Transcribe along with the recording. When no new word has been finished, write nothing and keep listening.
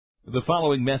The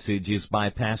following message is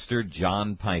by Pastor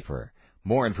John Piper.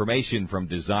 More information from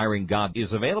Desiring God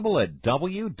is available at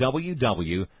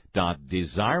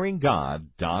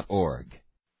www.desiringgod.org.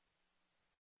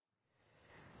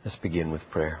 Let's begin with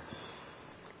prayer.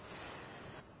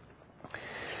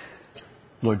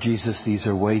 Lord Jesus, these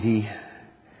are weighty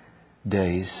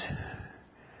days,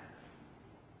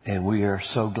 and we are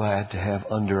so glad to have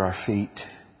under our feet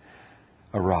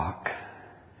a rock.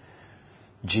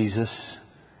 Jesus,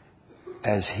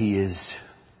 as He is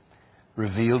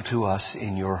revealed to us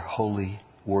in your holy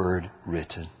word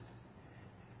written.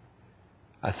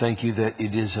 I thank you that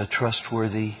it is a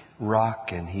trustworthy rock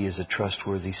and He is a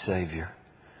trustworthy Savior.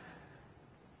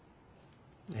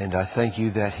 And I thank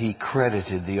you that He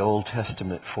credited the Old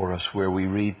Testament for us, where we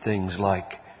read things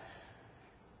like,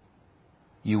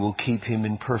 "You will keep him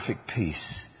in perfect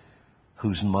peace,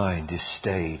 whose mind is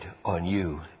stayed on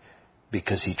you,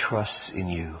 because he trusts in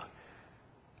you.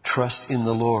 Trust in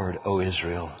the Lord, O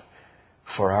Israel,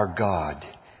 for our God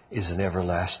is an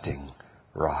everlasting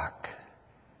rock."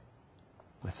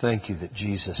 I thank you that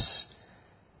Jesus,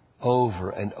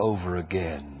 over and over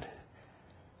again,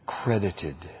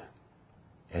 credited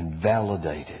and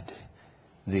validated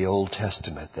the Old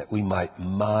Testament, that we might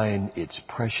mine its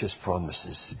precious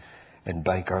promises and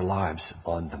bank our lives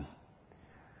on them.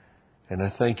 And I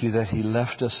thank you that He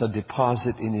left us a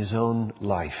deposit in His own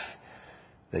life,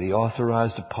 that He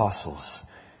authorized apostles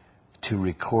to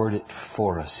record it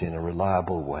for us in a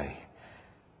reliable way,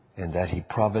 and that He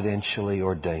providentially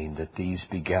ordained that these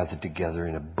be gathered together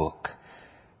in a book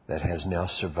that has now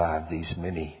survived these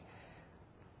many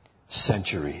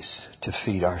centuries to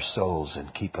feed our souls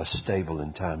and keep us stable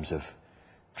in times of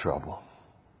trouble.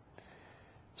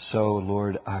 So,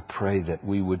 Lord, I pray that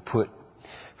we would put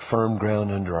firm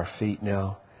ground under our feet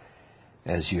now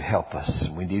as you help us.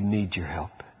 We need your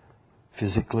help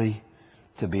physically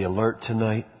to be alert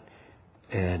tonight,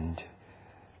 and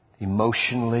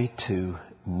emotionally to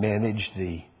manage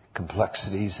the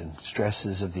complexities and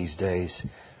stresses of these days,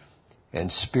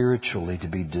 and spiritually to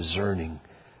be discerning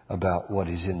about what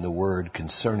is in the Word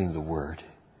concerning the Word.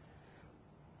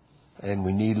 And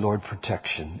we need, Lord,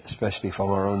 protection, especially from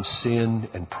our own sin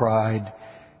and pride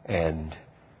and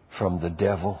from the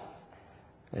devil.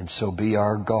 And so be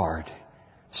our guard.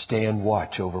 Stand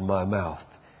watch over my mouth,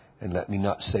 and let me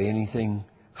not say anything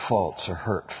false or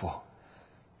hurtful,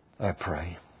 I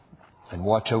pray. And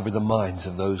watch over the minds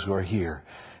of those who are here,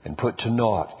 and put to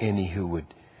naught any who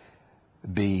would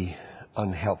be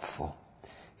unhelpful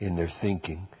in their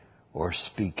thinking or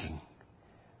speaking.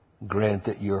 Grant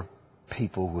that your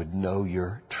people would know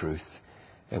your truth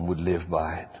and would live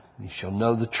by it. You shall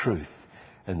know the truth,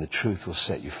 and the truth will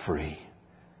set you free.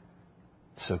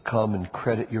 So come and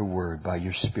credit your word by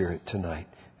your Spirit tonight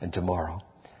and tomorrow,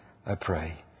 I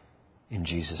pray, in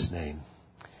Jesus' name.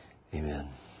 Amen.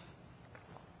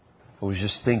 I was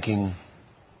just thinking,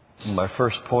 my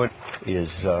first point is,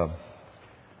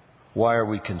 why are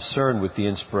we concerned with the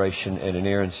inspiration and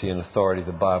inerrancy and authority of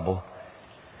the Bible?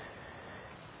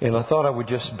 And I thought I would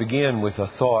just begin with a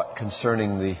thought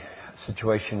concerning the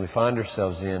situation we find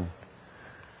ourselves in.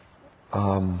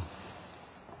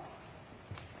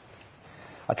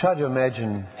 I tried to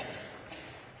imagine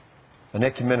an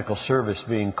ecumenical service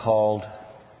being called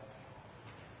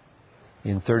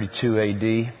in 32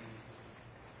 A.D.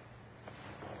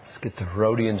 Let's get the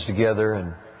Herodians together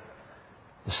and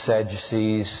the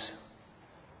Sadducees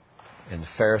and the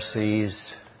Pharisees,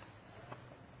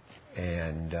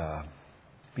 and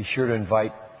be sure to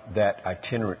invite that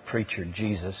itinerant preacher,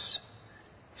 Jesus.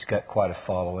 He's got quite a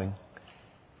following.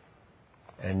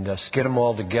 And get them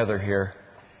all together here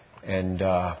and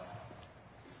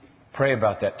pray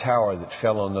about that tower that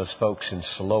fell on those folks in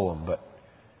Siloam. But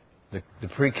the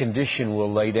precondition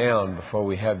we'll lay down before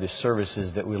we have this service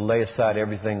is that we'll lay aside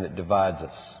everything that divides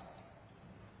us.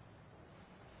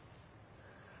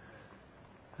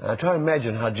 I try to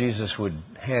imagine how Jesus would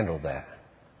handle that.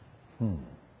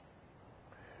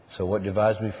 So what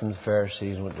divides me from the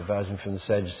Pharisees, and what divides me from the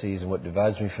Sadducees, and what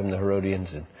divides me from the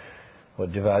Herodians, and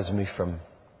what divides me from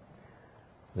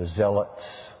the Zealots,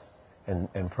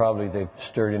 and probably they've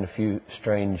stirred in a few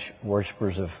strange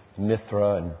worshippers of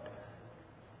Mithra, and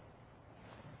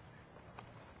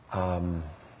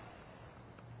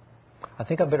I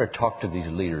think I better talk to these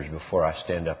leaders before I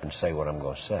stand up and say what I'm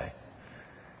going to say.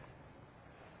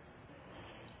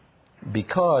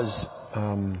 Because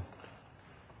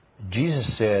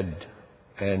Jesus said,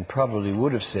 and probably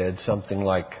would have said, something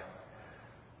like,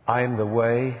 "I am the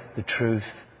way, the truth,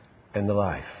 and the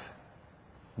life.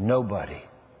 Nobody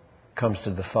comes to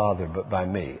the Father but by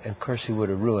me." And of course, He would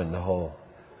have ruined the whole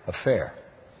affair.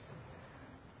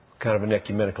 kind of an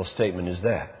ecumenical statement is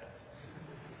that?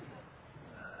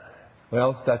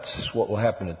 Well, that's what will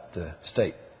happen at the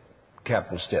state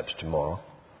Capitol steps tomorrow.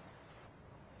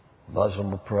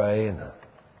 Muslim will pray and a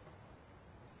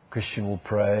Christian will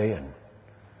pray, and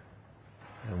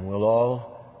we'll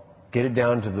all get it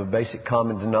down to the basic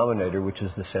common denominator, which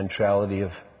is the centrality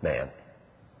of man.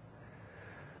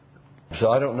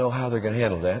 So I don't know how they're going to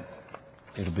handle that.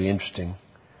 It'll be interesting.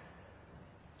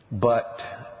 But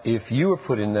if you were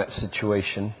put in that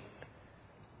situation,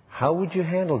 how would you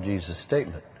handle Jesus'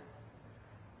 statement?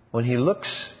 When he looks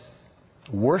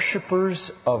worshippers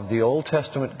of the Old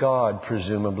Testament God,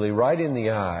 presumably, right in the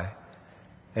eye,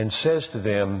 and says to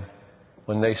them,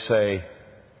 when they say,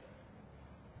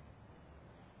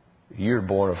 "You're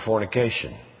born of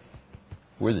fornication.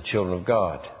 We're the children of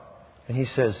God." And he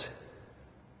says,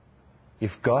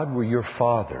 "If God were your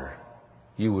father,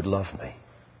 you would love me."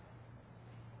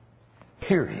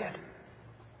 Period.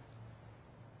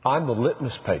 I'm the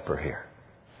litmus paper here.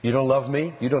 You don't love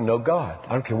me, you don't know God.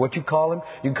 I don't care what you call him.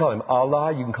 You can call him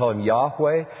Allah, you can call him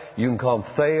Yahweh, you can call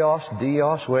him Theos,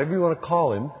 Dios, whatever you want to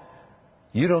call him.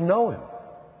 You don't know him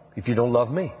if you don't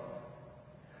love me.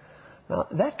 Now,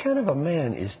 that kind of a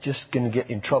man is just going to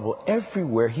get in trouble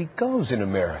everywhere he goes in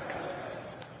America.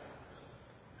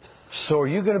 So are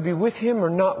you going to be with him or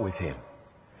not with him?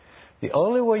 The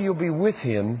only way you'll be with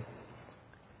him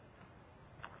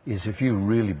is if you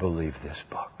really believe this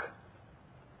book.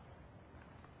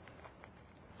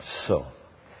 So,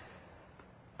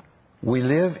 we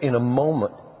live in a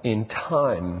moment in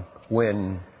time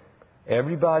when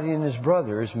everybody and his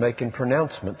brother is making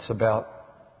pronouncements about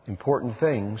important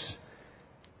things,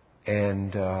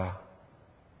 and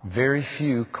very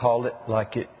few call it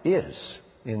like it is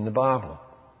in the Bible.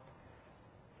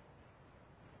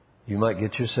 You might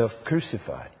get yourself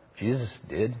crucified. Jesus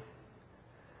did.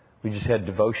 We just had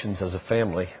devotions as a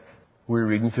family. We were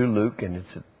reading through Luke, and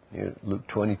it's Luke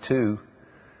 22.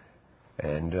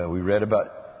 And we read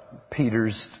about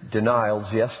Peter's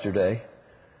denials yesterday.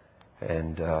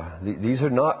 And these are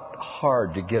not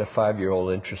hard to get a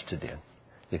 5-year-old interested in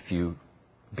if you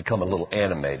become a little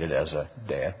animated as a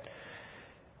dad.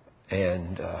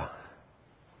 And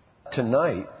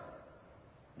tonight,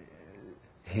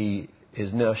 he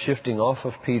is now shifting off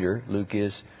of Peter, Luke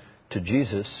is, to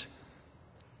Jesus.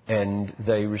 And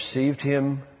they received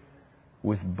him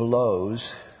with blows.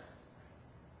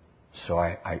 So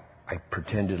I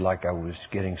pretended like I was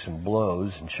getting some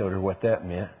blows and showed her what that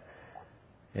meant.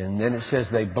 And then it says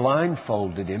they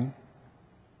blindfolded him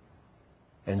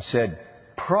and said,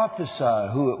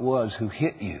 "Prophesy who it was who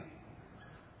hit you."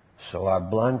 So I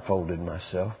blindfolded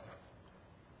myself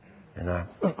and I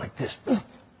went like this.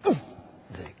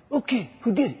 "Okay,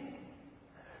 who did it?"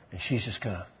 And she's just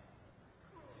kind of...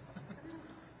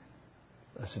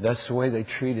 I said, that's the way they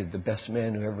treated the best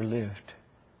man who ever lived.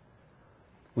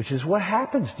 Which is what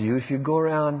happens to you if you go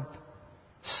around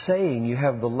saying you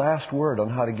have the last word on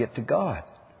how to get to God.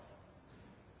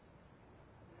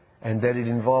 And that it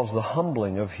involves the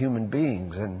humbling of human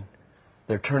beings, and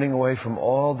they're turning away from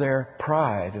all their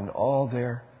pride and all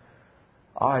their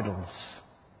idols.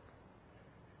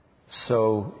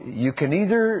 So you can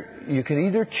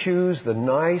either choose the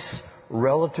nice,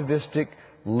 relativistic,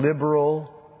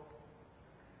 liberal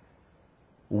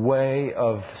way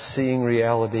of seeing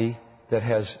reality that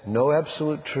has no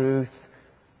absolute truth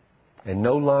and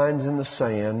no lines in the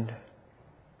sand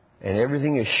and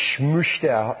everything is smooshed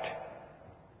out,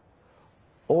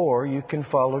 or you can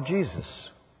follow Jesus.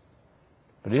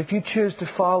 But if you choose to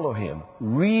follow him,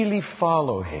 really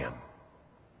follow him,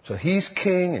 so he's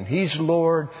king and he's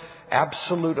Lord,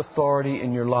 absolute authority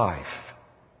in your life,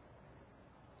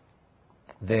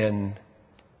 then,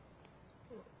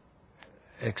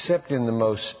 except in the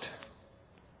most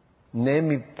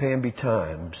namby-pamby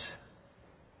times,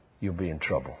 you'll be in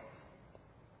trouble.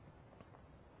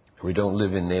 We don't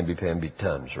live in namby-pamby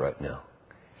times right now.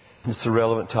 It's a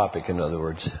relevant topic, in other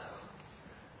words.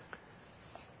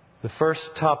 The first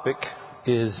topic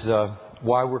is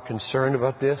why we're concerned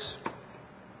about this.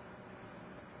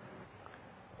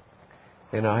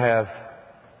 And I have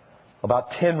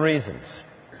about 10 reasons.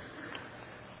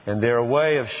 And they're a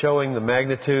way of showing the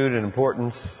magnitude and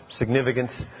importance,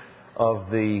 significance of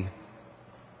the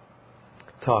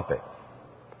topic.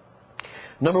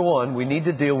 Number one, we need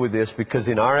to deal with this because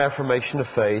in our affirmation of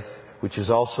faith, which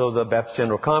is also the Baptist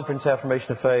General Conference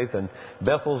affirmation of faith and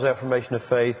Bethel's affirmation of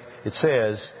faith, it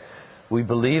says, we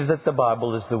believe that the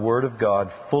Bible is the Word of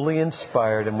God, fully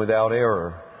inspired and without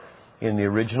error in the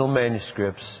original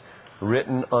manuscripts,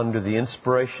 written under the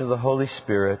inspiration of the Holy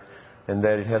Spirit, and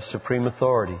that it has supreme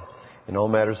authority in all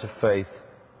matters of faith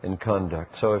and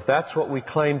conduct. So if that's what we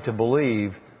claim to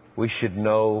believe, we should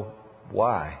know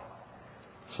why.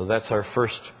 So that's our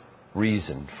first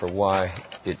reason for why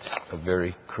it's a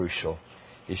very crucial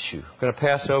issue. I'm going to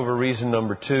pass over reason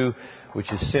number 2,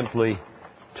 which is simply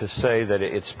to say that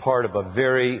it's part of a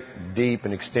very deep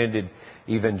and extended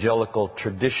evangelical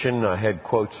tradition. I had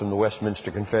quotes from the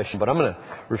Westminster Confession, but I'm going to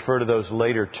refer to those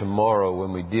later tomorrow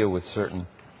when we deal with certain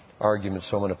arguments,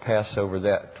 so I'm going to pass over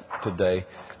that today.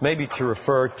 Maybe to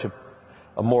refer to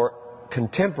a more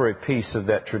contemporary piece of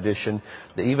that tradition.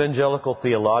 The Evangelical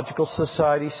Theological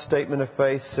Society's statement of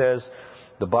faith says,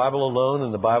 the Bible alone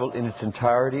and the Bible in its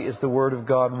entirety is the Word of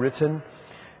God written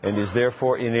and is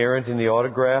therefore inerrant in the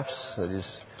autographs. That is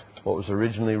what was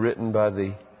originally written by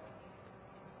the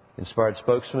inspired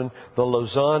spokesman. The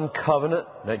Lausanne Covenant,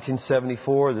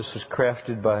 1974. This was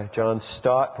crafted by John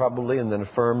Stott, probably, and then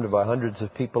affirmed by hundreds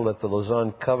of people at the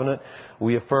Lausanne Covenant.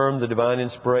 We affirm the divine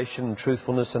inspiration and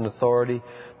truthfulness and authority,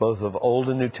 both of Old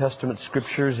and New Testament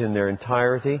Scriptures in their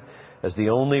entirety, as the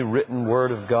only written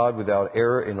Word of God without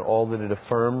error in all that it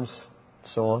affirms,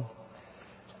 so on.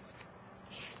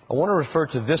 I want to refer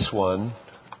to this one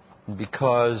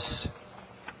because,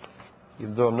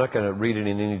 even though I'm not going to read it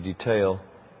in any detail,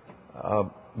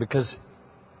 because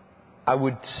I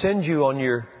would send you on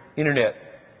your internet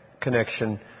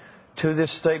connection to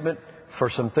this statement for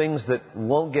some things that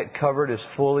won't get covered as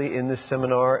fully in this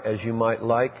seminar as you might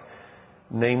like,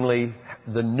 namely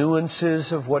the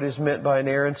nuances of what is meant by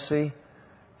inerrancy.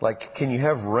 Like, can you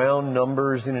have round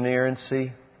numbers in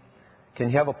inerrancy? Can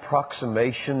you have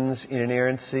approximations in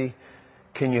inerrancy?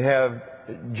 Can you have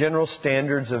general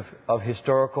standards of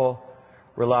historical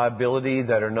reliability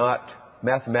that are not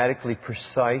mathematically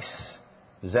precise?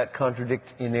 Does that contradict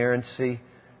inerrancy?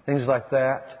 Things like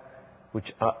that,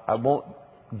 which I won't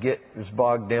get as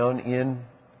bogged down in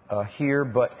here.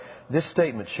 But this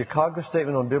statement, Chicago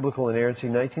Statement on Biblical Inerrancy,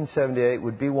 1978,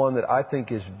 would be one that I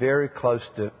think is very close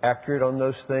to accurate on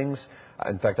those things.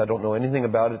 In fact, I don't know anything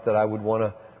about it that I would want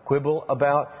to quibble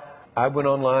about. I went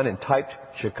online and typed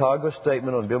Chicago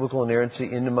Statement on Biblical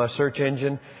Inerrancy into my search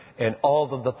engine, and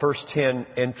all of the first 10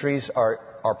 entries are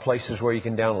places where you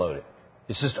can download it.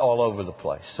 It's just all over the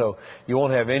place. So you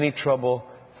won't have any trouble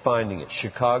finding it.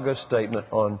 Chicago Statement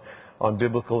on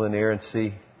Biblical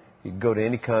Inerrancy. You can go to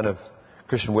any kind of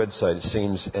Christian website, it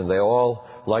seems, and they all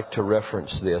like to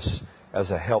reference this as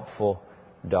a helpful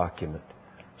document.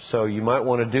 So you might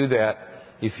want to do that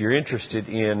if you're interested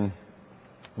in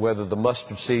whether the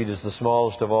mustard seed is the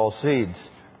smallest of all seeds,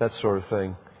 that sort of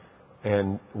thing,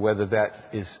 and whether that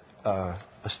is a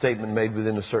statement made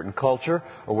within a certain culture,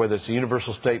 or whether it's a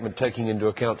universal statement taking into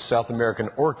account South American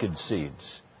orchid seeds.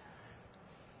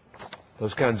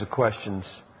 Those kinds of questions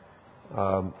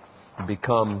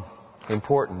become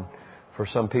important for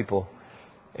some people,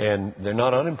 and they're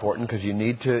not unimportant, because you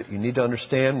need to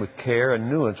understand with care and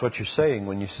nuance what you're saying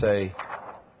when you say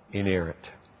inerrant.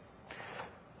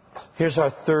 Here's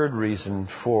our third reason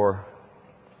for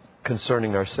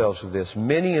concerning ourselves with this.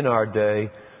 Many in our day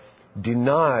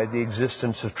deny the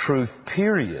existence of truth,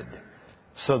 period.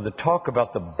 So the talk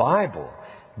about the Bible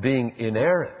being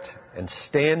inerrant and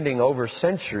standing over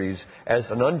centuries as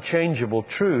an unchangeable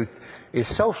truth is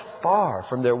so far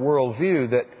from their worldview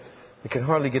that it can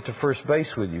hardly get to first base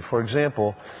with you. For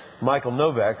example, Michael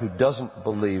Novak, who doesn't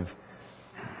believe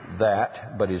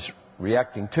that but is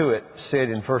reacting to it, said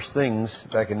in First Things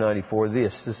back in 94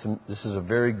 this is a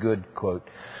very good quote.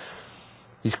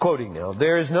 He's quoting now.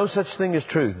 There is no such thing as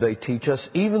truth, they teach us,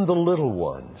 even the little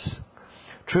ones.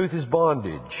 Truth is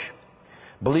bondage.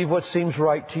 Believe what seems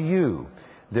right to you.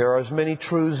 There are as many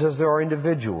truths as there are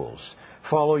individuals.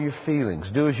 Follow your feelings.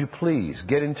 Do as you please.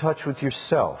 Get in touch with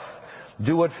yourself.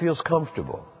 Do what feels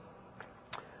comfortable.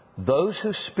 Those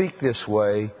who speak this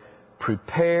way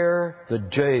prepare the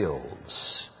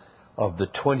jails of the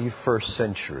 21st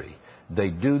century. They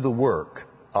do the work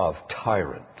of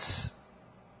tyrants.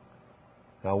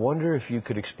 Now, I wonder if you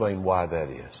could explain why that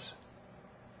is.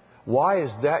 Why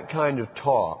is that kind of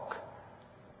talk,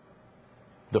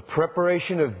 the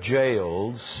preparation of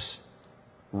jails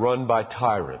run by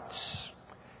tyrants,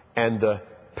 and the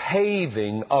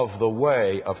paving of the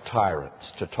way of tyrants,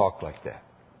 to talk like that?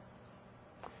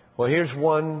 Well, here's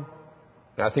one.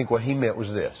 I think what he meant was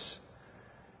this.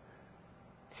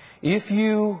 If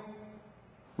you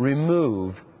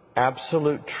remove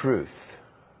absolute truth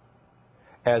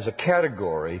as a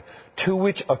category to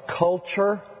which a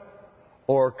culture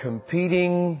or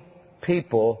competing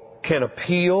people can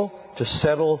appeal to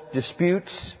settle disputes,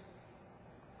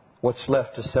 what's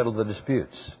left to settle the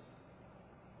disputes?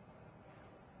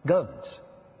 Guns.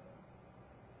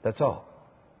 That's all.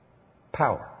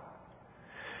 Power.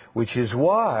 Which is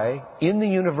why in the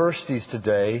universities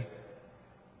today,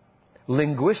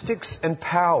 linguistics and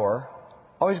power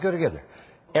always go together.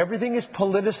 Everything is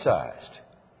politicized.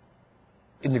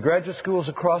 In the graduate schools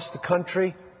across the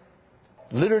country,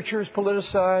 literature is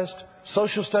politicized,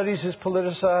 social studies is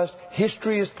politicized,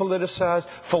 history is politicized,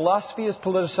 philosophy is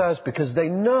politicized, because they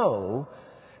know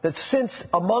that since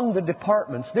among the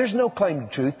departments there's no claim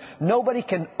to truth, nobody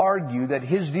can argue that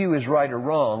his view is right or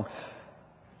wrong.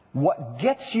 What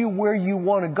gets you where you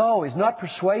want to go is not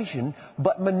persuasion,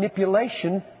 but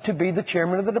manipulation to be the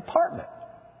chairman of the department,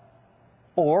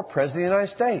 or President of the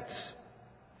United States,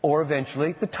 or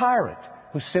eventually the tyrant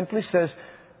who simply says,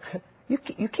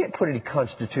 you can't put any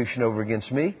Constitution over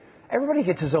against me. Everybody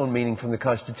gets his own meaning from the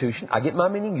Constitution. I get my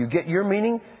meaning, you get your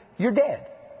meaning, you're dead.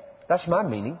 That's my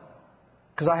meaning,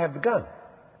 because I have the gun.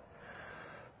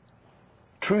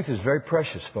 Truth is very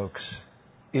precious, folks.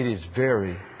 It is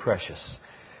very precious.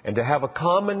 And to have a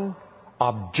common,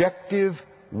 objective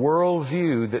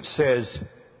worldview that says,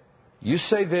 you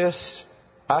say this,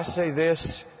 I say this,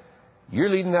 you're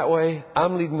leading that way,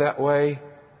 I'm leading that way,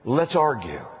 let's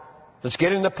argue. Let's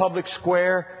get in the public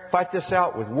square, fight this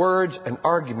out with words and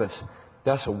arguments.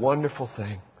 That's a wonderful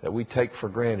thing that we take for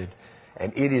granted.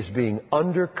 And it is being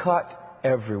undercut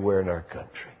everywhere in our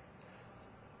country.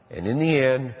 And in the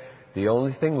end, the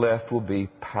only thing left will be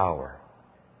power.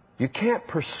 You can't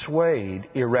persuade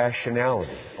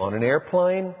irrationality on an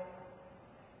airplane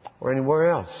or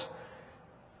anywhere else.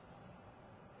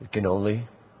 You can only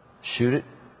shoot it,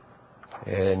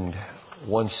 and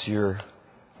once you're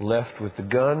left with the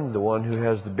gun, the one who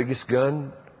has the biggest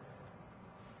gun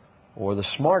or the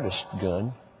smartest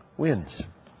gun wins.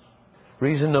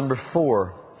 Reason number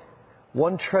 4.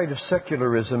 One trait of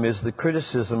secularism is the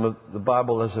criticism of the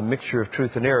Bible as a mixture of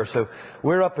truth and error. So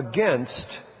we're up against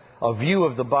a view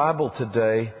of the Bible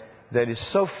today that is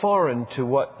so foreign to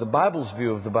what the Bible's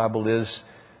view of the Bible is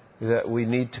that we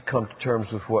need to come to terms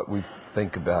with what we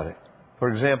think about it. For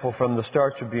example, from the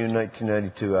Star Tribune,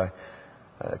 1992,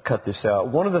 I cut this out.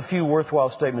 One of the few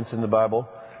worthwhile statements in the Bible,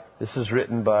 this is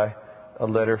written by a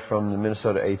letter from the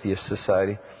Minnesota Atheist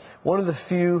Society. One of the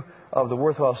few of the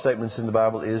worthwhile statements in the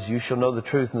Bible is, you shall know the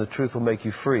truth and the truth will make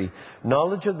you free.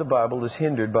 Knowledge of the Bible is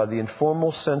hindered by the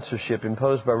informal censorship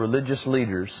imposed by religious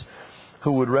leaders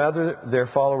who would rather their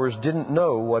followers didn't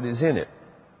know what is in it.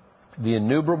 The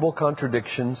innumerable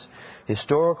contradictions,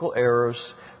 historical errors,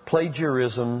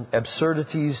 plagiarism,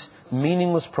 absurdities,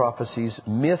 meaningless prophecies,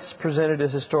 myths presented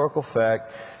as historical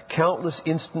fact, countless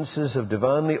instances of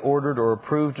divinely ordered or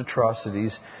approved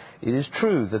atrocities. It is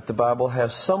true that the Bible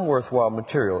has some worthwhile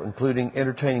material, including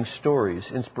entertaining stories,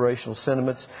 inspirational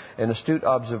sentiments, and astute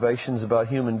observations about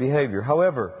human behavior.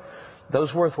 However,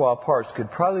 those worthwhile parts could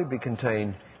probably be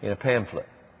contained in a pamphlet.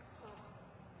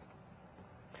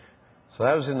 So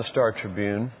that was in the Star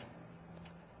Tribune.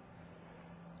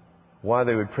 Why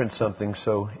they would print something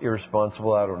so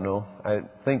irresponsible, I don't know. I didn't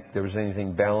think there was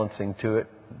anything balancing to it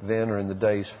then or in the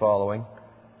days following.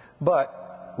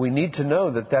 But we need to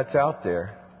know that that's out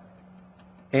there,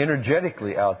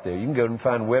 energetically out there. You can go and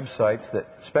find websites that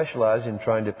specialize in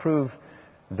trying to prove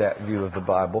that view of the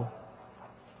Bible.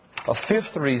 A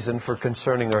fifth reason for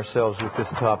concerning ourselves with this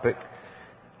topic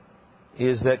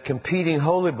is that competing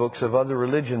holy books of other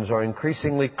religions are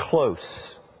increasingly close,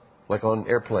 like on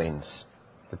airplanes,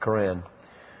 the Quran.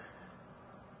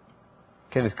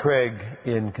 Kenneth Craig,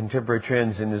 in Contemporary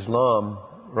Trends in Islam,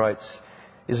 writes,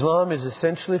 Islam is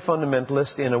essentially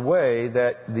fundamentalist in a way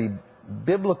that the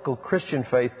biblical Christian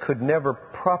faith could never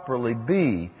properly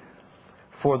be,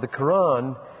 for the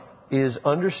Quran is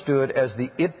understood as the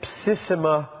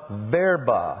ipsissima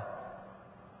verba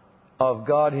of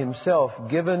God Himself,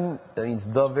 given, that means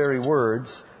the very words,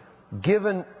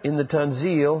 given in the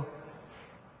Tanzil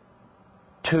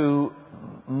to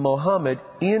Muhammad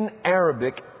in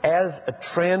Arabic as a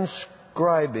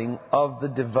transcribing of the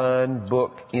divine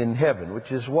book in heaven,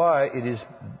 which is why it is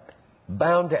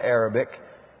bound to Arabic.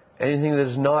 Anything that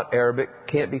is not Arabic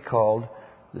can't be called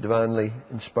the divinely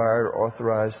inspired or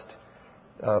authorized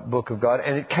book of God.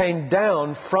 And it came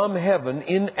down from heaven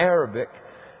in Arabic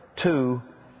to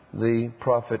the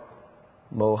Prophet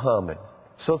Muhammad.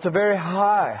 So it's a very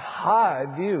high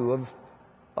view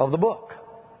of the book.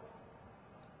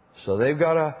 So they've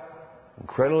got an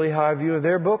incredibly high view of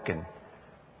their book, and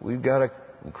we've got an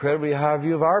incredibly high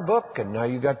view of our book, and now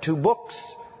you've got two books.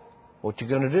 What you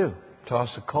going to do? Toss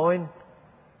a coin?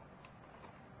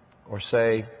 Or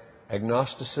say,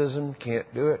 agnosticism,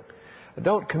 can't do it? I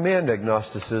don't commend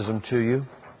agnosticism to you.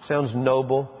 Sounds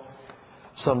noble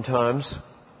sometimes.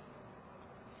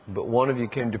 But one of you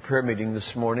came to prayer meeting this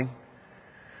morning,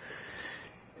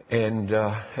 and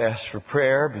asked for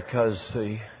prayer because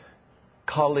the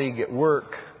colleague at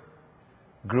work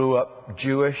grew up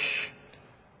Jewish,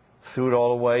 threw it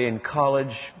all away in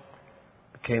college,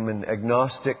 became an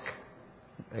agnostic.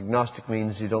 Agnostic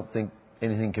means you don't think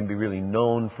anything can be really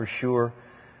known for sure.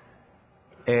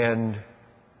 And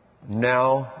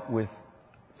now, with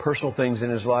personal things in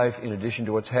his life, in addition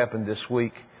to what's happened this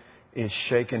week, is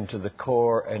shaken to the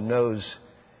core and knows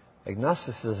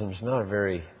agnosticism is not a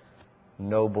very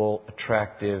noble,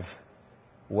 attractive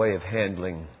way of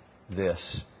handling this.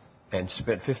 And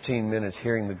spent 15 minutes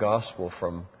hearing the gospel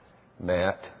from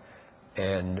Matt.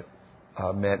 And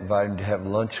Matt invited him to have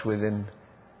lunch with him.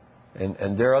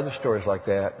 And there are other stories like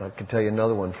that. I can tell you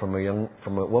another one from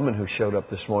a woman who showed up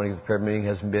this morning at the prayer meeting,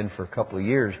 hasn't been for a couple of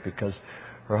years because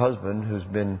her husband, who's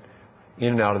been in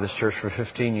and out of this church for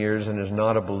 15 years and is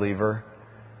not a believer,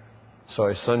 saw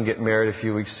his son get married a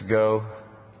few weeks ago,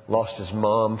 lost his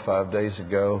mom 5 days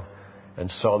ago,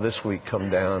 and saw this week come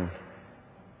down.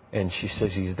 And she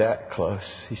says he's that close.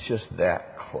 He's just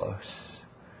that close.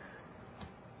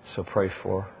 So pray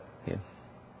for him.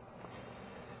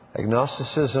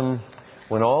 Agnosticism,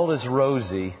 when all is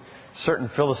rosy, certain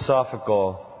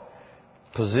philosophical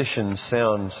positions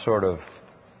sound sort of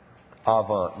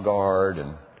avant-garde,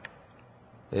 and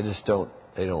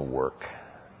they don't work.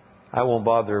 I won't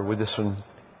bother with this one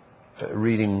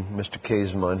reading Mr.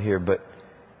 Kaisman here, but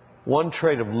one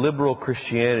trait of liberal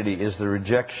Christianity is the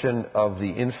rejection of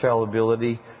the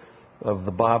infallibility of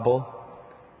the Bible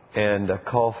and a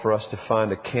call for us to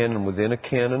find a canon within a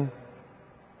canon.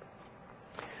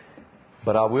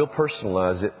 But I will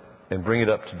personalize it and bring it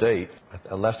up to date.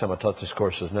 Last time I taught this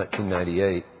course was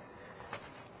 1998.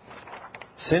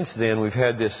 Since then, we've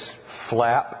had this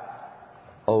flap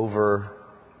over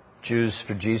Jews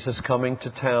for Jesus coming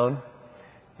to town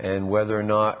and whether or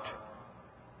not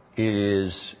it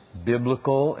is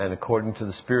biblical and according to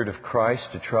the Spirit of Christ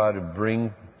to try to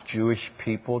bring Jewish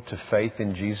people to faith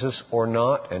in Jesus or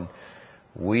not. And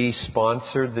we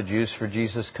sponsored the Jews for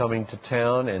Jesus coming to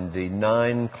town, and the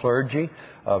 9 clergy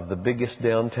of the biggest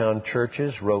downtown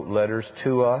churches wrote letters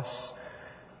to us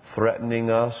threatening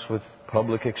us with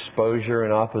public exposure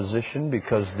and opposition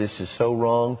because this is so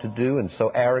wrong to do and so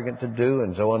arrogant to do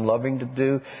and so unloving to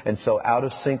do and so out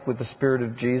of sync with the Spirit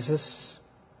of Jesus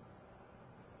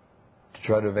to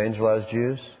try to evangelize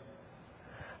Jews.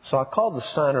 So I called the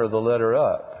signer of the letter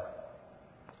up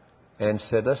and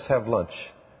said, let's have lunch,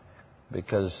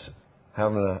 because I'm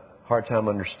having a hard time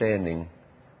understanding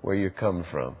where you're coming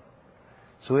from.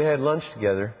 So we had lunch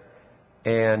together,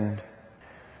 and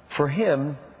for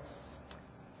him,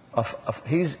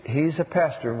 he's a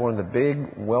pastor of one of the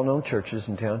big, well-known churches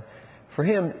in town. For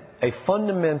him, a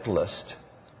fundamentalist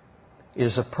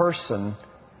is a person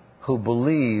who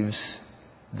believes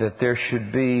that there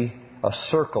should be a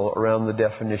circle around the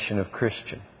definition of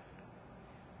Christian.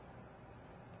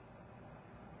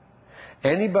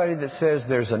 Anybody that says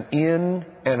there's an in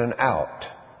and an out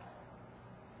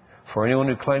for anyone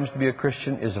who claims to be a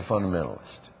Christian is a fundamentalist,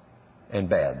 and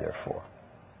bad, therefore.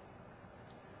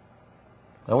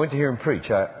 I went to hear him preach.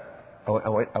 I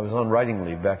was on writing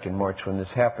leave back in March when this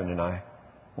happened, and I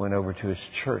went over to his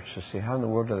church to see how in the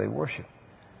world do they worship.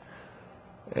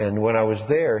 And when I was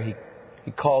there, he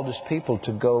called his people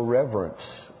to go reverence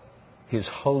His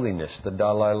Holiness, the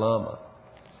Dalai Lama.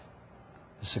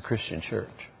 It's a Christian church.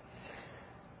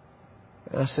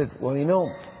 And I said, well, you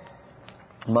know,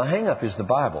 my hang-up is the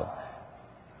Bible.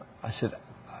 I said,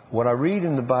 what I read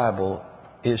in the Bible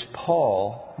is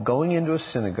Paul going into a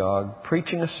synagogue,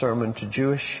 preaching a sermon to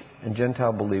Jewish and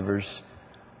Gentile believers,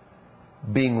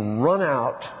 being run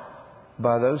out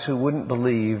by those who wouldn't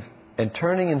believe, and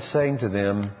turning and saying to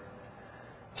them,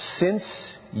 since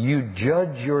you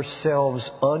judge yourselves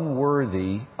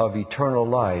unworthy of eternal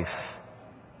life,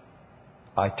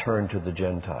 I turn to the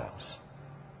Gentiles.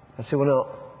 I said, well, now,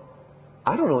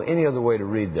 I don't know any other way to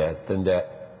read that than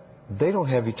that they don't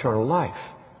have eternal life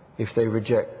if they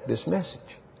reject this message.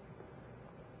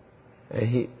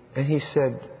 And he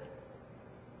said,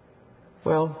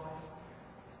 well,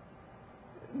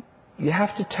 you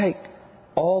have to take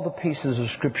all the pieces of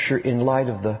Scripture in light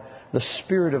of the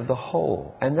spirit of the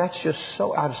whole. And that's just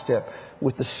so out of step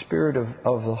with the spirit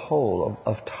of the whole,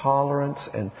 of tolerance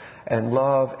and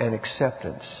love and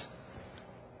acceptance.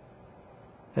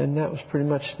 And that was pretty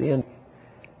much the end.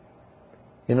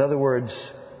 In other words,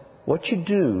 what you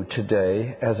do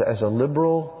today as a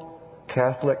liberal,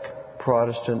 Catholic,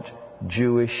 Protestant,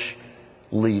 Jewish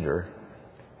leader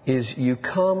is you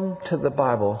come to the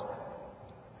Bible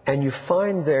and you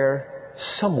find there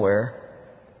somewhere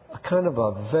a kind of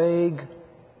a vague,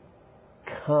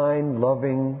 kind,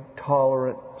 loving,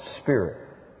 tolerant spirit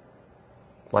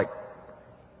Like,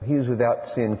 he who's without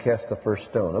sin cast the first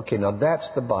stone. Okay, now that's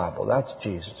the Bible. That's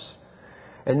Jesus.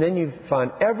 And then you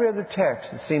find every other text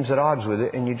that seems at odds with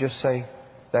it, and you just say,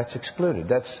 that's excluded.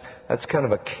 That's kind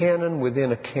of a canon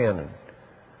within a canon.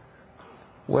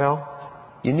 Well,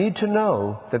 you need to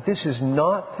know that this is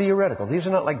not theoretical. These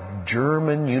are not like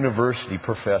German university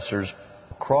professors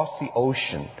across the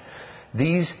ocean.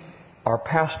 These are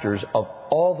pastors of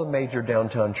all the major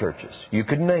downtown churches. You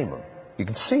could name them. You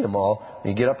can see them all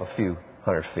when you get up a few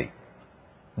 100 feet.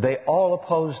 They all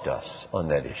opposed us on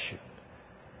that issue.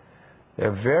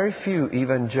 There are very few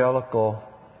evangelicals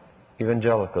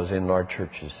in large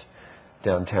churches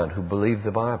downtown who believe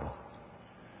the Bible.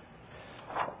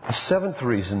 The seventh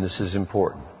reason this is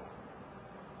important.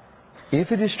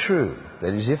 If it is true,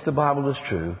 that is, if the Bible is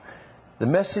true, the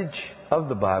message of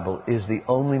the Bible is the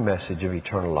only message of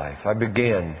eternal life. I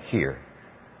began here.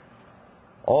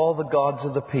 All the gods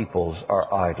of the peoples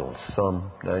are idols.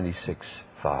 Psalm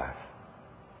 96:5.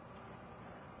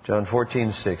 John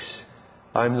 14:6.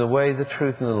 I am the way, the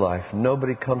truth, and the life.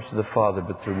 Nobody comes to the Father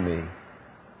but through me.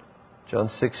 John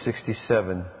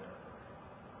 6:67.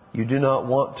 You do not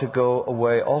want to go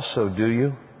away also, do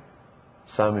you?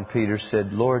 Simon Peter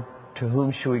said, Lord, to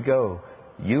whom shall we go?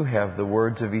 You have the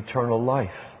words of eternal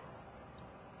life.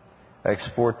 Acts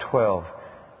 4:12.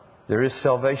 There is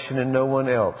salvation in no one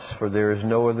else, for there is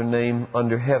no other name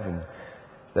under heaven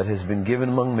that has been given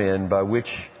among men by which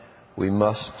we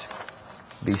must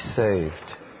be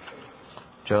saved.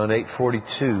 John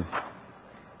 8:42.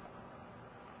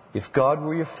 If God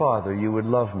were your Father, you would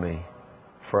love me,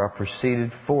 for I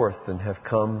proceeded forth and have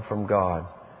come from God.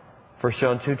 1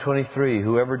 John 2:23.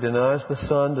 Whoever denies the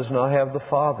Son does not have the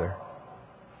Father.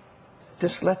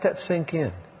 Just let that sink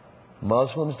in.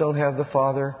 Muslims don't have the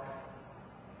Father.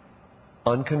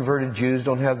 Unconverted Jews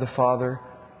don't have the Father.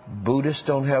 Buddhists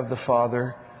don't have the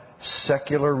Father.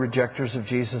 Secular rejectors of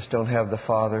Jesus don't have the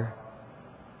Father.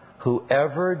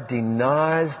 Whoever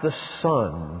denies the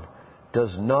Son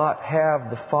does not have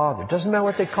the Father. Doesn't matter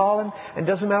what they call Him, and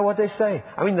doesn't matter what they say.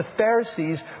 I mean, the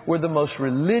Pharisees were the most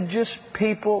religious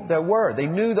people there were. They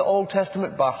knew the Old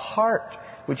Testament by heart,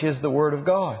 which is the Word of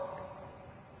God.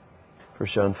 1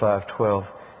 John 5:12.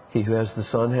 He who has the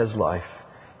Son has life.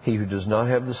 He who does not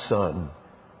have the Son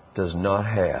does not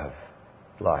have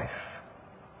life.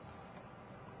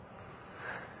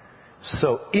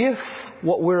 So if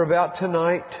what we're about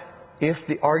tonight, if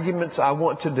the arguments I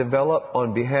want to develop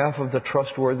on behalf of the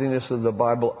trustworthiness of the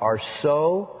Bible are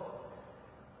so,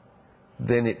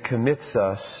 then it commits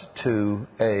us to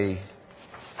a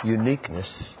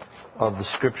uniqueness of the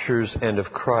Scriptures and of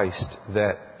Christ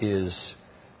that is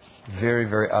very,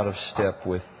 very out of step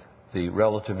with the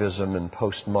relativism and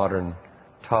postmodern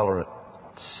tolerance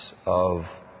of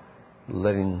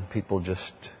letting people just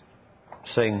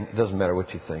saying, it doesn't matter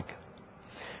what you think.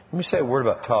 Let me say a word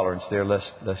about tolerance there, lest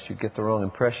you get the wrong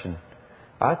impression.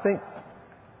 I think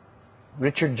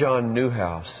Richard John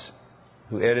Newhouse,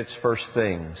 who edits First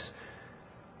Things,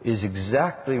 is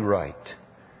exactly right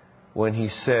when he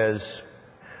says,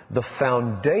 the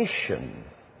foundation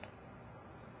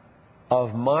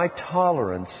of my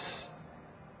tolerance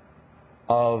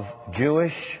of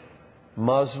Jewish,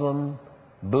 Muslim,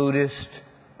 Buddhist,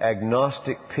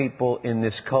 agnostic people in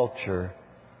this culture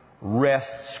rests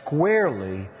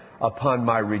squarely upon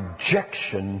my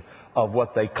rejection of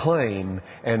what they claim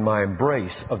and my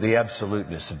embrace of the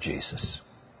absoluteness of Jesus.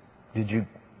 Did you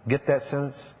get that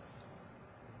sentence?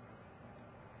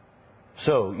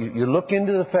 So you look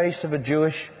into the face of a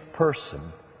Jewish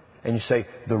person and you say,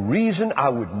 the reason I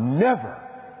would never,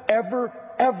 ever,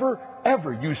 ever,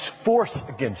 ever use force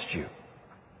against you,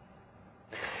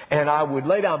 and I would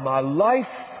lay down my life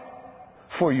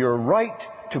for your right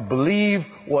to believe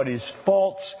what is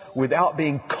false without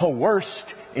being coerced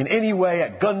in any way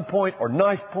at gunpoint or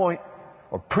knife point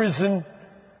or prison,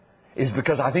 is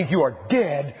because I think you are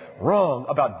dead wrong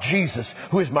about Jesus,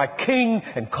 who is my King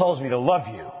and calls me to love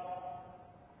you.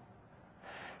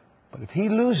 But if he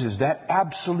loses that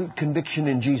absolute conviction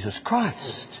in Jesus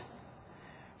Christ,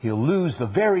 he'll lose the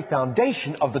very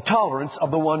foundation of the tolerance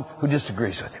of the one who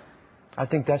disagrees with him. I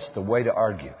think that's the way to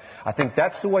argue. I think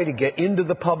that's the way to get into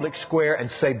the public square and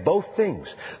say both things.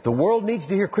 The world needs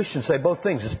to hear Christians say both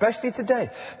things, especially today.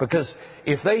 Because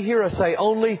if they hear us say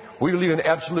only, we believe in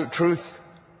absolute truth,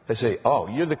 they say, oh,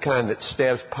 you're the kind that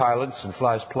stabs pilots and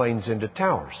flies planes into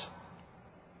towers.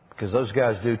 Because those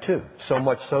guys do too. So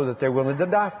much so that they're willing to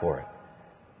die for it.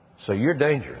 So you're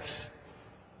dangerous.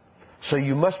 So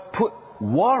you must put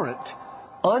warrant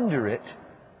under it,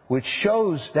 which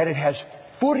shows that it has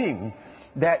footing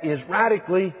that is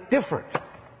radically different.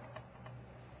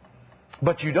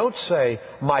 But you don't say,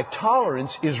 my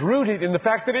tolerance is rooted in the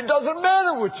fact that it doesn't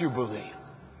matter what you believe.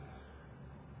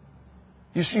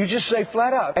 You just say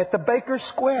flat out, at the Baker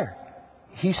Square,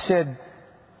 he said,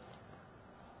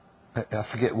 I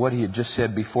forget what he had just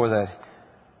said before that,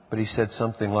 but he said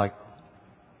something like,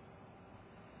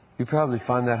 you probably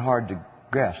find that hard to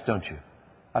grasp, don't you?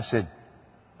 I said,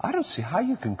 I don't see how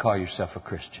you can call yourself a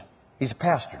Christian. He's a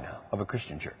pastor now of a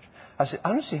Christian church. I said, I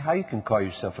don't see how you can call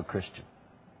yourself a Christian.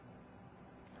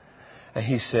 And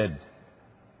he said,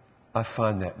 I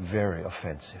find that very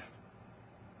offensive.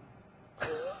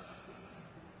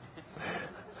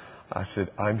 I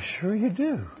said, I'm sure you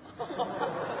do.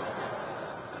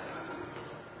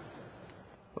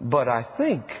 But I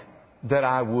think that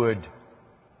I would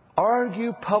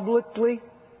argue publicly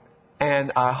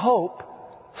and I hope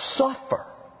suffer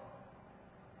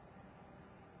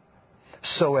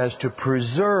so as to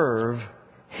preserve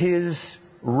his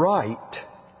right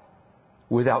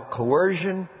without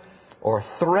coercion or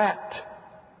threat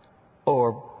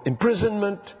or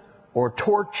imprisonment or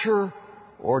torture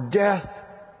or death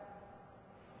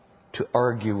to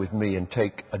argue with me and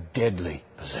take a deadly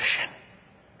position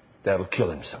that'll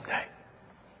kill him someday.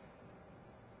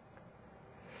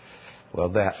 Well,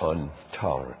 that on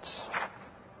tolerance,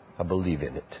 I believe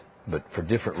in it, but for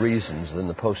different reasons than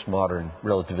the postmodern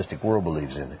relativistic world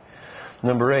believes in it.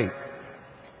 Number 8,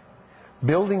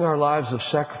 building our lives of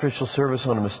sacrificial service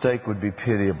on a mistake would be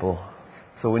pitiable.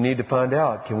 So we need to find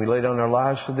out, can we lay down our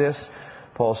lives for this?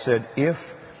 Paul said,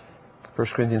 1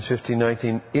 Corinthians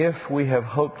 15:19, if we have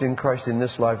hoped in Christ in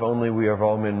this life only, we are of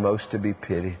all men most to be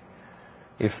pitied.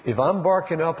 If I'm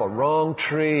barking up a wrong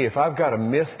tree, if I've got a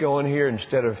myth going here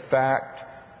instead of fact,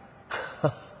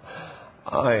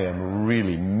 I am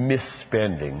really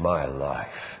misspending my life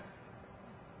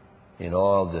in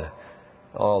all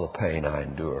the pain I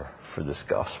endure for this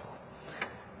gospel.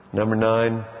 Number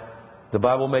 9, the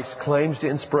Bible makes claims to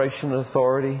inspiration and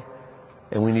authority,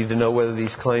 and we need to know whether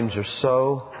these claims are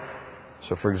so.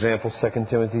 So, for example, 2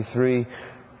 Timothy 3,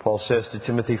 Paul says to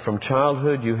Timothy, from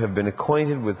childhood you have been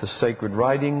acquainted with the sacred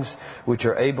writings, which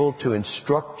are able to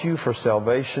instruct you for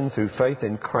salvation through faith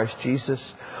in Christ Jesus.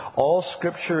 All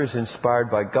Scripture is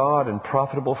inspired by God and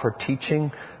profitable for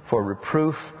teaching, for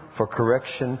reproof, for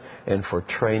correction, and for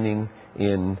training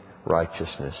in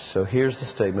righteousness. So here's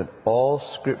the statement. All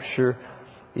Scripture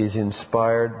is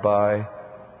inspired by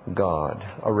God.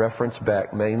 A reference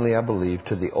back mainly, I believe,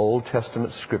 to the Old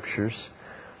Testament Scriptures.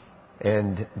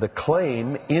 And the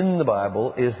claim in the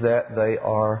Bible is that they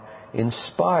are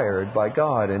inspired by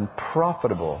God and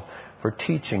profitable for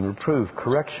teaching, reproof,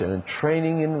 correction, and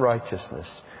training in righteousness.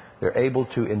 They're able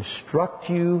to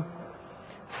instruct you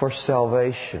for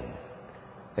salvation.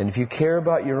 And if you care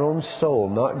about your own soul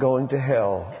not going to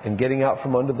hell and getting out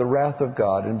from under the wrath of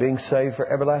God and being saved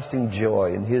for everlasting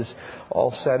joy in His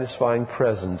all-satisfying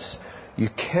presence, you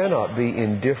cannot be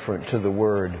indifferent to the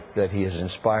Word that He has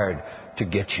inspired to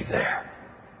get you there.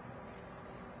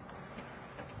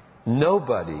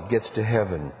 Nobody gets to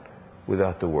heaven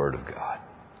without the Word of God.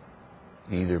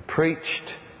 Either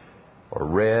preached or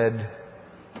read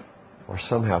or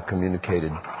somehow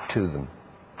communicated to them.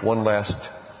 One last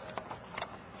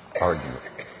argument.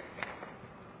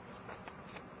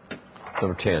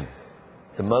 Number 10.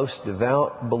 The most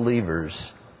devout believers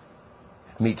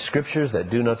meet Scriptures that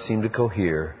do not seem to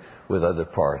cohere with other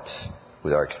parts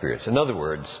with our experience. In other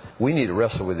words, we need to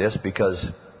wrestle with this because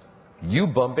you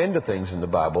bump into things in the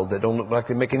Bible that don't look like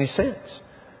they make any sense.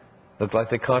 Look like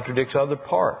they contradict other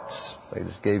parts. I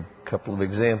just gave a couple of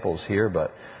examples here,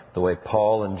 but the way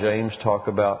Paul and James talk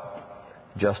about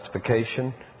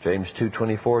justification, James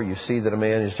 2:24, you see that a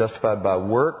man is justified by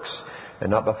works and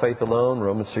not by faith alone.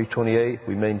 Romans 3:28,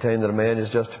 we maintain that a man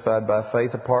is justified by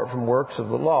faith apart from works of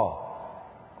the law.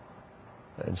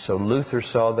 And so Luther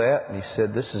saw that and he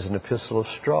said, this is an epistle of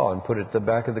straw, and put it at the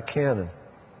back of the canon.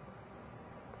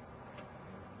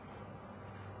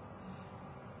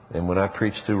 And when I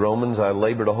preached through Romans, I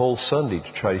labored a whole Sunday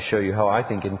to try to show you how I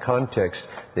think in context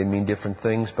they mean different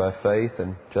things by faith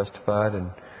and justified,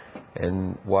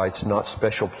 and why it's not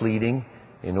special pleading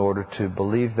in order to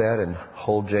believe that and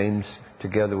hold James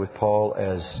together with Paul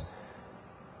as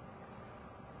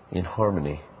in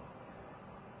harmony.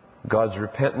 God's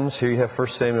repentance. Here you have 1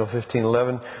 Samuel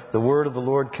 15:11. The word of the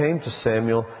Lord came to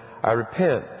Samuel, I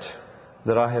repent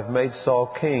that I have made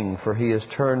Saul king, for he has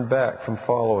turned back from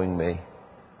following me.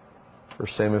 1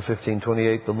 Samuel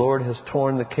 15:28. The Lord has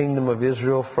torn the kingdom of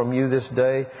Israel from you this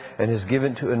day and has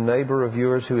given to a neighbor of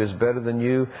yours who is better than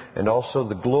you, and also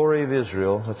the glory of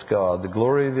Israel, that's God, the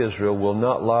glory of Israel will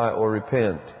not lie or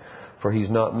repent, for he's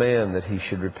not man that he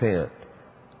should repent.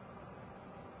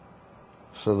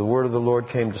 So the word of the Lord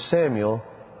came to Samuel,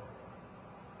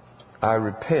 I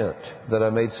repent that I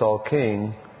made Saul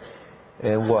king.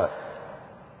 And what?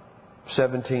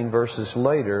 17 verses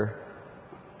later,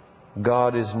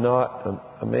 God is not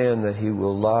a man that He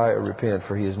will lie or repent,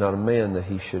 for He is not a man that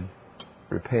He should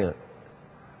repent.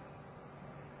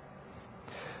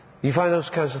 You find those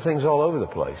kinds of things all over the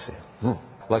place.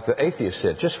 Like the atheist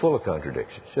said, just full of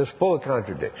contradictions. Just full of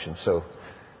contradictions. So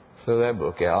throw that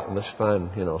book out and let's find,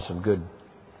 some good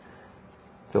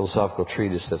philosophical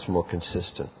treatise that's more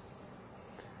consistent.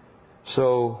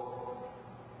 So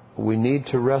we need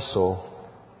to wrestle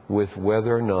with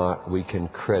whether or not we can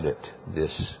credit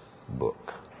this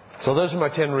book. So those are my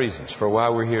 10 reasons for why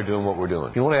we're here doing what we're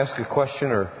doing. If you want to ask a question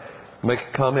or make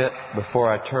a comment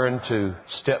before I turn to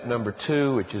step number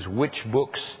 2, which is which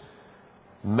books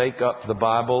make up the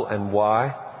Bible and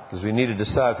why? Because we need to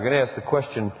decide. If you're going to ask the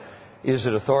question, is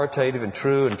it authoritative and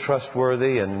true and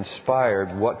trustworthy and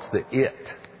inspired? What's the it?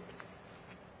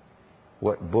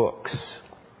 What books?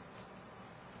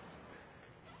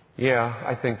 Yeah,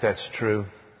 I think that's true.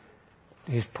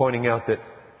 He's pointing out that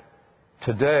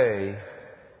today,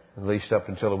 at least up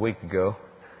until a week ago,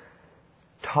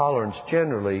 tolerance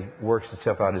generally works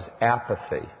itself out as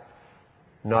apathy,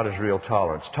 not as real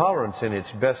tolerance. Tolerance in its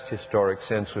best historic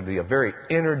sense would be a very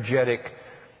energetic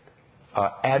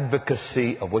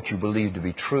advocacy of what you believe to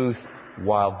be truth,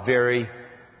 while very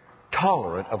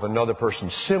tolerant of another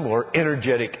person's similar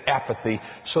energetic apathy,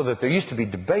 so that there used to be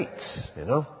debates,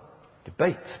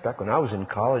 Debates. Back when I was in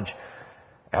college,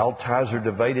 Altizer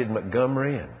debated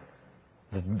Montgomery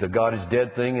and the God is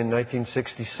dead thing in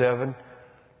 1967.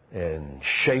 And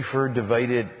Schaeffer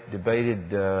debated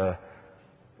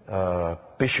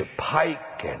Bishop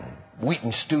Pike, and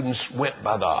Wheaton students went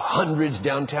by the hundreds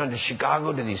downtown to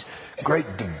Chicago to these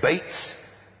great debates.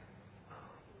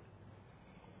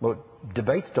 But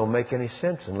debates don't make any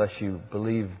sense unless you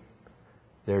believe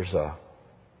there's a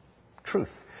truth.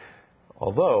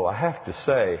 Although I have to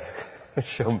say,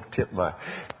 tip my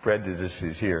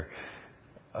prejudices here.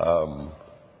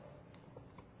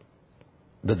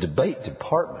 The debate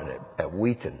department at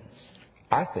Wheaton,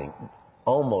 I think,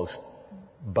 almost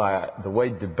by the way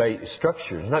debate is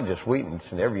structured, not just Wheaton's,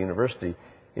 in every university,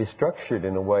 is structured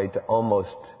in a way to almost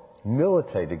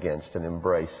militate against an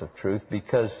embrace of truth,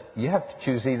 because you have to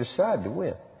choose either side to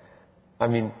win. I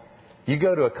mean, you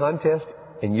go to a contest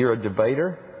and you're a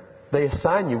debater, they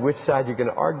assign you which side you're going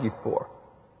to argue for.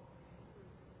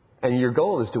 And your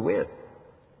goal is to win.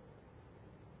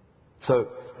 So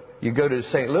you go to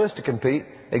St. Louis to compete,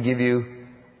 they give you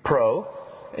pro,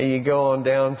 and you go on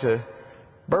down to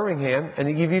Birmingham and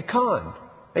they give you con.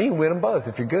 And you can win them both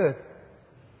if you're good.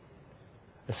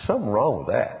 There's something wrong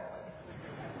with that.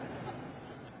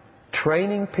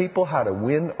 Training people how to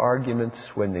win arguments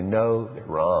when they know they're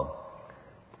wrong.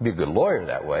 Be a good lawyer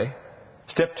that way.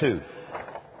 Step 2.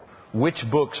 Which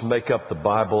books make up the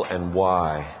Bible and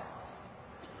why?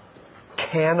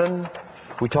 Canon.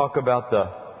 We talk about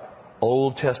the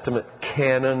Old Testament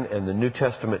canon and the New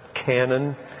Testament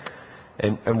canon.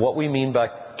 And what we mean by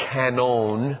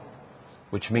canon,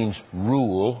 which means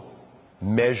rule,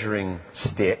 measuring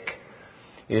stick,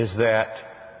 is that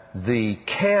the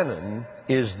canon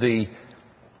is the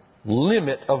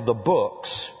limit of the books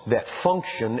that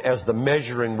function as the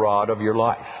measuring rod of your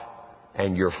life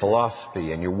and your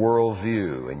philosophy and your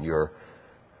worldview and your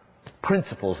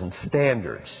principles and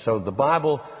standards. So the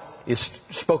Bible is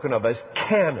spoken of as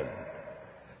canon.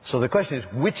 So the question is,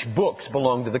 which books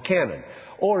belong to the canon?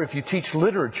 Or if you teach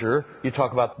literature, you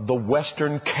talk about the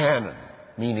Western canon,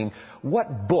 meaning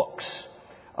what books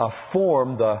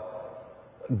form the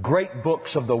great books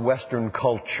of the Western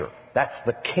culture. That's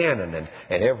the canon,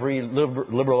 and every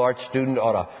liberal arts student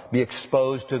ought to be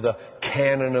exposed to the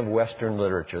canon of Western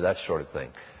literature, that sort of thing.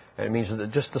 And it means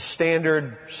that just the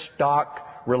standard,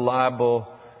 stock, reliable,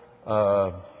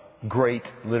 great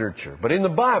literature. But in the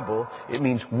Bible, it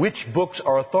means which books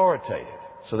are authoritative.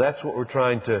 So that's what we're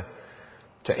trying to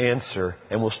answer.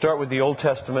 And we'll start with the Old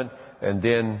Testament, and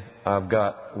then I've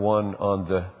got one on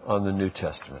the New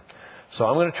Testament. So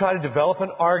I'm going to try to develop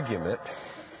an argument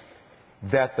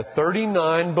that the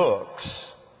 39 books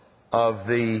of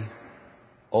the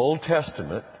Old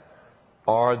Testament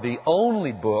are the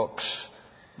only books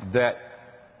that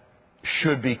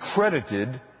should be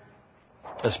credited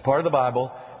as part of the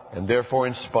Bible and therefore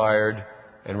inspired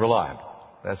and reliable.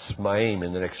 That's my aim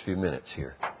in the next few minutes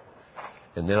here.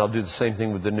 And then I'll do the same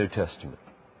thing with the New Testament.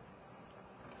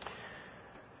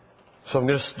 So I'm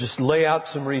going to just lay out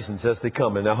some reasons as they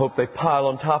come, and I hope they pile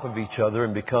on top of each other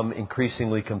and become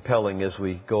increasingly compelling as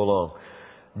we go along.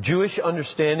 Jewish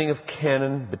understanding of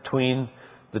canon between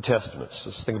the Testaments.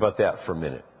 Let's think about that for a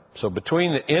minute. So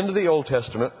between the end of the Old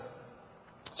Testament,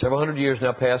 several hundred years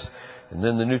now pass, and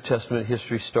then the New Testament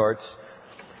history starts.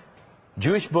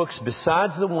 Jewish books,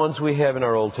 besides the ones we have in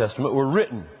our Old Testament, were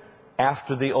written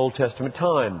after the Old Testament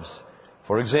times.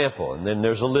 For example, and then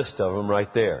there's a list of them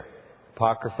right there.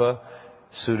 Apocrypha,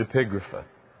 Pseudepigrapha,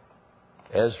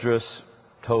 Esdras,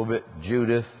 Tobit,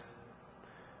 Judith,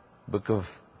 Book of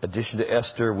Addition to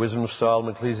Esther, Wisdom of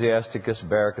Solomon, Ecclesiasticus,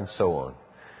 Baruch, and so on.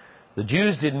 The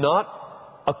Jews did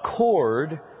not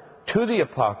accord to the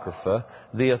Apocrypha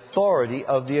the authority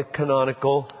of the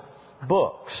canonical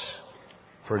books.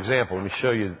 For example, let me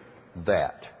show you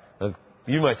that. Now,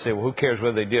 you might say, well, who cares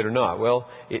whether they did or not? Well,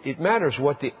 it matters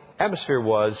what the atmosphere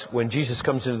was when Jesus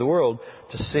comes into the world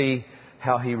to see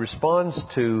how he responds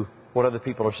to what other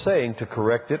people are saying, to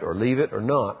correct it or leave it or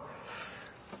not.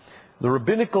 The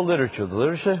rabbinical literature, the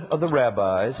literature of the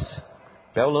rabbis,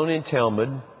 Babylonian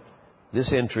Talmud,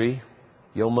 this entry,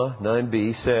 Yoma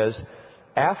 9b, says,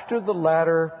 after the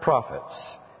latter prophets,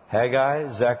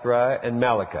 Haggai, Zechariah, and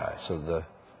Malachi, so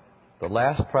the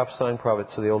last prophesying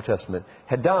prophets of the Old Testament,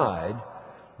 had died,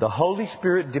 the Holy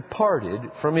Spirit departed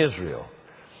from Israel.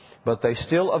 But they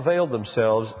still availed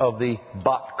themselves of the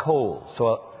Bat Kol.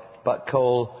 So Bat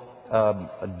Kol,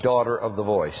 a daughter of the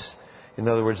voice. In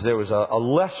other words, there was a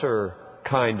lesser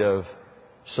kind of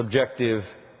subjective,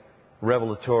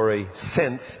 revelatory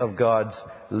sense of God's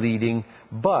leading.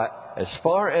 But as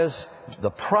far as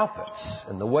the prophets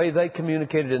and the way they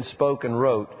communicated and spoke and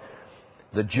wrote,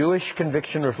 the Jewish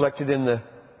conviction reflected in the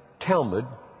Talmud,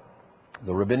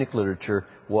 the rabbinic literature,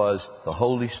 was the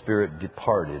Holy Spirit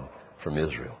departed from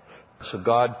Israel. So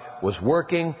God was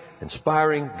working,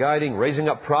 inspiring, guiding, raising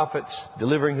up prophets,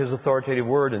 delivering His authoritative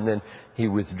word, and then He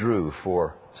withdrew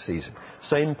for a season.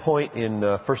 Same point in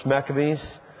 1 Maccabees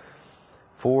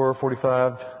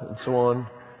 4:45 and so on.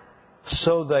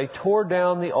 So they tore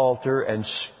down the altar and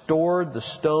stored the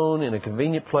stone in a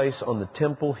convenient place on the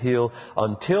temple hill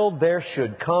until there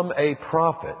should come a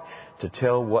prophet to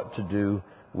tell what to do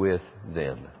with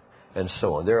them, and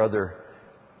so on. There are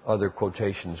other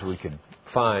quotations we could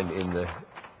find in the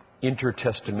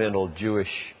intertestamental Jewish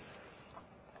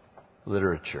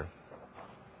literature.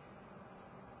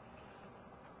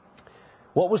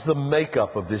 What was the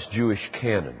makeup of this Jewish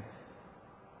canon?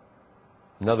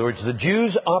 In other words, the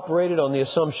Jews operated on the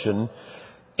assumption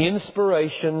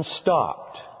inspiration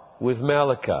stopped with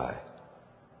Malachi.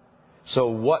 So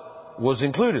what was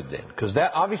included then? Because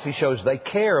that obviously shows they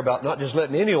care about not just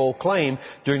letting any old claim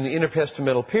during the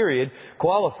intertestamental period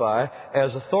qualify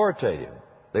as authoritative.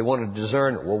 They wanted to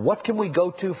discern, well, what can we go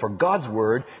to for God's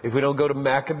Word if we don't go to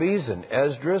Maccabees and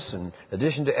Esdras and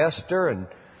Addition to Esther and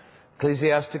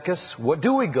Ecclesiasticus? What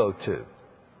do we go to?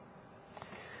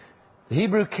 The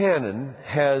Hebrew canon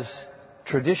has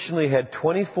traditionally had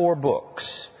 24 books,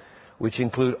 which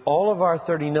include all of our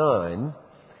 39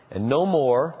 and no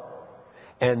more,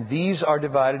 and these are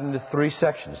divided into 3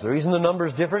 sections. The reason the number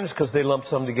is different is because they lump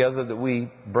some together that we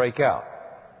break out.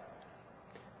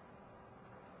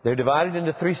 They're divided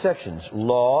into 3 sections: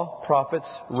 law, prophets,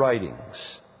 writings,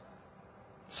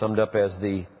 summed up as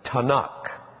the Tanakh.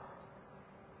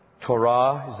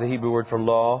 Torah is the Hebrew word for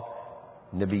law,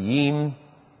 Nebi'im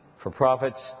for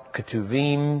prophets,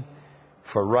 Ketuvim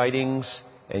for writings,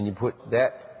 and you put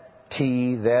that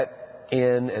T, that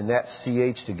N, and that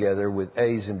CH together with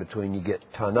A's in between, you get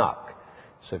Tanakh.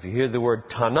 So if you hear the word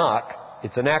Tanakh,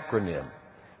 it's an acronym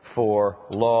for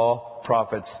law,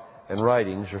 prophets, and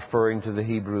writings, referring to the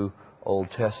Hebrew Old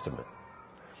Testament.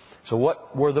 So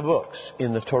what were the books?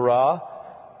 In the Torah,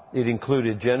 it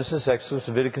included Genesis, Exodus,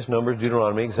 Leviticus, Numbers,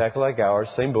 Deuteronomy, exactly like ours,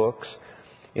 same books.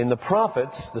 In the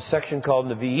prophets, the section called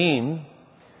Nevi'im,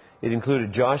 it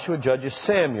included Joshua, Judges,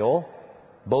 Samuel,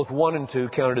 both 1 and 2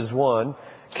 counted as one.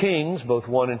 Kings, both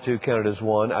 1 and 2 counted as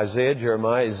one. Isaiah,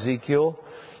 Jeremiah, Ezekiel.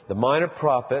 The minor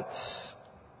prophets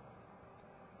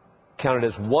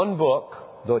counted as one book,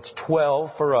 though it's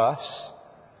 12 for us.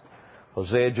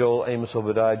 Hosea, Joel, Amos,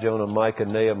 Obadiah, Jonah, Micah,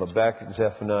 Nahum, Habakkuk,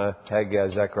 Zephaniah,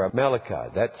 Haggai, Zechariah,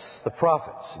 Malachi. That's the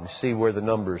prophets. You see where the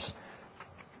numbers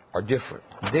are different.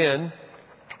 Then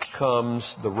comes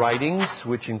the writings,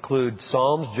 which include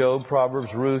Psalms, Job, Proverbs,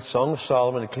 Ruth, Song of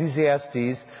Solomon,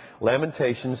 Ecclesiastes,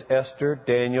 Lamentations, Esther,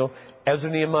 Daniel, Ezra,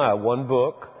 Nehemiah, one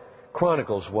book.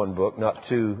 Chronicles, one book, not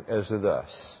 2 as with us.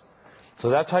 So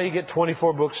that's how you get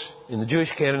 24 books in the Jewish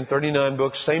canon, 39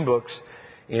 books, same books,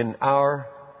 in our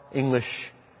English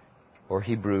or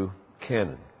Hebrew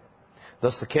canon.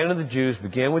 Thus, the canon of the Jews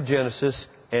began with Genesis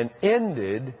and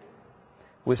ended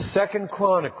with 2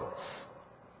 Chronicles.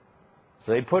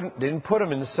 So they didn't put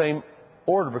them in the same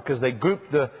order because they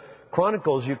grouped the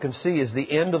Chronicles, you can see, is the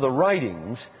end of the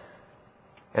writings,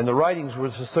 and the writings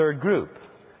was the third group.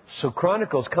 So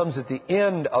Chronicles comes at the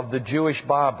end of the Jewish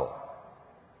Bible.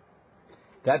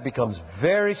 That becomes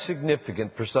very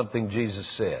significant for something Jesus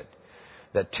said.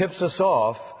 That tips us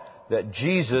off that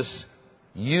Jesus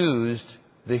used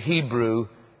the Hebrew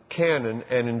canon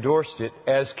and endorsed it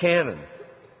as canon,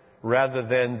 rather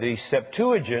than the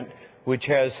Septuagint, which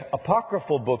has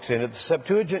apocryphal books in it. The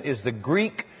Septuagint is the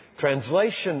Greek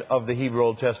translation of the Hebrew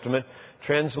Old Testament,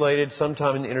 translated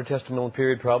sometime in the intertestamental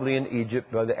period, probably in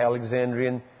Egypt, by the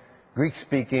Alexandrian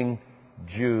Greek-speaking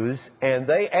Jews. And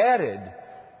they added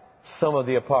some of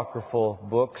the apocryphal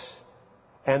books,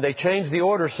 and they changed the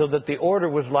order so that the order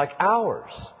was like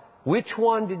ours. Which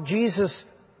one did Jesus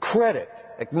credit,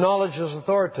 acknowledge as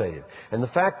authoritative? And the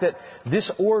fact that this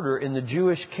order in the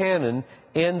Jewish canon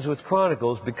ends with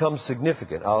Chronicles becomes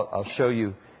significant. I'll show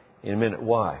you in a minute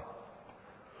why.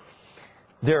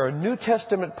 There are New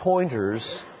Testament pointers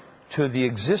to the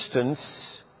existence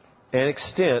and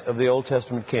extent of the Old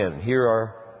Testament canon. Here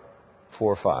are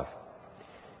 4 or 5.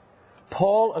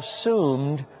 Paul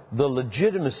assumed the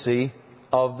legitimacy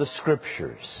of the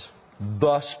Scriptures.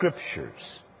 The Scriptures.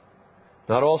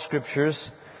 Not all Scriptures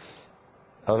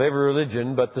of every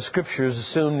religion, but the Scriptures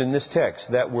assumed in this text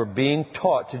that were being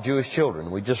taught to Jewish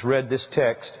children. We just read this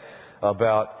text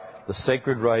about the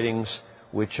sacred writings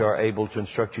which are able to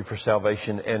instruct you for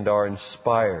salvation and are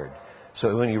inspired.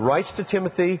 So when he writes to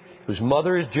Timothy, whose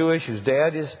mother is Jewish, whose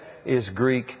dad is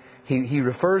Greek, he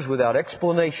refers without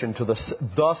explanation to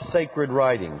the sacred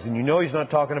writings. And you know he's not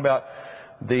talking about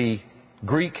the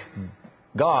Greek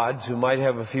gods who might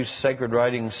have a few sacred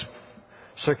writings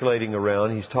circulating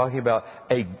around. He's talking about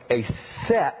a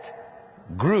set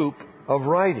group of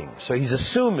writings. So he's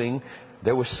assuming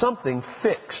there was something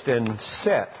fixed and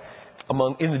set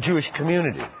in the Jewish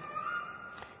community.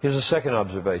 Here's a second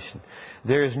observation.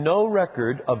 There is no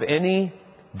record of any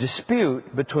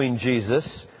dispute between Jesus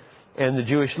and the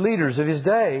Jewish leaders of his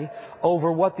day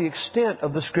over what the extent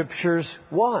of the Scriptures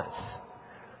was.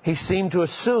 He seemed to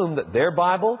assume that their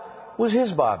Bible was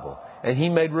his Bible, and he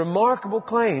made remarkable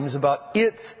claims about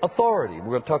its authority. We're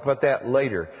going to talk about that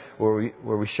later, where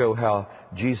we show how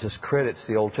Jesus credits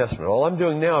the Old Testament. All I'm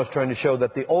doing now is trying to show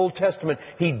that the Old Testament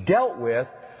he dealt with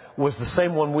was the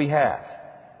same one we have.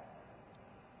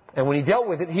 And when he dealt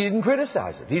with it, he didn't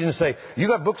criticize it. He didn't say, you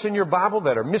got books in your Bible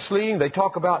that are misleading. They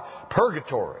talk about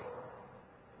purgatory.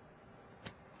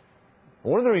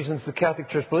 One of the reasons the Catholic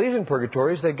Church believes in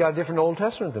purgatory is they've got a different Old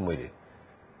Testament than we do.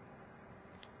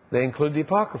 They include the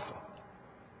Apocrypha.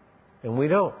 And we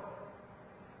don't.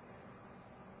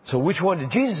 So which one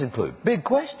did Jesus include? Big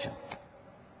question.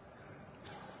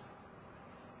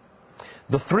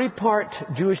 The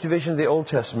 3-part Jewish division of the Old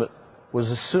Testament was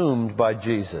assumed by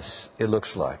Jesus, it looks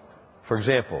like. For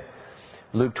example,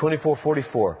 Luke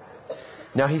 24:44.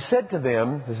 Now he said to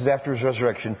them, this is after his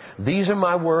resurrection, these are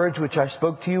my words which I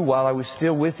spoke to you while I was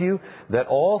still with you, that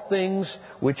all things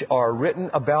which are written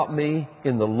about me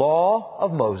in the law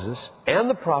of Moses and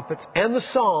the prophets and the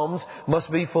Psalms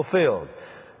must be fulfilled.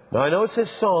 Now I know it says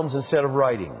Psalms instead of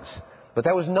writings, but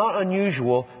that was not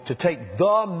unusual to take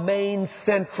the main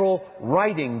central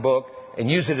writing book and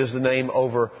use it as the name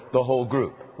over the whole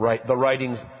group, right? The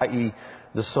writings, i.e.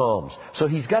 the Psalms. So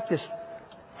he's got this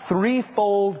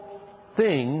threefold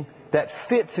thing that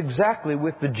fits exactly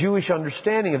with the Jewish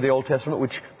understanding of the Old Testament,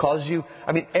 which causes you...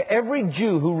 every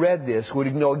Jew who read this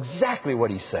would know exactly what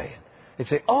he's saying. They'd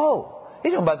say, oh,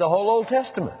 he's talking about the whole Old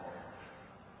Testament.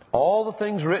 All the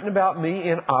things written about me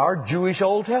in our Jewish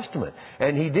Old Testament.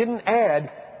 And he didn't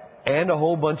add, and a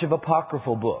whole bunch of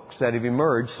apocryphal books that have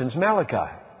emerged since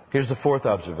Malachi. Here's the 4th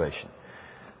observation.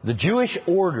 The Jewish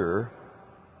order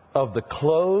of the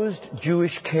closed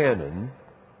Jewish canon,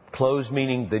 closed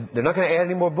meaning they're not going to add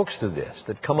any more books to this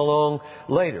that come along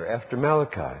later after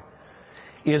Malachi,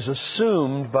 is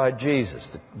assumed by Jesus.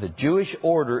 The Jewish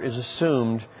order is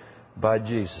assumed by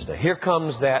Jesus. Now here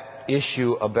comes that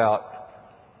issue about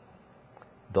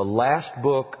the last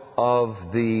book of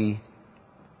the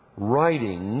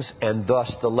writings, and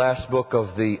thus the last book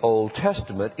of the Old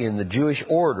Testament in the Jewish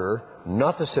order,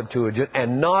 not the Septuagint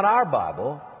and not our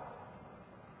Bible,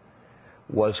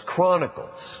 was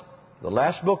Chronicles. The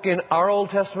last book in our Old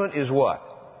Testament is what?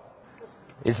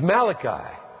 It's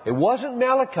Malachi. It wasn't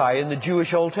Malachi in the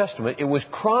Jewish Old Testament. It was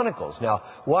Chronicles. Now,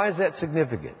 why is that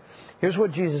significant? Here's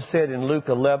what Jesus said in Luke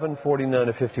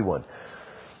 11:49-51.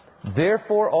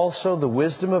 Therefore also the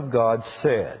wisdom of God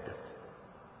said,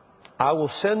 I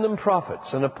will send them prophets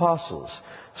and apostles,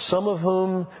 some of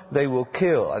whom they will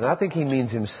kill. And I think he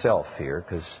means himself here,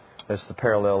 because That's the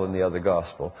parallel in the other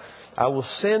gospel. I will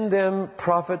send them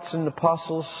prophets and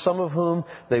apostles, some of whom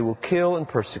they will kill and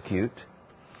persecute,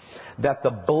 that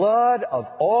the blood of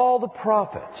all the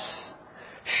prophets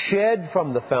shed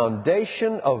from the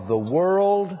foundation of the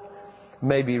world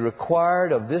may be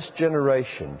required of this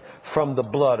generation, from the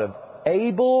blood of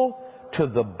Abel to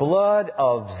the blood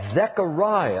of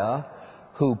Zechariah,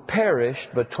 who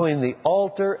perished between the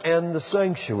altar and the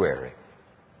sanctuary.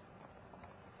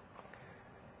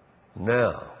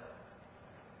 Now,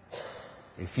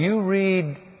 if you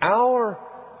read our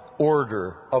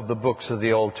order of the books of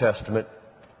the Old Testament,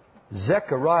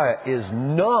 Zechariah is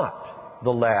not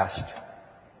the last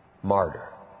martyr,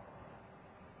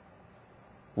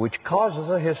 which causes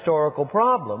a historical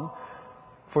problem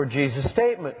for Jesus'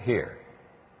 statement here.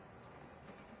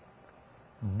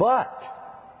 But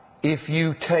if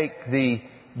you take the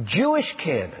Jewish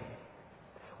canon,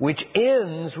 which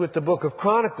ends with the book of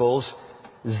Chronicles,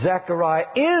 Zechariah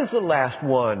is the last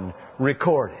one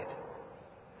recorded.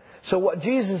 So what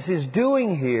Jesus is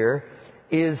doing here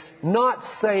is not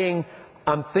saying,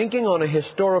 I'm thinking on a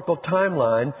historical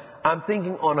timeline, I'm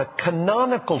thinking on a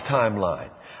canonical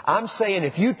timeline. I'm saying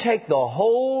if you take the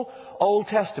whole Old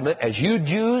Testament as you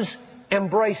Jews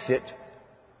embrace it,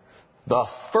 the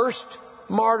first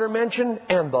martyr mentioned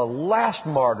and the last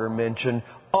martyr mentioned,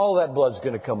 all that blood's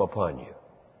going to come upon you.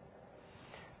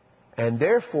 And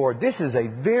therefore, this is a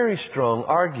very strong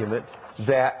argument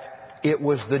that it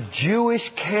was the Jewish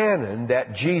canon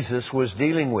that Jesus was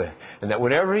dealing with. And that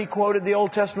whenever he quoted the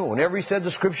Old Testament, whenever he said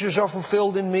the Scriptures are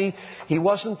fulfilled in me, he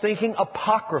wasn't thinking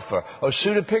Apocrypha or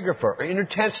Pseudepigrapha or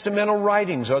intertestamental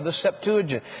writings or the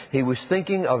Septuagint. He was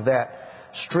thinking of that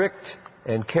strict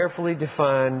and carefully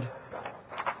defined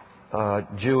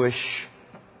Jewish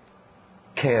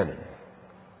canon.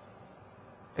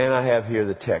 And I have here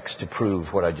the text to prove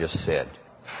what I just said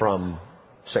from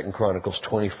 2 Chronicles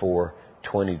 24,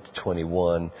 20 to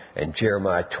 21, and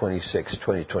Jeremiah 26,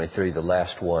 20 to 23, the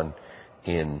last one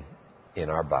in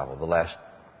our Bible, the last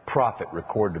prophet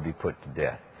recorded to be put to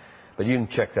death. But you can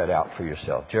check that out for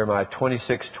yourself. Jeremiah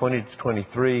 26, 20 to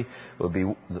 23 would be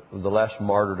the last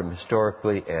martyrdom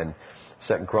historically, and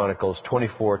 2 Chronicles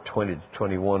 24, 20 to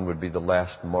 21 would be the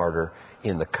last martyr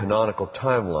in the canonical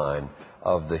timeline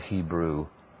of the Hebrew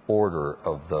order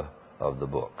of the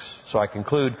books. So I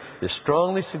conclude this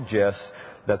strongly suggests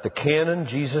that the canon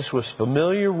Jesus was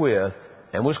familiar with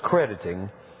and was crediting,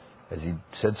 as he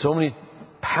said so many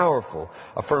powerful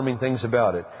affirming things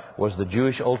about it, was the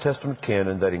Jewish Old Testament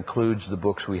canon that includes the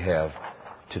books we have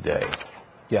today.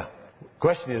 Yeah. The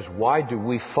question is, why do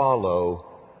we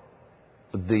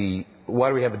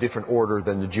have a different order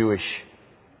than the Jewish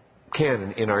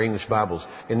canon in our English Bibles?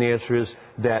 And the answer is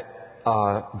that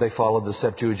they followed the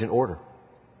Septuagint order.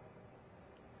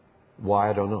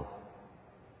 Why, I don't know.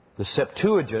 The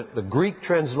Septuagint, the Greek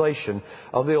translation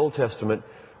of the Old Testament,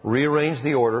 rearranged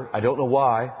the order. I don't know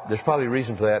why. There's probably a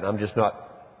reason for that, and I'm just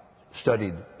not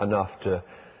studied enough to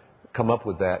come up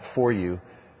with that for you.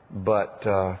 But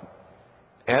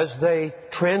as they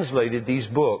translated these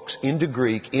books into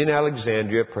Greek in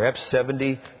Alexandria, perhaps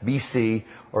 70 BC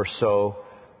or so,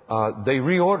 they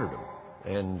reordered them.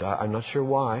 And I'm not sure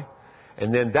why.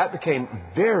 And then that became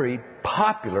very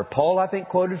popular. Paul, I think,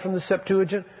 quoted from the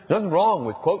Septuagint. Nothing wrong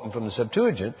with quoting from the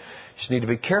Septuagint. You just need to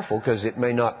be careful because it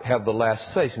may not have the last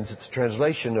say, since it's a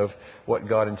translation of what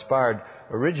God inspired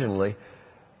originally.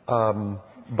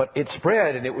 But it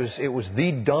spread, and it was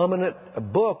the dominant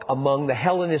book among the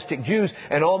Hellenistic Jews.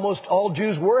 And almost all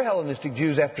Jews were Hellenistic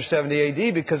Jews after 70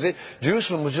 AD because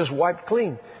Jerusalem was just wiped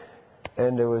clean.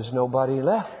 And there was nobody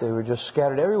left. They were just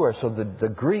scattered everywhere. So the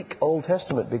Greek Old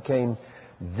Testament became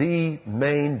the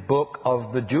main book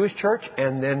of the Jewish church.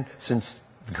 And then since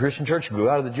the Christian church grew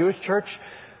out of the Jewish church,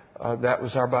 that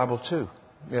was our Bible too.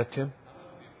 Yeah, Tim?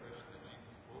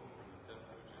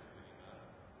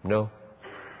 No,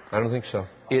 I don't think so.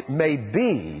 It may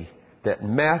be that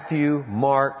Matthew,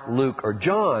 Mark, Luke, or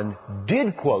John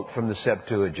did quote from the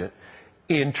Septuagint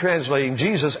in translating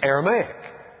Jesus Aramaic.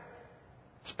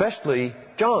 Especially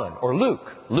John or Luke.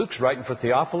 Luke's writing for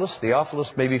Theophilus. Theophilus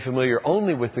may be familiar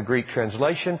only with the Greek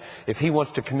translation. If he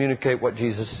wants to communicate what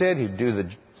Jesus said, he'd do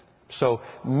so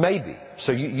maybe.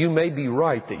 So you may be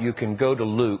right that you can go to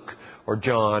Luke or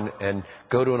John and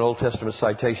go to an Old Testament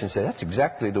citation and say, that's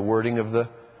exactly the wording of the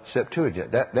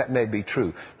Septuagint. That may be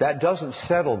true. That doesn't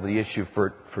settle the issue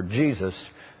for Jesus,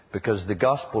 because the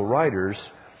gospel writers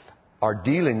are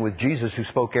dealing with Jesus, who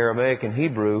spoke Aramaic and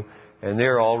Hebrew, and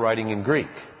they're all writing in Greek.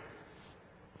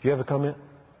 Do you have a comment?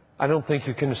 I don't think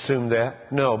you can assume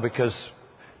that. No, because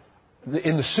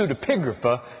in the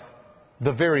pseudepigrapha,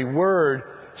 the very word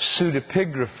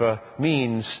pseudepigrapha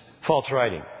means false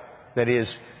writing. That is,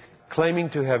 claiming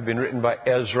to have been written by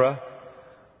Ezra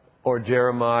or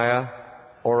Jeremiah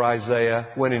or Isaiah,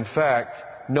 when in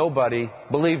fact nobody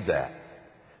believed that.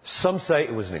 Some say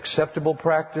it was an acceptable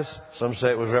practice. Some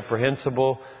say it was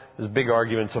reprehensible. There's big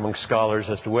arguments among scholars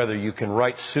as to whether you can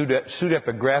write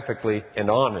pseudepigraphically and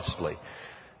honestly.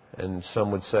 And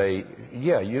some would say,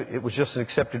 it was just an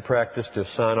accepted practice to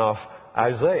sign off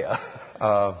Isaiah.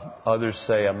 Others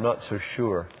say, I'm not so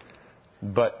sure.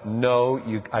 But no,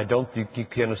 I don't think you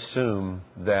can assume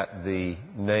that the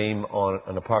name on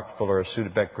an apocryphal or a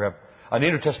pseudepigraph, an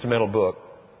intertestamental book,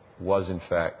 was in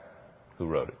fact who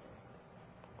wrote it.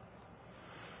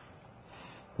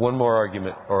 One more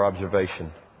argument or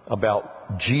observation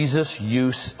about Jesus'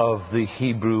 use of the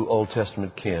Hebrew Old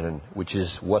Testament canon, which is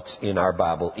what's in our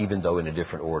Bible, even though in a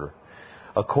different order.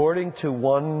 According to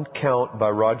one count by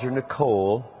Roger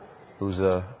Nicole, who's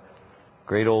a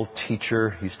great old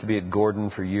teacher, used to be at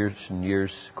Gordon for years and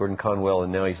years, Gordon Conwell,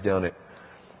 and now he's down at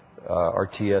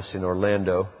RTS in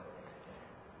Orlando.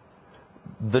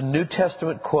 The New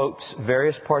Testament quotes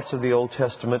various parts of the Old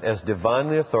Testament as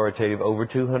divinely authoritative over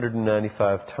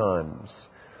 295 times.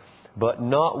 But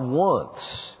not once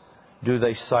do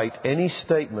they cite any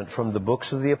statement from the books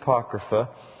of the Apocrypha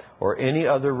or any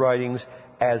other writings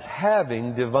as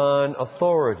having divine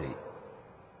authority.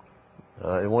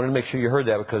 I wanted to make sure you heard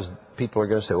that, because people are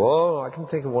going to say, well, I can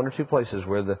think of one or two places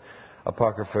where the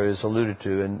Apocrypha is alluded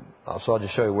to, and so I'll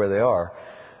just show you where they are.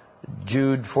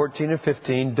 Jude 14 and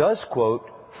 15 does quote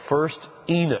 1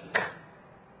 Enoch.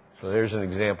 So there's an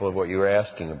example of what you were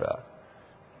asking about.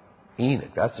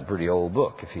 Enoch, that's a pretty old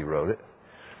book if he wrote it.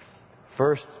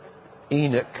 1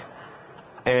 Enoch,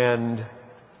 and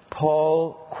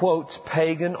Paul quotes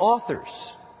pagan authors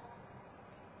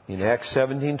in Acts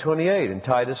 17:28 and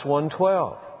Titus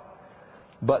 1:12.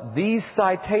 But these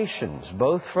citations,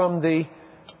 both from the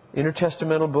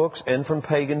intertestamental books and from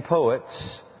pagan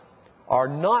poets, are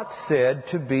not said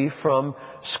to be from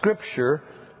Scripture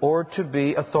or to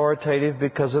be authoritative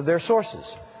because of their sources.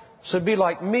 So it'd be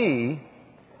like me,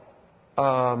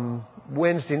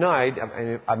 Wednesday night,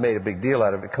 I made a big deal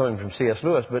out of it coming from C.S.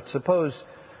 Lewis, but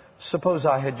suppose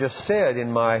I had just said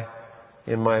in my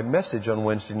message on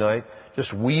Wednesday night,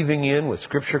 just weaving in with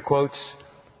Scripture quotes,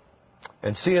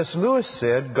 and C.S. Lewis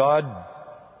said, God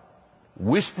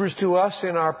whispers to us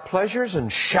in our pleasures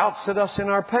and shouts at us in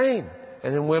our pain,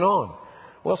 and then went on.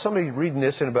 Well, somebody reading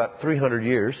this in about 300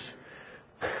 years,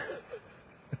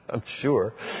 I'm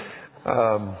sure,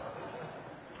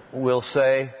 will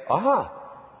say, aha,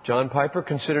 John Piper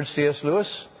considered C.S. Lewis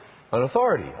an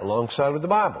authority alongside with the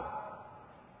Bible.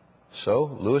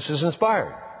 So Lewis is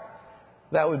inspired.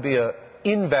 That would be an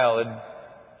invalid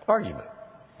argument.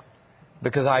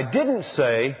 Because I didn't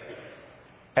say,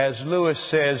 as Lewis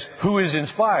says, who is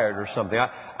inspired or something.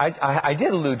 I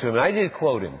did allude to him, and I did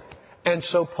quote him. And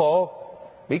so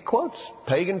Paul, he quotes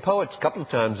pagan poets a couple of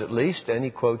times at least, and he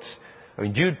quotes,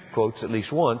 Jude quotes at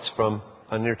least once from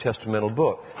an intertestamental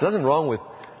book. There's nothing wrong with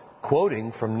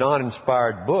quoting from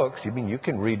non-inspired books. You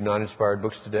can read non-inspired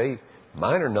books today.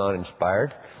 Mine are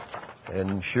non-inspired,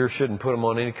 and sure shouldn't put them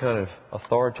on any kind of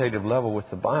authoritative level with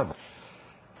the Bible.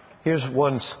 Here's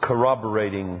one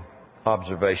corroborating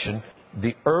observation.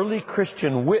 The early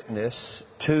Christian witness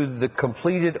to the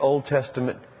completed Old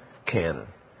Testament canon.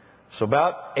 So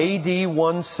about AD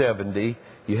 170,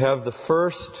 you have the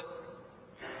first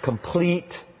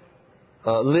complete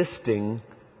listing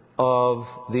of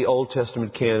the Old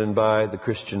Testament canon by the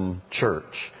Christian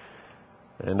church.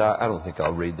 And I don't think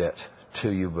I'll read that to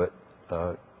you,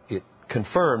 but it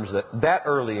confirms that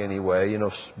early anyway,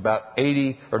 about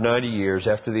 80 or 90 years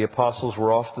after the apostles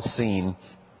were off the scene,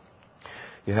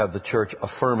 you have the church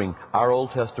affirming our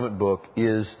Old Testament book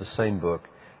is the same book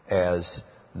as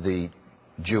the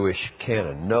Jewish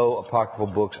canon. No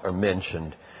apocryphal books are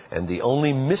mentioned, and the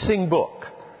only missing book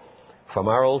from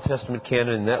our Old Testament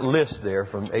canon in that list there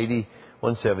from AD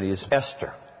 170 is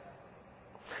Esther,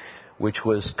 which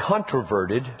was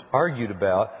controverted, argued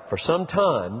about for some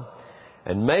time,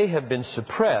 and may have been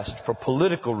suppressed for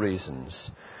political reasons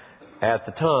at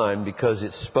the time because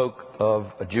it spoke of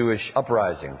a Jewish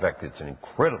uprising. In fact, it's an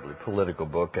incredibly political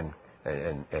book and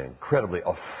an incredibly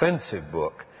offensive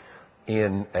book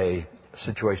in a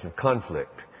situation of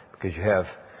conflict, because you have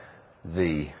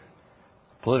the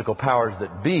political powers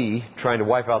that be trying to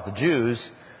wipe out the Jews.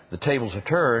 The tables are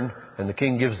turned, and the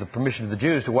king gives the permission to the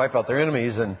Jews to wipe out their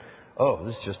enemies, and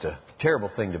this is just a terrible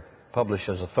thing to publish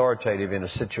as authoritative in a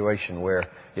situation where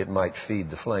it might feed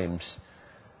the flames.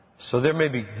 So there may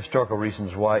be historical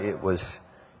reasons why it was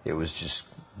just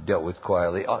dealt with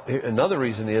quietly. Another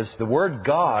reason is the word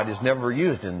God is never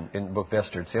used in the book of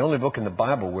Esther. It's the only book in the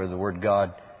Bible where the word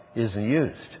God isn't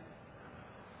used.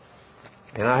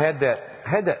 And I had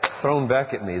that thrown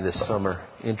back at me this summer,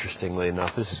 interestingly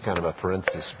enough. This is kind of a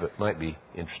parenthesis, but might be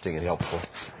interesting and helpful.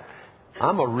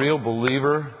 I'm a real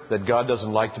believer that God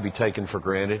doesn't like to be taken for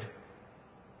granted.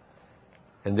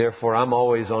 And therefore, I'm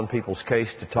always on people's case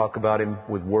to talk about Him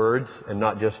with words and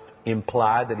not just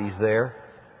imply that He's there.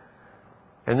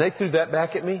 And they threw that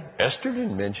back at me. Esther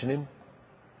didn't mention Him.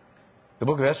 The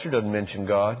book of Esther doesn't mention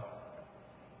God.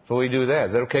 So what do we do with that?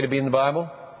 Is that okay to be in the Bible?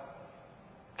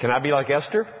 Can I be like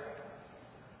Esther?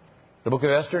 The book of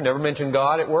Esther never mentioned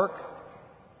God at work?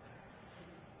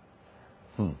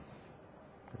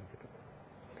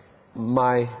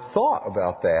 My thought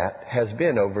about that has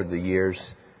been over the years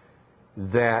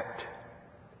that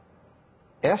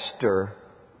Esther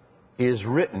is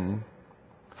written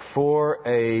for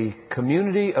a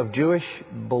community of Jewish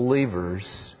believers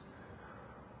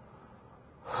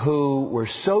who were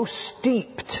so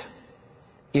steeped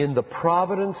in the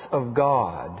providence of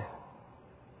God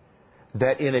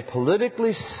that in a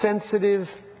politically sensitive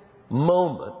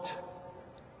moment,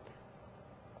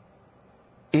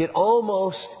 it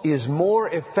almost is more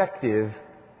effective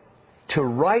to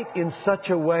write in such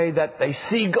a way that they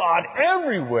see God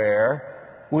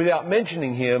everywhere without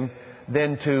mentioning Him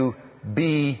than to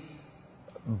be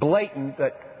blatant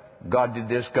that God did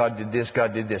this, God did this,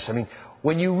 God did this. I mean,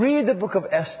 when you read the book of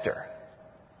Esther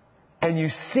and you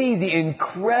see the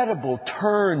incredible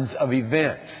turns of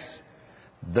events,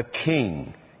 the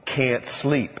king can't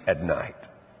sleep at night.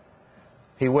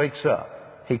 He wakes up.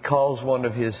 He calls one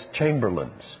of his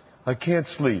chamberlains. I can't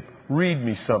sleep. Read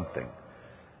me something.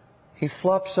 He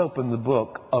flops open the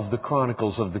book of the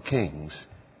Chronicles of the Kings,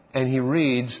 and he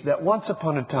reads that once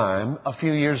upon a time, a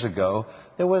few years ago,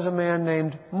 there was a man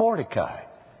named Mordecai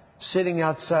sitting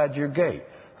outside your gate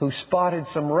who spotted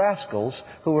some rascals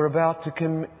who were about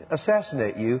to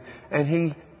assassinate you, and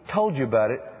he told you about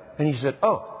it, and he said,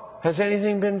 oh, has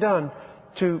anything been done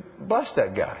to bust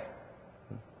that guy?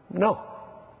 No.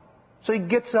 So he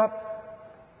gets up.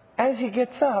 As he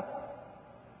gets up,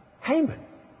 Haman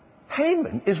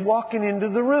is walking into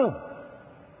the room.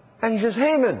 And he says,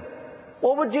 Haman,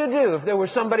 what would you do if there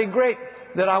was somebody great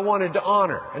that I wanted to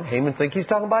honor? And Haman thinks he's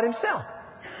talking about himself.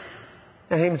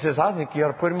 And Haman says, I think you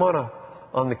ought to put him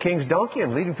on the king's donkey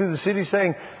and lead him through the city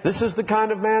saying, this is the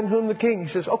kind of man whom the king...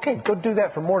 He says, okay, go do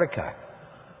that for Mordecai.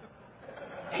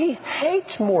 He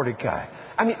hates Mordecai.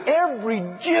 I mean, every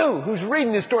Jew who's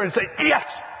reading this story and say, yes,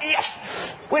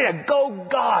 way to go,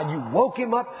 God. You woke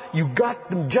him up. You got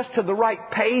them just to the right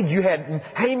page. You had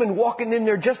Haman walking in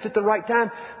there just at the right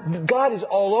time. God is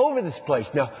all over this place.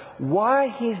 Now,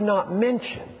 why He's not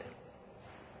mentioned?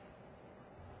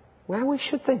 Well, we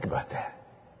should think about that.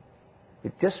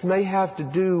 It just may have to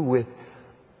do with...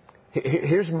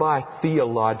 Here's my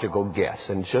theological guess,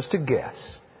 and it's just a guess.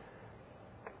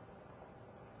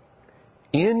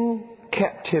 In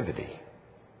captivity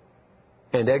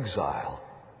and exile,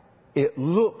 it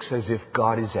looks as if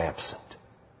God is absent.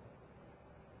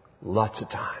 Lots of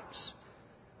times.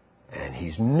 And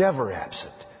He's never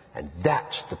absent. And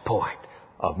that's the point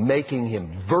of making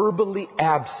Him verbally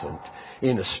absent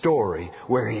in a story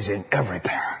where He's in every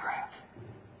paragraph.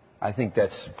 I think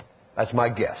that's my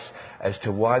guess as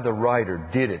to why the writer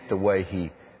did it the way he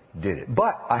did it.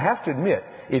 But I have to admit,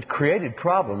 it created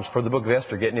problems for the book of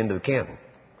Esther getting into the canon.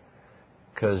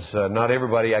 Because not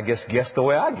everybody, I guess, guessed the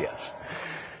way I guessed.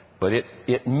 But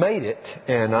it made it,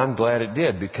 and I'm glad it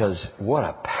did, because what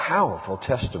a powerful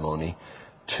testimony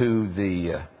to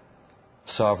the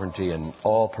sovereignty and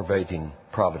all-pervading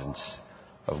providence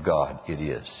of God it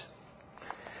is.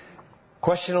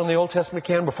 Question on the Old Testament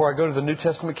canon before I go to the New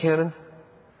Testament canon?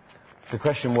 The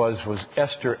question was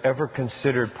Esther ever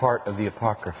considered part of the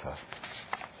Apocrypha?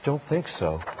 Don't think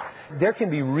so. There can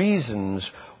be reasons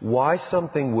why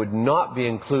something would not be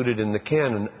included in the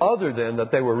canon other than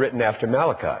that they were written after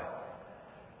Malachi.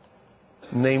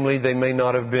 Namely, they may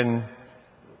not have been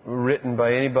written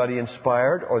by anybody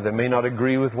inspired, or they may not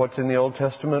agree with what's in the Old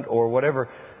Testament, or whatever.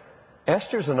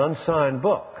 Esther's an unsigned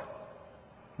book.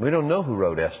 We don't know who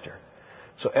wrote Esther.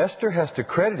 So Esther has to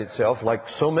credit itself, like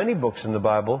so many books in the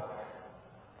Bible,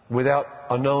 without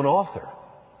a known author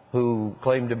who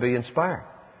claimed to be inspired.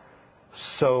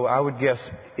 So I would guess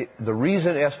the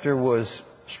reason Esther was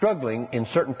struggling in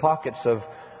certain pockets of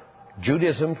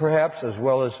Judaism, perhaps, as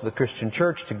well as the Christian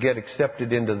church, to get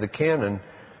accepted into the canon,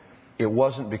 it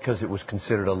wasn't because it was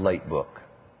considered a late book.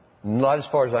 Not as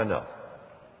far as I know.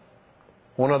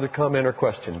 One other comment or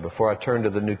question before I turn to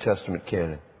the New Testament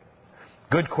canon.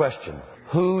 Good question.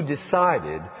 Who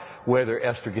decided whether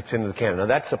Esther gets into the canon. Now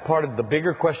that's a part of the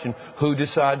bigger question. Who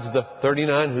decides the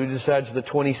 39? Who decides the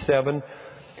 27?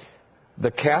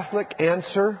 The Catholic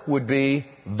answer would be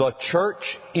the Church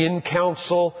in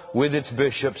council with its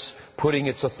bishops putting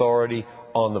its authority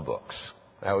on the books.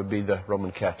 That would be the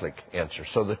Roman Catholic answer.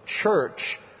 So the Church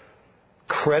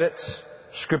credits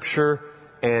Scripture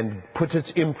and puts its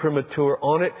imprimatur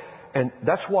on it. And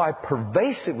that's why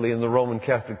pervasively in the Roman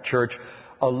Catholic Church,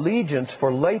 allegiance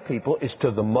for lay people is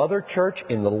to the Mother Church.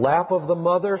 In the lap of the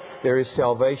Mother, there is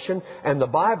salvation. And the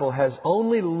Bible has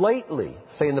only lately,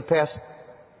 say in the past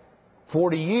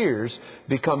 40 years,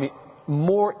 become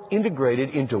more integrated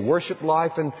into worship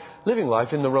life and living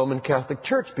life in the Roman Catholic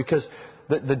Church, because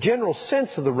the general sense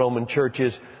of the Roman Church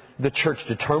is the Church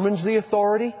determines the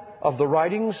authority of the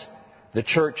writings. The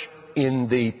Church, in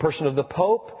the person of the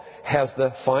Pope, has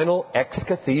the final ex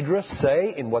cathedra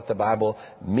say in what the Bible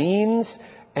means,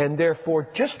 and therefore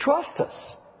just trust us.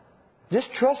 Just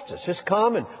trust us. Just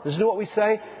come and listen to what we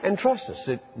say and trust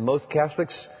us. Most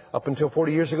Catholics, up until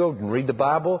 40 years ago, didn't read the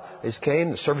Bible. They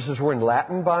came. The services were in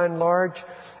Latin by and large.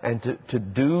 And to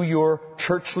do your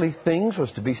churchly things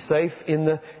was to be safe in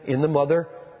the mother,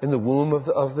 in the womb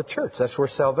of the church. That's where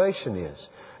salvation is.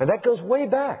 And that goes way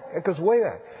back. It goes way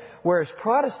back. Whereas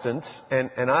Protestants,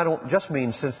 and I don't just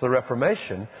mean since the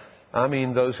Reformation, I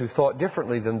mean those who thought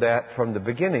differently than that from the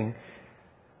beginning,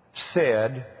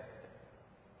 said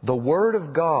the Word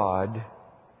of God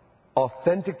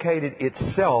authenticated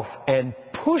itself and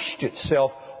pushed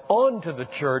itself onto the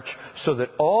church so that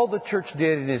all the church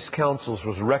did in its councils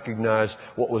was recognize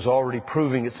what was already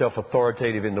proving itself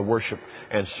authoritative in the worship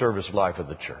and service life of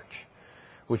the church,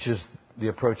 which is the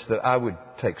approach that I would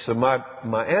take. So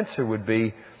my answer would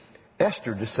be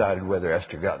Esther decided whether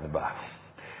Esther got in the Bible,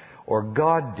 or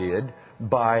God did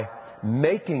by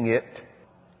making it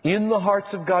in the hearts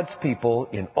of God's people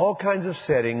in all kinds of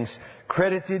settings,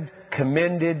 credited,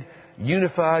 commended,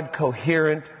 unified,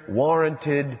 coherent,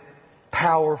 warranted,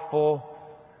 powerful.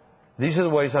 These are the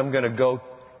ways I'm going to go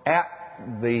at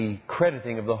the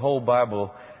crediting of the whole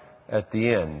Bible at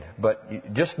the end.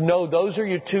 But just know those are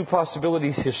your two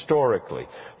possibilities historically.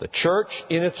 The church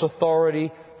in its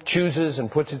authority chooses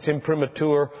and puts its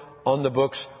imprimatur on the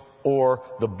books, or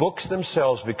the books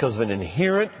themselves, because of an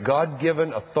inherent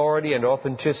God-given authority and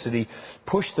authenticity,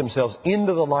 push themselves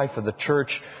into the life of the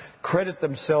church, credit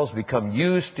themselves, become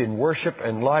used in worship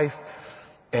and life,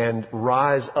 and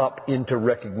rise up into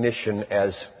recognition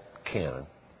as canon.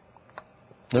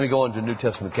 Let me go on to New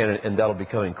Testament canon, and that'll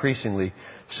become an increasingly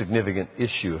significant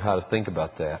issue, how to think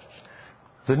about that.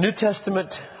 The New Testament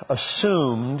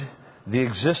assumed the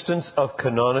existence of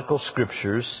canonical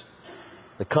scriptures.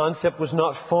 The concept was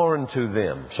not foreign to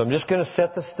them. So I'm just going to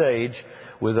set the stage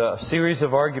with a series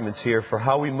of arguments here for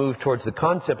how we move towards the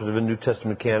concept of a New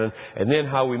Testament canon, and then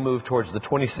how we move towards the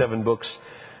 27 books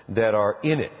that are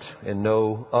in it and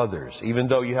no others. Even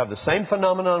though you have the same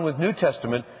phenomenon with New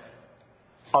Testament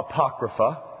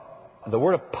apocrypha. The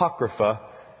word apocrypha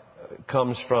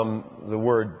comes from the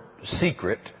word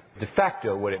secret. De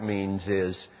facto, what it means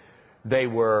is they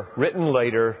were written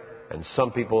later, and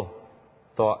some people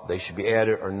thought they should be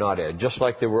added or not added. Just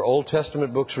like there were Old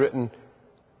Testament books written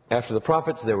after the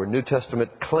prophets, there were New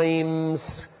Testament claims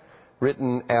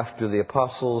written after the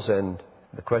apostles, and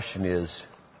the question is,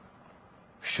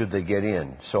 should they get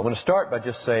in? So I'm going to start by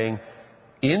just saying,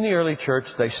 in the early church,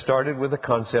 they started with the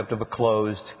concept of a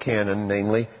closed canon,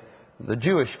 namely the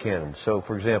Jewish canon. So,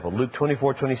 for example, Luke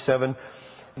 24:27,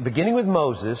 beginning with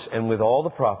Moses and with all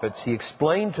the prophets, he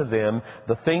explained to them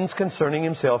the things concerning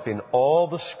himself in all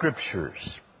the Scriptures.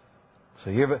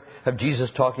 So you have Jesus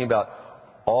talking about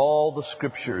all the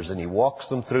Scriptures, and he walks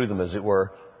them through them, as it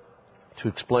were, to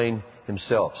explain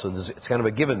himself. So it's kind of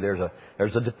a given.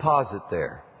 There's a deposit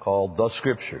there called the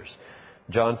Scriptures.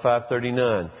 John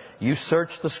 5:39, you search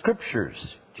the Scriptures,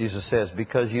 Jesus says,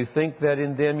 because you think that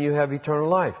in them you have eternal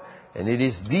life. And it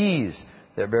is these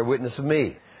that bear witness of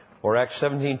me. Or Acts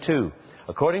 17:2,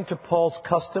 according to Paul's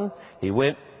custom, he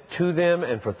went to them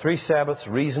and for 3 Sabbaths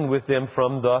reasoned with them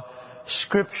from the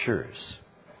Scriptures.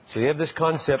 So you have this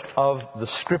concept of the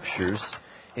Scriptures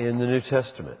in the New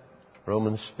Testament.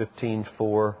 Romans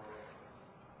 15:4.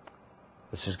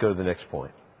 Let's just go to the next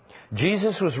point.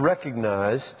 Jesus was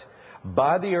recognized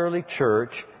by the early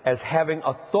church as having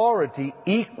authority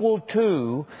equal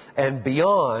to and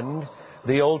beyond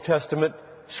the Old Testament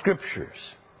Scriptures.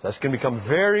 That's going to become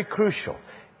very crucial.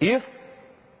 If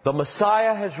the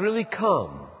Messiah has really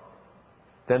come,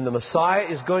 then the Messiah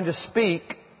is going to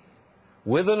speak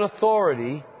with an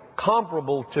authority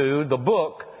comparable to the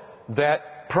book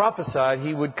that prophesied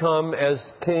he would come as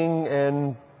king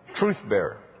and truth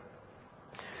bearer.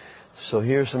 So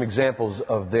here are some examples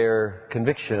of their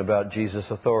conviction about Jesus'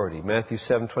 authority. Matthew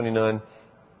 7:29.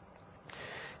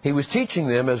 He was teaching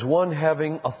them as one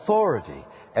having authority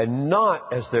and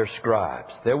not as their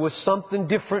scribes. There was something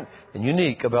different and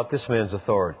unique about this man's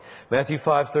authority. Matthew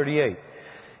 5:38.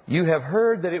 You have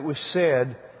heard that it was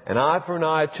said, an eye for an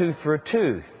eye, a tooth for a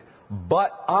tooth.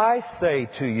 But I say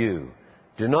to you,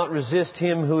 do not resist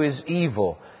him who is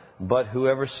evil, but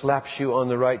whoever slaps you on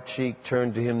the right cheek,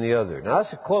 turn to him the other. Now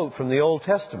that's a quote from the Old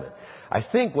Testament. I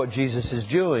think what Jesus is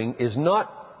doing is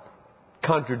not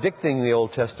contradicting the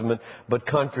Old Testament, but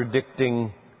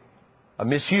contradicting a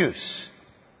misuse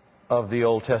of the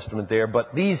Old Testament there.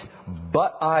 But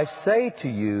I say to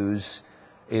yous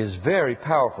is very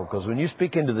powerful, because when you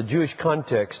speak into the Jewish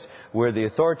context where the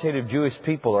authoritative Jewish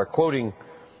people are quoting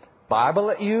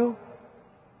Bible at you,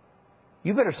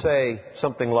 you better say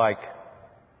something like,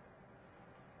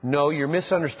 no, you're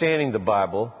misunderstanding the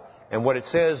Bible, and what it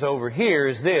says over here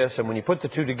is this, and when you put the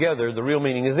two together, the real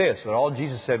meaning is this. And all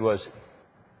Jesus said was,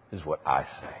 this is what I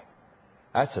say.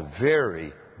 That's a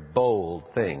very bold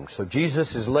thing. So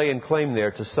Jesus is laying claim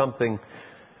there to something.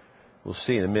 We'll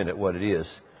see in a minute what it is.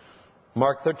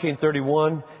 Mark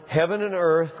 13:31, heaven and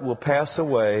earth will pass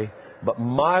away, but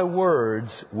my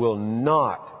words will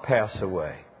not pass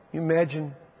away. Can you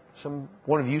imagine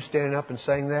one of you standing up and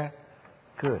saying that?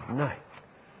 Good night.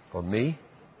 Or me?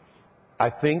 I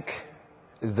think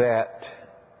that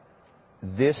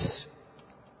this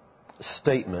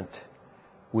statement,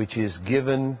 which is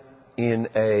given in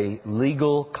a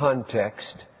legal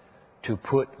context to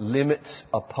put limits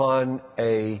upon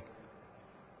a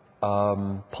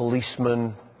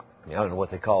policeman, I don't know what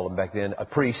they called them back then, a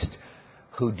priest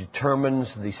who determines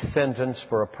the sentence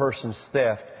for a person's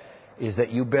theft, is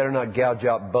that you better not gouge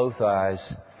out both eyes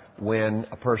when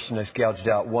a person has gouged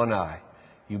out one eye.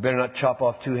 You better not chop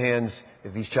off two hands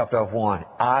if he's chopped off one.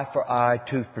 Eye for eye,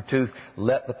 tooth for tooth.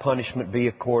 Let the punishment be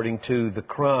according to the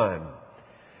crime.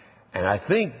 And I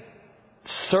think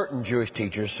certain Jewish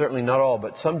teachers, certainly not all,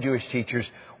 but some Jewish teachers,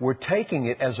 were taking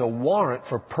it as a warrant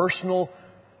for personal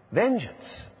vengeance.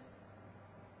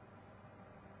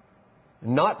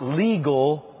 Not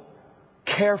legal,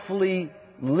 carefully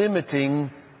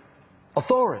limiting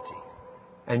authority.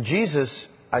 And Jesus,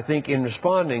 I think, in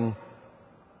responding,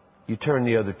 you turn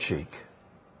the other cheek,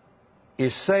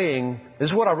 is saying, this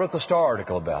is what I wrote the Star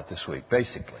article about this week,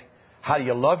 basically. How do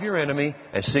you love your enemy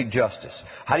and seek justice?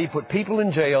 How do you put people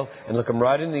in jail and look them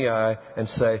right in the eye and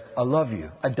say, I love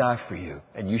you, I die for you,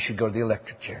 and you should go to the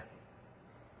electric chair?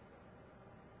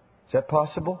 Is that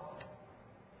possible?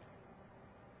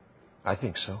 I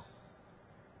think so.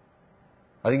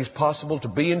 I think it's possible to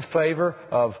be in favor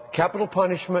of capital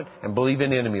punishment and believe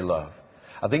in enemy love.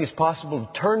 I think it's possible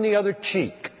to turn the other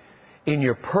cheek in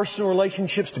your personal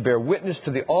relationships to bear witness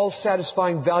to the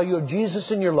all-satisfying value of Jesus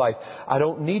in your life. I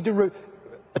don't need to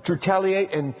retaliate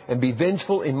and be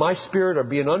vengeful in my spirit or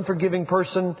be an unforgiving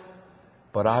person.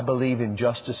 But I believe in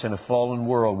justice in a fallen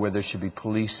world where there should be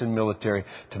police and military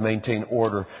to maintain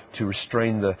order, to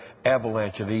restrain the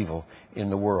avalanche of evil in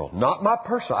the world. Not my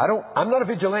personal. I'm not a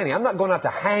vigilante. I'm not going out to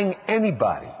hang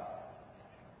anybody.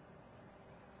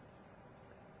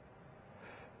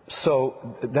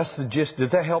 So that's the gist.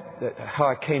 Does that help how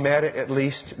I came at it, at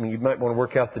least? I mean, you might want to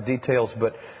work out the details,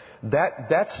 but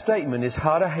that statement is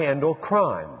how to handle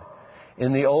crime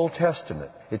in the Old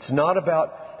Testament. It's not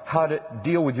about how to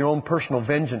deal with your own personal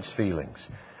vengeance feelings.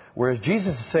 Whereas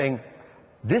Jesus is saying,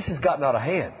 this has gotten out of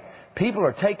hand. People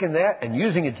are taking that and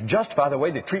using it to justify the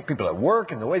way they treat people at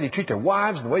work and the way they treat their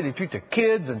wives and the way they treat their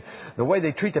kids and the way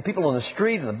they treat the people on the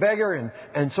street and the beggar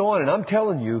and so on. And I'm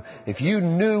telling you, if you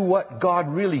knew what God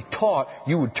really taught,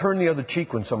 you would turn the other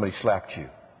cheek when somebody slapped you.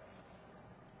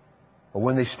 Or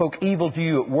when they spoke evil to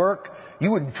you at work,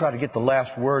 you wouldn't try to get the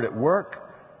last word at work.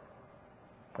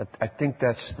 I think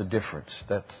that's the difference.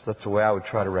 That's the way I would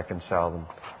try to reconcile them.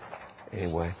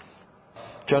 Anyway.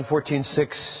 John 14:6,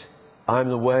 I'm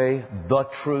the way, the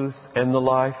truth, and the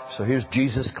life. So here's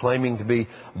Jesus claiming to be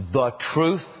the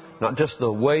truth. Not just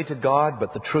the way to God,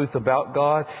 but the truth about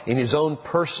God in His own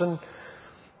person.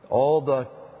 All the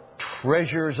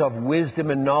treasures of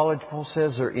wisdom and knowledge, Paul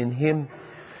says, are in Him.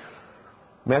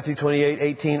 Matthew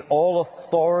 28:18, all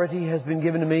authority has been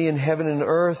given to me in heaven and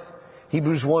earth.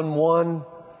 Hebrews 1:1,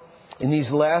 in these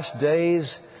last days,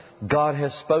 God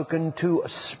has spoken to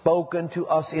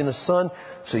us in a Son.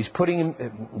 So He's putting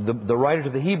him, the writer to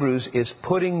the Hebrews is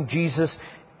putting Jesus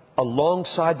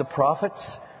alongside the prophets.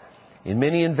 In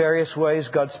many and various ways,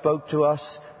 God spoke to us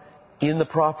in the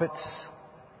prophets.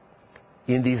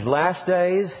 In these last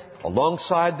days,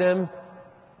 alongside them,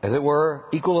 as it were,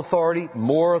 equal authority,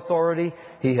 more authority,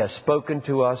 He has spoken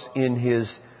to us in His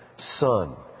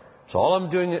Son. So all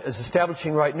I'm doing is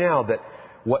establishing right now that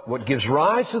what gives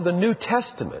rise to the New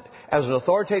Testament as an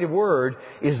authoritative word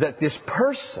is that this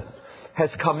person has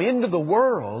come into the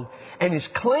world and is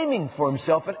claiming for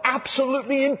himself an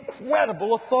absolutely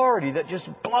incredible authority that just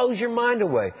blows your mind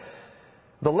away.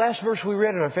 The last verse we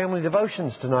read in our family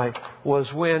devotions tonight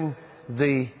was when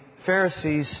the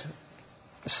Pharisees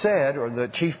said, or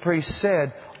the chief priest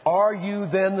said, "Are you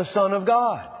then the Son of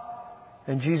God?"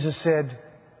 And Jesus said,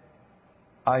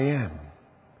 "I am.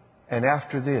 And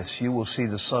after this, you will see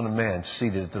the Son of Man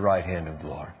seated at the right hand of the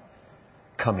Lord,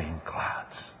 coming in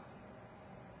clouds."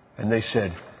 And they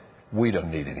said, "We don't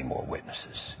need any more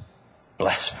witnesses.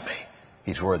 Blasphemy.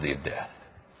 He's worthy of death."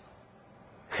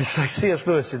 It's like C.S.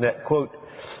 Lewis in that quote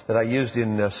that I used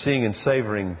in Seeing and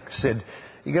Savoring said,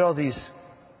 you get all these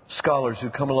scholars who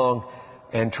come along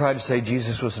and try to say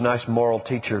Jesus was a nice moral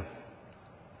teacher,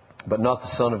 but not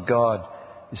the Son of God.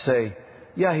 You say,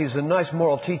 yeah, he's a nice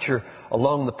moral teacher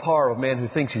along the par of a man who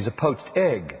thinks he's a poached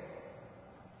egg.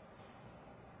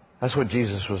 That's what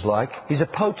Jesus was like. He's a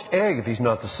poached egg if he's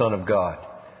not the Son of God.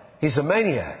 He's a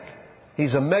maniac.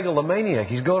 He's a megalomaniac.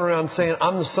 He's going around saying,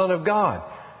 I'm the Son of God.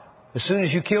 As soon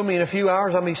as you kill me in a few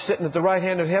hours, I'll be sitting at the right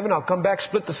hand of heaven. I'll come back,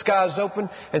 split the skies open,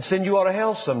 and send you all to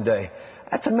hell someday.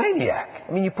 That's a maniac.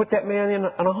 I mean, you put that man in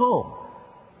a home.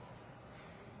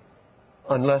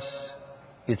 Unless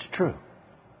it's true.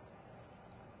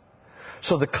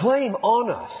 So the claim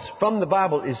on us from the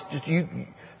Bible is just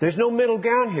there's no middle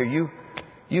ground here.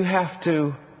 You have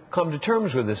to come to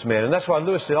terms with this man. And that's why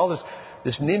Lewis said all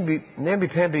this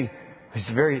namby-pamby is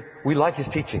we like his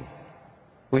teaching.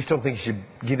 We just don't think you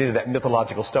should get into that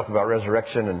mythological stuff about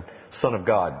resurrection and Son of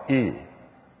God.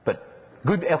 But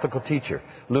good ethical teacher.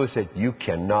 Lewis said, you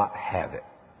cannot have it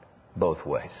both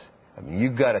ways. I mean,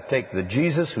 you've got to take the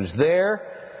Jesus who's there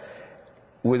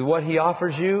with what he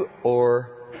offers you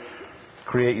or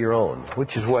create your own,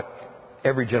 which is what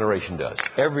every generation does.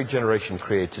 Every generation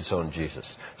creates its own Jesus.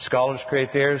 Scholars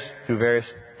create theirs through various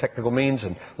technical means,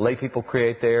 and lay people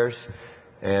create theirs.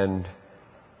 And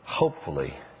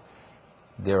hopefully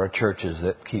there are churches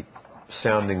that keep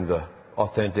sounding the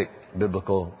authentic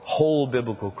biblical, whole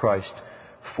biblical Christ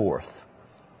forth.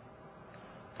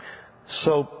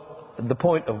 So the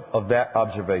point of that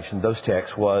observation, those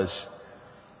texts, was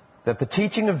that the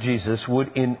teaching of Jesus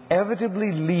would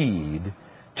inevitably lead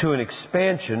to an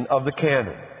expansion of the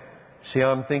canon. See how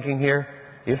I'm thinking here?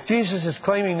 If Jesus is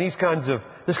claiming this kind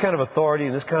of authority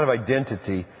and this kind of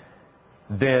identity,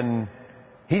 then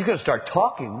he's going to start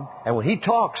talking, and when he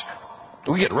talks,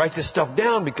 we get to write this stuff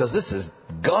down because this is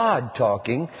God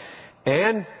talking.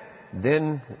 And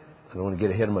then, I don't want to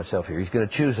get ahead of myself here, he's going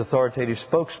to choose authoritative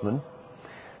spokesman.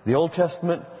 The Old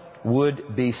Testament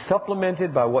would be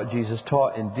supplemented by what Jesus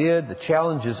taught and did. The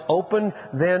challenge is open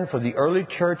then for the early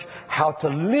church how to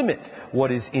limit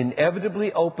what is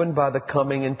inevitably opened by the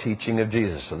coming and teaching of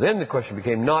Jesus. So then the question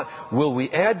became not, will we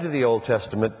add to the Old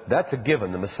Testament? That's a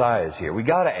given. The Messiah is here. We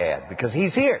got to add because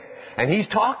he's here and he's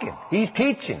talking, he's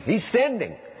teaching, he's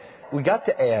sending. We got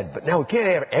to add, but now we can't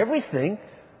add everything.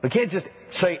 We can't just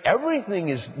say everything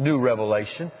is new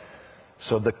revelation.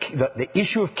 So the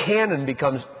issue of canon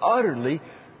becomes utterly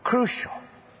crucial.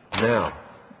 Now,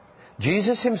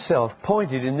 Jesus himself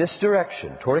pointed in this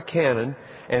direction toward a canon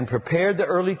and prepared the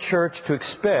early church to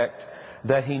expect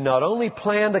that he not only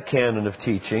planned a canon of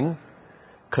teaching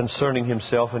concerning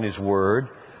himself and his word,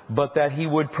 but that he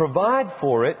would provide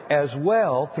for it as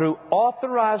well through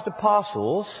authorized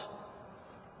apostles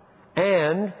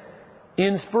and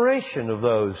inspiration of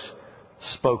those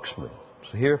spokesmen.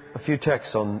 So here are a few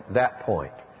texts on that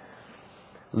point.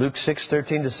 Luke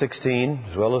 6:13-16,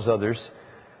 as well as others.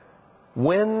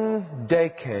 When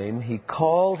day came, he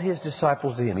called his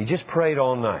disciples to him. He just prayed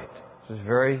all night. This is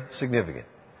very significant.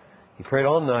 He prayed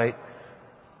all night.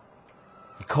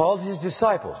 He called his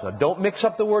disciples. Now, don't mix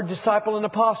up the word disciple and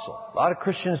apostle. A lot of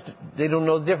Christians, they don't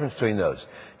know the difference between those.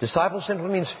 Disciple simply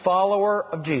means follower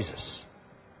of Jesus.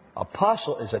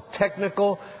 Apostle is a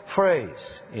technical phrase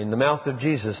in the mouth of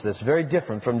Jesus that's very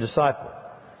different from disciple.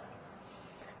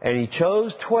 And he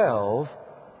chose 12,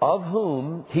 of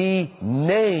whom he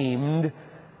named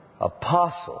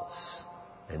apostles.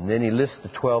 And then he lists the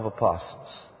 12 apostles.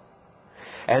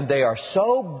 And they are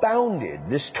so bounded,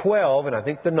 this 12, and I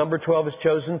think the number 12 is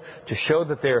chosen to show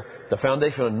that they're the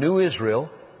foundation of New Israel.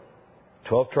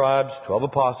 12 tribes, 12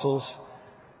 apostles.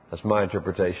 That's my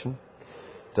interpretation.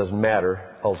 Doesn't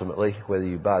matter, ultimately, whether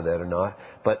you buy that or not.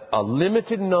 But a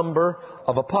limited number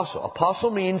of apostles.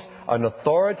 Apostle means an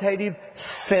authoritative,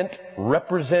 sent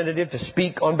representative to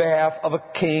speak on behalf of a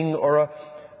king or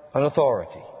an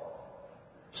authority.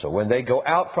 So when they go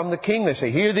out from the king, they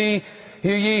say, Hear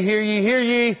Hear ye, hear ye, hear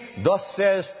ye. Thus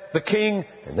says the king.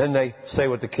 And then they say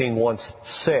what the king once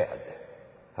said.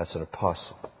 That's an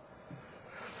apostle.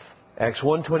 Acts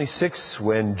 1:26,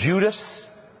 when Judas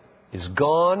is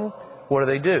gone, what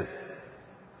do?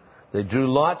 They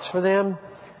drew lots for them,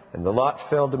 and the lot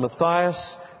fell to Matthias,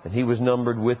 and he was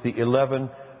numbered with the 11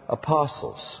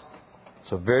 apostles.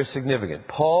 So very significant.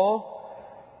 Paul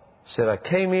said, I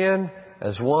came in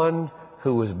as one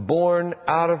who was born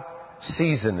out of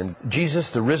season. And Jesus,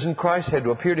 the risen Christ, had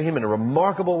to appear to him in a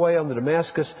remarkable way on the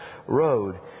Damascus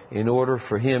road in order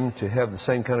for him to have the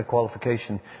same kind of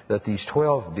qualification that these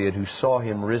 12 did who saw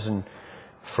him risen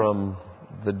from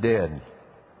the dead.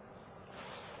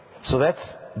 So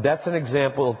that's an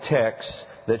example of text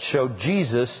that showed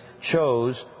Jesus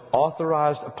chose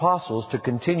authorized apostles to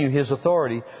continue his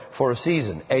authority for a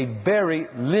season. A very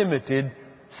limited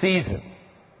season.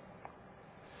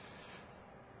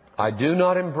 I do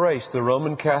not embrace the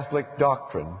Roman Catholic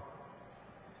doctrine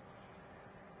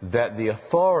that the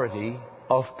authority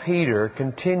of Peter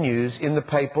continues in the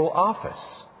papal office.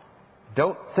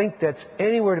 Don't think that's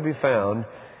anywhere to be found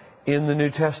in the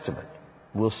New Testament.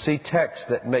 We'll see texts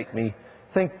that make me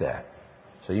think that.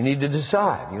 So you need to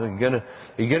decide. You're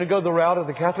going to go the route of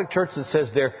the Catholic Church that says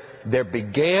there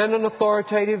began an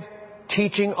authoritative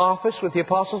teaching office with the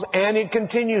apostles, and it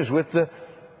continues with the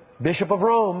Bishop of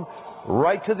Rome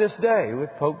right to this day with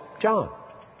Pope John.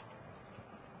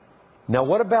 Now,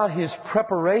 what about his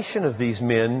preparation of these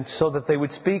men so that they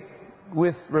would speak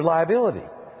with reliability?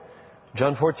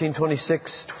 John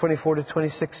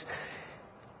 14:24-26.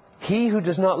 He who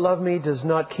does not love me does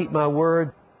not keep my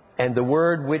word, and the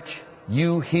word which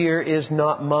you hear is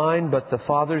not mine, but the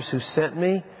Father's who sent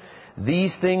me.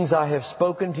 These things I have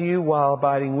spoken to you while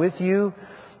abiding with you.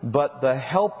 But the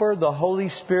Helper, the Holy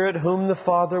Spirit, whom the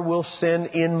Father will send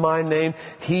in my name,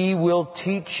 He will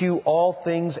teach you all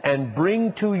things and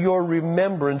bring to your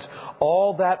remembrance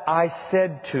all that I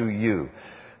said to you.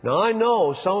 Now, I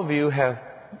know some of you have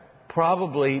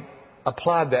probably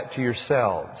applied that to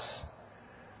yourselves.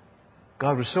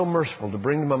 God was so merciful to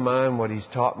bring to my mind what He's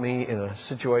taught me in a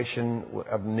situation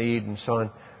of need and so on.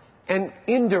 And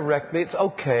indirectly, it's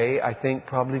okay, I think,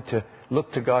 probably to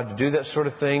look to God to do that sort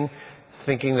of thing,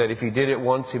 thinking that if He did it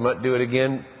once, He might do it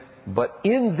again. But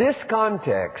in this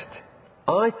context,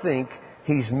 I think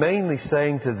He's mainly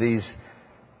saying to these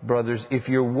brothers, if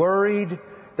you're worried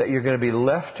that you're going to be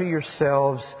left to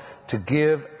yourselves to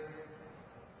give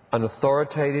an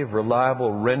authoritative,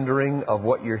 reliable rendering of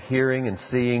what you're hearing and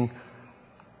seeing,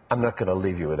 I'm not going to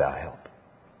leave you without help.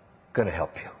 I'm going to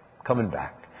help you. Coming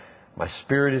back. My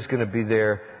Spirit is going to be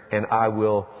there, and I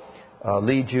will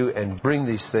lead you and bring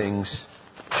these things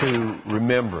to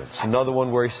remembrance. Another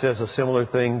one where He says a similar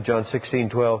thing, John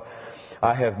 16:12.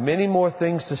 I have many more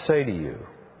things to say to you,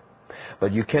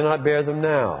 but you cannot bear them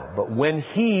now. But when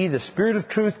He, the Spirit of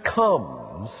truth,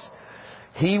 comes,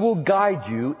 He will guide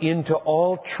you into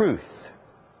all truth.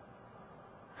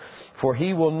 For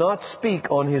He will not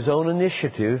speak on His own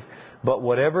initiative, but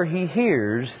whatever He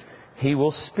hears, He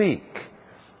will speak.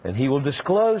 And He will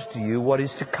disclose to you what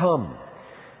is to come.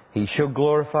 He shall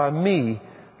glorify me,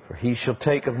 for He shall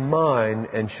take of mine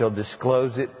and shall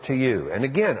disclose it to you. And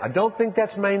again, I don't think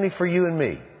that's mainly for you and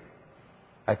me.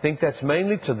 I think that's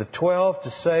mainly to the 12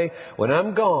 to say, when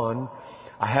I'm gone,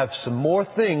 I have some more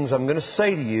things I'm going to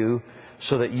say to you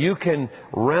so that you can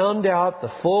round out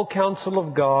the full counsel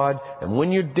of God. And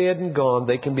when you're dead and gone,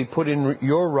 they can be put in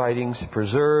your writings,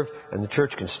 preserved, and the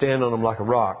church can stand on them like a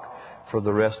rock for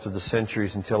the rest of the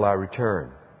centuries until I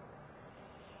return.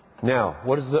 Now,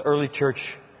 what does the early church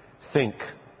think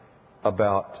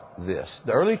about this?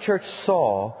 The early church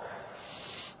saw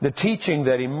the teaching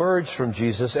that emerged from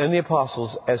Jesus and the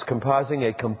apostles as comprising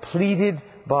a completed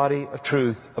body of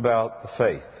truth about the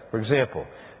faith. For example,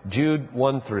 Jude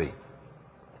 1:3.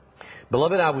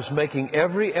 Beloved, I was making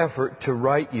every effort to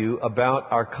write you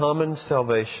about our common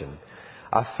salvation.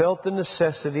 I felt the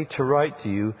necessity to write to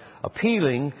you,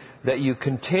 appealing that you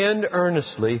contend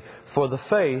earnestly for the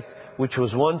faith which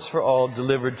was once for all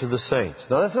delivered to the saints.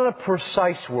 Now, that's not a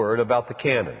precise word about the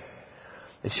canon.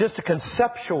 It's just a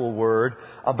conceptual word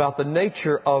about the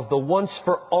nature of the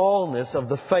once-for-allness of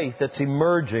the faith that's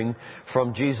emerging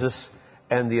from Jesus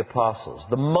and the apostles.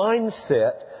 The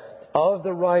mindset of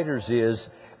the writers is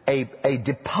a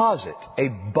deposit, a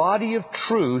body of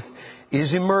truth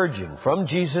is emerging from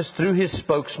Jesus through His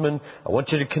spokesman. I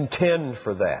want you to contend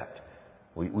for that.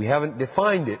 We haven't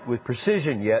defined it with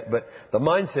precision yet, but the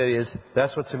mindset is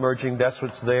that's what's emerging, that's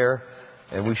what's there,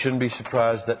 and we shouldn't be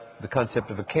surprised that the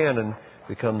concept of a canon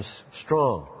becomes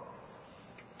strong.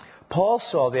 Paul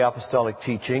saw the apostolic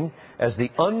teaching as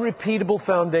the unrepeatable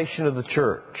foundation of the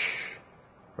church.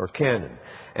 or canon,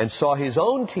 and saw his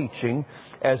own teaching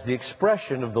as the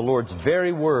expression of the Lord's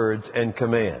very words and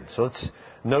commands. So let's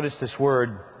notice this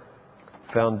word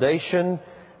foundation,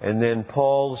 and then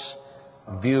Paul's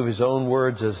view of his own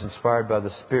words as inspired by the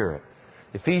Spirit.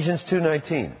 Ephesians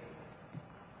 2:19.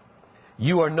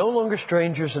 You are no longer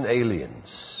strangers and aliens,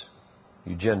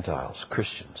 you Gentiles,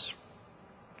 Christians.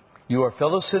 You are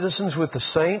fellow citizens with the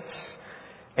saints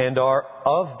and are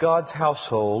of God's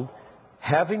household,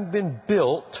 having been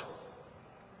built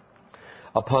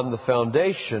upon the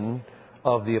foundation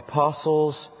of the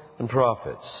apostles and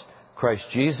prophets, Christ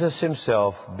Jesus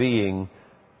himself being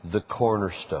the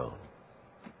cornerstone.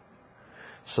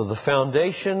 So the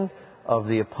foundation of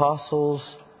the apostles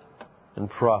and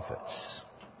prophets.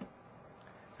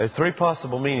 There's three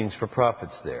possible meanings for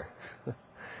prophets there.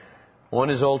 One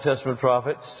is Old Testament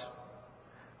prophets,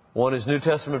 one is New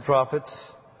Testament prophets,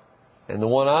 and the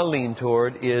one I lean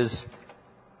toward is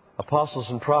apostles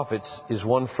and prophets is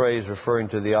one phrase referring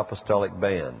to the apostolic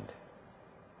band.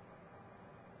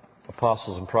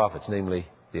 Apostles and prophets, namely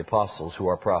the apostles who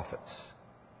are prophets.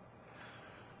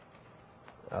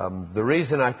 The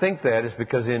reason I think that is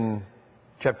because in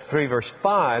chapter 3, verse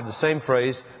 5, the same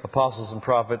phrase, apostles and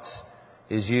prophets,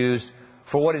 is used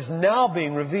for what is now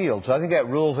being revealed. So I think that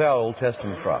rules out Old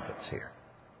Testament prophets here.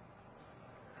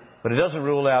 But it doesn't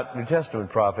rule out New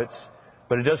Testament prophets,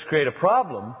 but it does create a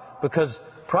problem because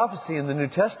prophecy in the New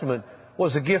Testament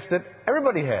was a gift that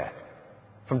everybody had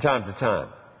from time to time.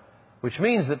 Which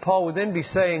means that Paul would then be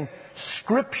saying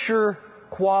Scripture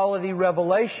quality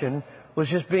revelation was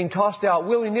just being tossed out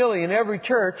willy-nilly in every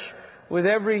church with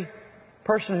every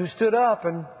person who stood up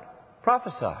and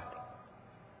prophesied.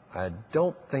 I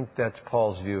don't think that's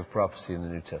Paul's view of prophecy in the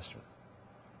New Testament.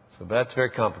 So that's a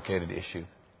very complicated issue.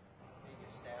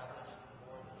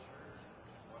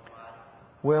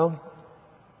 Well,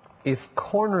 if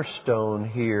cornerstone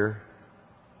here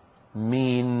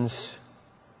means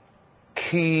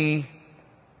key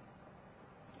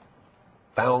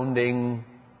founding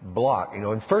block. In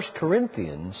 1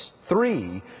 Corinthians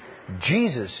 3,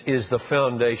 Jesus is the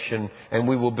foundation and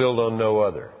we will build on no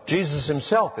other. Jesus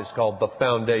himself is called the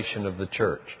foundation of the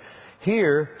church.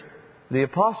 Here, the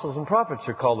apostles and prophets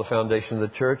are called the foundation of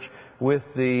the church, with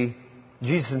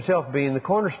Jesus himself being the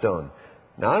cornerstone.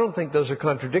 Now, I don't think those are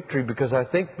contradictory, because I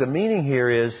think the meaning here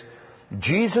is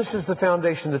Jesus is the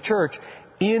foundation of the church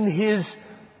in his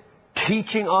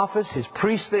teaching office, his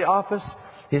priestly office,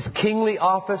 his kingly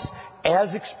office,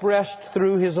 as expressed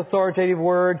through his authoritative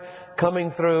word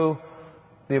coming through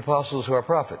the apostles who are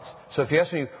prophets. So if you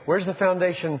ask me, where's the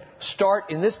foundation start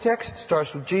in this text? It starts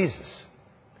with Jesus.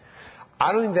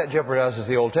 I don't think that jeopardizes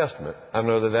the Old Testament. I don't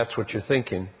know that that's what you're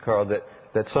thinking, Carl,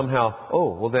 that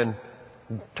somehow, then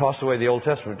toss away the Old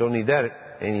Testament. Don't need that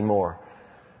anymore.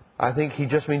 I think he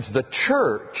just means the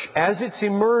church, as it's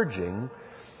emerging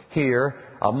here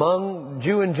among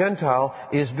Jew and Gentile,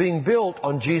 is being built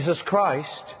on Jesus Christ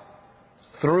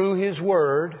through his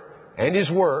word and his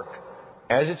work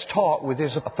as it's taught with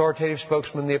his authoritative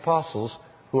spokesmen, the apostles,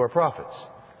 who are prophets.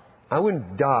 I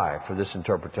wouldn't die for this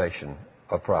interpretation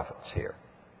of prophets here.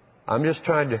 I'm just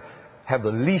trying to have the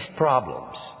least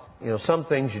problems. Some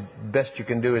things best you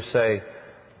can do is say,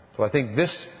 so I think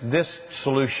this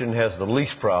solution has the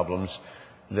least problems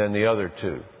than the other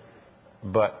two.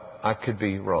 But I could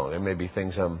be wrong. There may be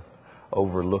things I'm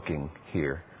overlooking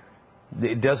here.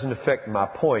 It doesn't affect my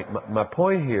point. My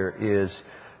point here is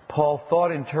Paul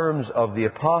thought in terms of the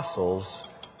apostles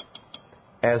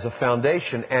as a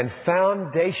foundation, and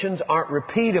foundations aren't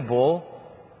repeatable.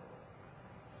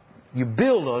 You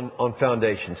build on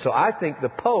foundations. So I think the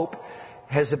Pope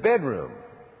has a bedroom.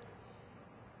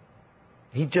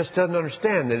 He just doesn't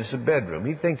understand that it's a bedroom.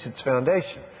 He thinks it's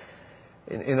foundation.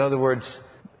 In other words,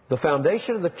 the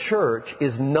foundation of the church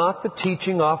is not the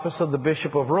teaching office of the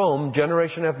Bishop of Rome,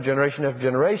 generation after generation after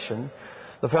generation.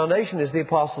 The foundation is the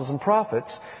apostles and prophets.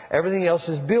 Everything else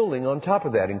is building on top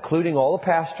of that, including all the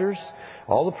pastors,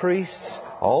 all the priests,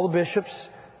 all the bishops,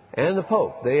 and the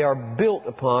Pope. They are built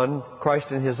upon Christ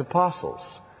and his apostles.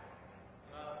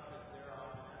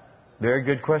 Very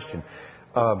good question.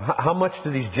 How much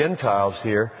do these Gentiles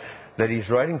here that he's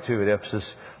writing to at Ephesus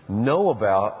know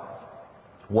about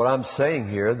what I'm saying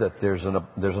here, that there's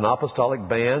an apostolic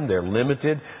band, they're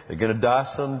limited, they're going to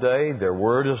die someday, their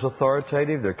word is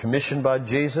authoritative, they're commissioned by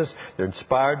Jesus, they're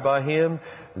inspired by him,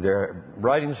 their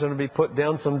writings are going to be put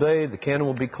down someday, the canon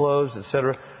will be closed,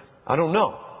 etc. I don't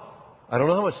know. I don't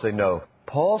know how much they know.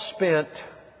 Paul spent,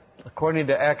 according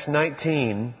to Acts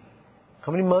 19,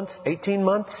 how many months? 18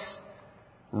 months?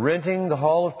 Renting the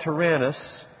hall of Tyrannus,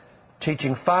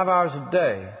 teaching 5 hours a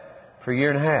day for a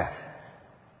year and a half.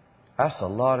 That's a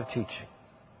lot of teaching.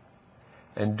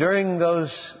 And during those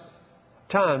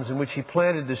times in which he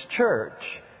planted this church,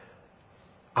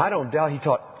 I don't doubt he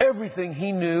taught everything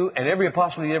he knew and every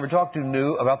apostle he ever talked to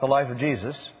knew about the life of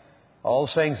Jesus, all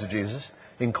the sayings of Jesus,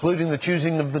 including the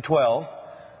choosing of the 12,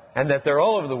 and that they're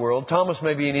all over the world. Thomas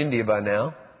may be in India by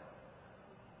now.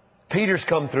 Peter's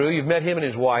come through. You've met him and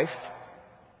his wife.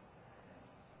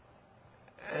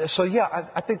 So yeah,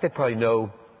 I think they probably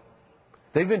know.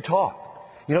 They've been taught.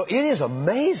 You know, it is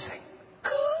amazing.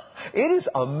 It is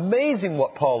amazing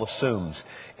what Paul assumes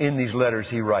in these letters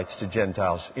he writes to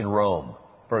Gentiles in Rome,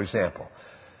 for example.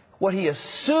 What he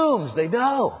assumes they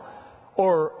know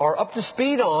or are up to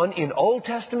speed on in Old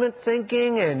Testament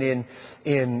thinking and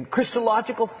in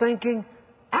Christological thinking.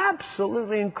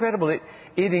 Absolutely incredible.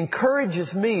 It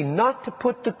encourages me not to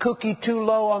put the cookie too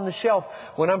low on the shelf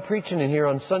when I'm preaching in here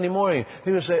on Sunday morning.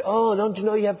 People say, "Oh, don't you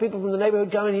know you have people from the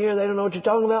neighborhood coming here and they don't know what you're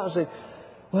talking about?" I say,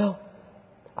 well,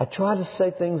 I try to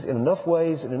say things in enough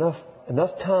ways and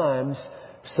enough times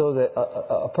so that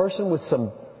a person with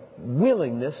some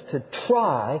willingness to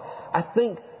try, I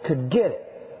think, could get it.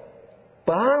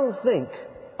 But I don't think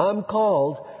I'm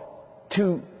called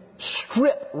to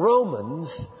strip Romans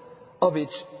of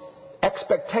its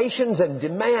expectations and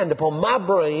demand upon my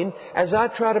brain as I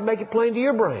try to make it plain to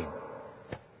your brain.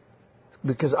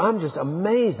 Because I'm just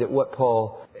amazed at what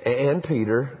Paul and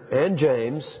Peter and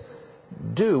James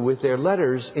do with their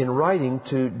letters in writing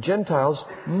to Gentiles,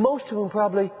 most of whom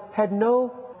probably had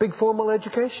no big formal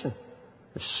education.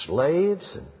 They're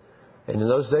slaves, and in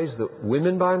those days the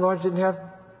women by and large didn't have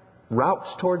routes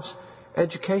towards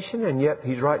education, and yet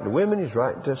he's writing to women, he's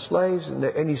writing to slaves,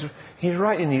 and he's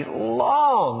writing these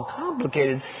long,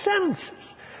 complicated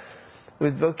sentences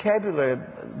with vocabulary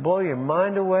that blow your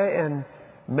mind away and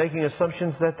making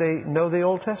assumptions that they know the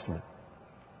Old Testament,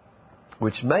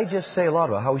 which may just say a lot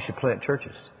about how we should plant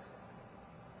churches.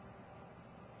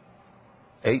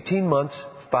 18 months,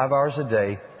 5 hours a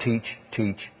day, teach,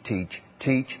 teach, teach,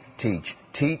 teach, teach,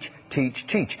 teach, teach,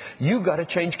 teach. You've got to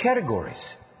change categories.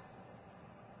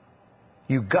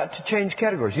 You've got to change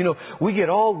categories. You know, we get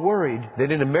all worried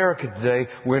that in America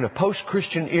today we're in a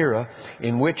post-Christian era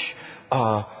in which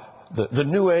the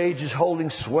New Age is holding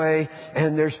sway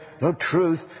and there's no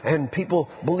truth and people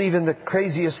believe in the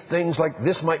craziest things like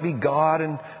this might be God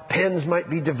and pens might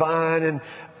be divine and,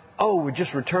 we're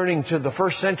just returning to the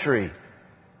first century.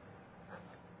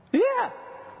 Yeah,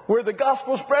 where the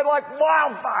gospel spread like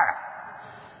wildfire.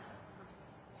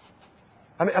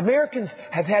 I mean, Americans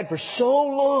have had for so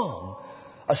long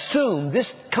assumed this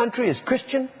country is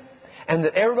Christian and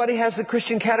that everybody has the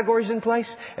Christian categories in place.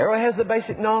 Everybody has the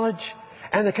basic knowledge.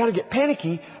 And they kind of get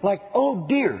panicky, like, oh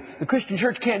dear, the Christian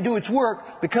church can't do its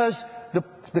work because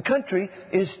the country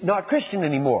is not Christian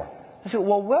anymore. I said,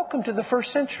 well, welcome to the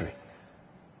first century.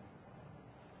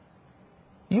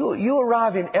 You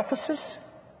arrive in Ephesus,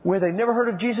 where they never heard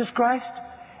of Jesus Christ.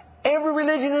 Every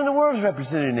religion in the world is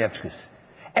represented in Ephesus.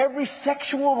 Every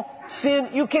sexual sin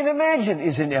you can imagine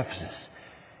is in Ephesus.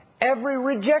 Every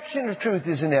rejection of truth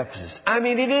is in Ephesus. I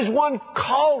mean, it is one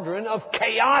cauldron of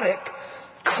chaotic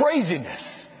craziness.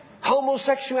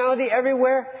 Homosexuality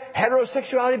everywhere.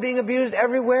 Heterosexuality being abused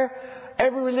everywhere.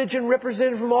 Every religion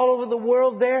represented from all over the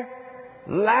world there.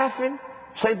 Laughing.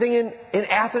 Same thing in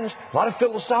Athens. A lot of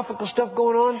philosophical stuff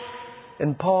going on.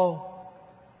 And Paul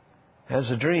has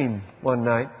a dream one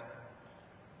night.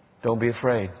 Don't be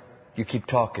afraid. You keep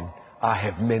talking. I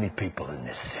have many people in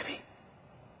this city.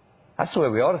 That's the way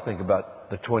we ought to think about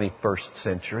the 21st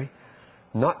century.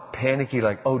 Not panicky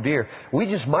like, oh dear. We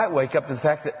just might wake up to the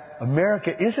fact that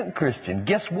America isn't Christian.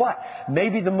 Guess what?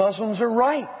 Maybe the Muslims are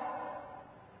right.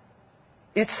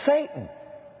 It's Satan.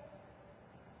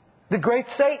 The great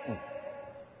Satan.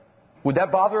 Would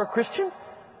that bother a Christian?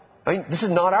 I mean, this is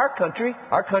not our country.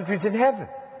 Our country's in heaven.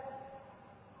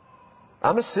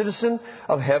 I'm a citizen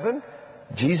of heaven.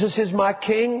 Jesus is my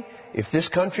king. If this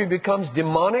country becomes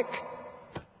demonic,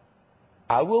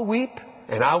 I will weep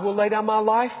and I will lay down my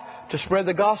life to spread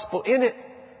the gospel in it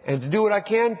and to do what I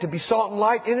can to be salt and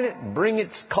light in it and bring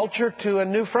its culture to a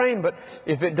new frame. But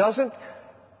if it doesn't,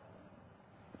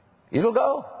 it'll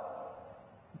go.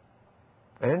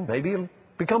 And maybe it'll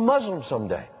become Muslim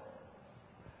someday.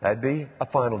 That'd be a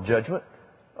final judgment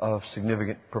of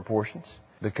significant proportions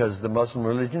because the Muslim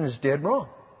religion is dead wrong.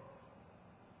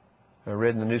 I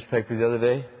read in the newspaper the other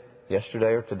day,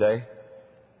 yesterday or today,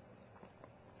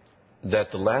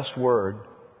 that the last word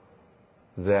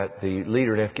that the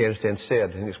leader in Afghanistan said,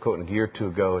 I think it's quoting a year or two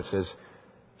ago, it says,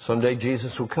 someday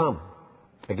Jesus will come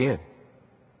again.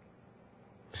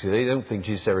 See, they don't think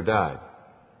Jesus ever died.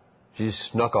 Jesus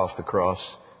snuck off the cross,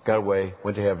 got away,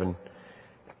 went to heaven,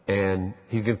 and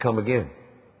he's going to come again.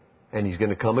 And he's going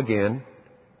to come again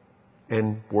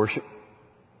and worship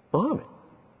Muhammad.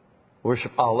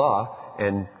 Worship Allah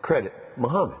and credit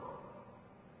Muhammad.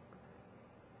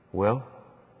 Well,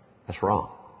 that's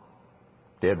wrong.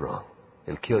 Dead wrong.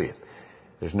 It'll kill you.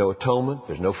 There's no atonement.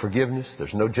 There's no forgiveness.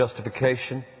 There's no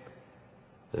justification.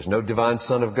 There's no divine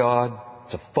Son of God.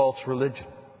 It's a false religion.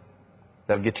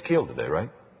 That'll get you killed today, right?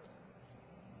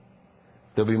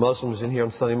 There'll be Muslims in here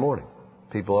on Sunday morning.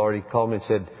 People already called me and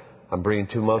said, I'm bringing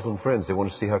 2 Muslim friends. They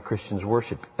want to see how Christians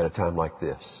worship at a time like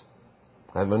this.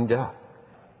 I have no doubt.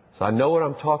 So I know what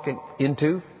I'm talking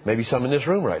into. Maybe some in this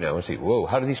room right now and see, whoa,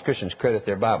 how do these Christians credit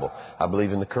their Bible? I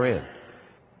believe in the Quran.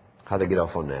 How'd they get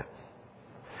off on that?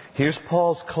 Here's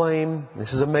Paul's claim. This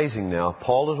is amazing now.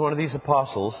 Paul is one of these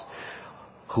apostles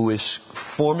who is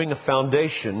forming a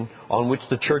foundation on which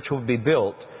the church will be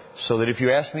built, so that if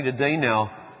you ask me today now,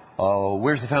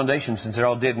 where's the foundation since they're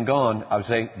all dead and gone, I would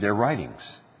say their writings.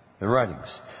 Their writings.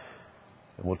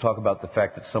 And we'll talk about the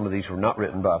fact that some of these were not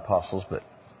written by apostles, but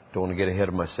don't want to get ahead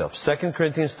of myself. 2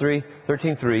 Corinthians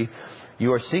 13:3,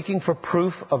 you are seeking for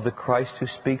proof of the Christ who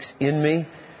speaks in me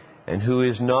and who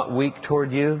is not weak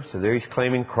toward you. So there he's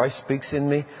claiming Christ speaks in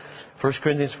me. 1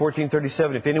 Corinthians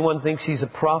 14:37, if anyone thinks he's a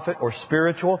prophet or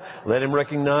spiritual, let him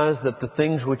recognize that the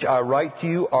things which I write to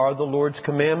you are the Lord's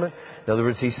commandment. In other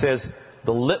words, he says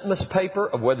the litmus paper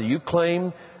of whether you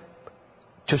claim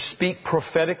to speak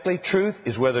prophetically truth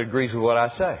is whether it agrees with what I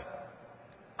say.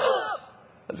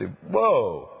 I say,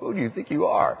 whoa, who do you think you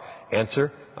are?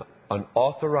 Answer, an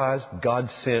authorized,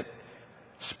 God-sent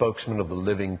spokesman of the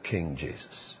living King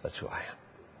Jesus. That's who I am.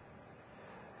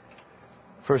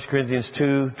 1 Corinthians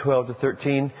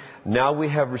 2:12-13, now we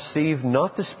have received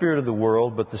not the spirit of the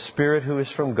world, but the Spirit who is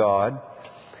from God,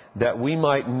 that we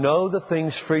might know the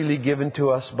things freely given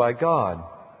to us by God,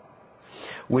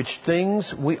 which things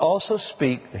we also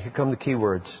speak, here come the key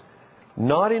words,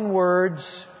 not in words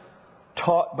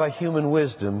taught by human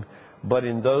wisdom, but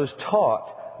in those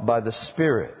taught by the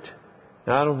Spirit.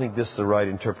 Now, I don't think this is the right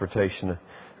interpretation,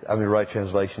 right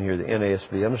translation here, the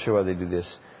NASB. I'm not sure why they do this.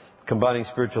 Combining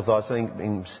spiritual thoughts, I think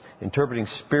means interpreting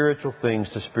spiritual things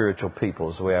to spiritual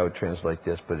people is the way I would translate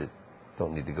this, but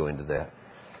don't need to go into that.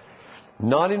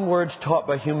 Not in words taught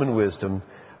by human wisdom,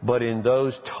 but in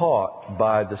those taught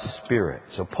by the Spirit.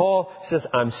 So Paul says,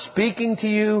 I'm speaking to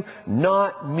you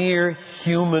not mere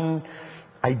human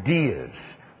ideas,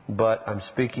 but I'm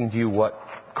speaking to you what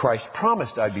Christ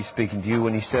promised I'd be speaking to you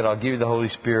when He said, I'll give you the Holy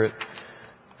Spirit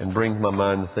and bring to my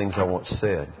mind the things I once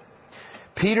said.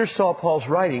 Peter saw Paul's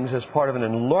writings as part of an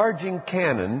enlarging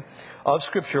canon of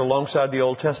Scripture alongside the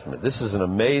Old Testament. This is an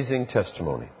amazing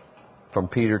testimony from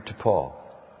Peter to Paul.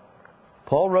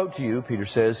 Paul wrote to you, Peter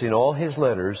says, in all his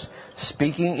letters,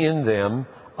 speaking in them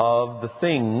of the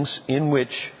things in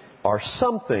which are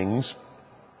some things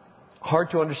hard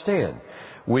to understand,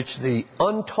 which the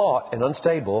untaught and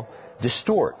unstable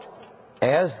distort,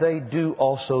 as they do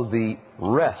also the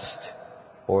rest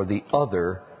or the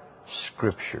other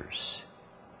Scriptures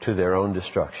to their own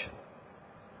destruction.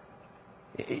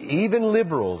 Even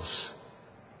liberals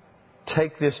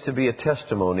take this to be a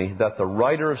testimony that the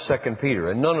writer of 2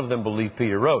 Peter, and none of them believe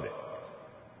Peter wrote it.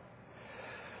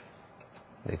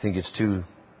 They think it's too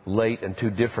late and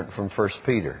too different from 1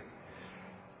 Peter.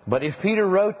 But if Peter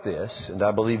wrote this, and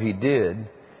I believe he did,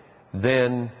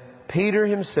 then Peter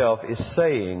himself is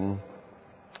saying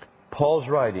Paul's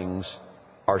writings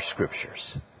are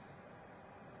Scriptures.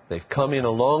 They've come in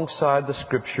alongside the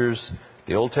Scriptures,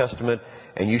 the Old Testament,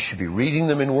 and you should be reading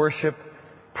them in worship,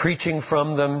 preaching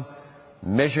from them,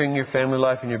 measuring your family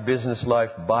life and your business life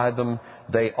by them.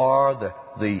 They are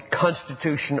the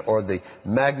constitution or the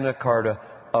Magna Carta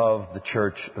of the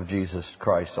Church of Jesus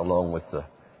Christ, along with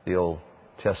the Old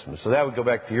Testament. So that would go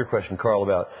back to your question, Carl,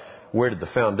 about where did the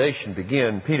foundation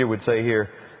begin. Peter would say here,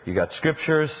 you got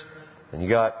Scriptures, and you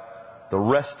got the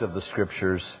rest of the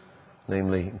Scriptures,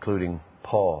 namely including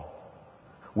Paul.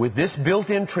 With this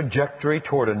built-in trajectory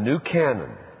toward a new canon,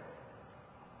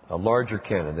 a larger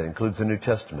canon that includes the New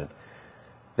Testament,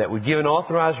 that would give an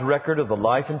authorized record of the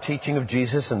life and teaching of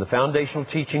Jesus and the foundational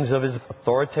teachings of His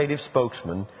authoritative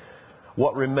spokesman,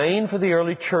 what remained for the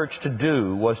early church to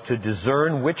do was to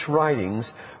discern which writings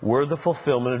were the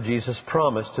fulfillment of Jesus'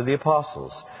 promise to the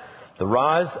apostles. The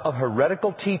rise of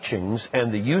heretical teachings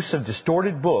and the use of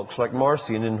distorted books like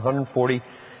Marcion in 140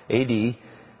 AD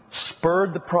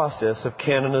spurred the process of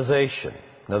canonization.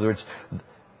 In other words,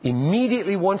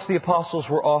 immediately once the apostles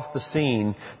were off the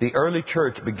scene, the early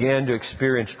church began to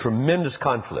experience tremendous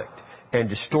conflict and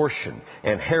distortion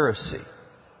and heresy.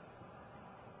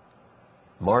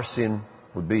 Marcion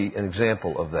would be an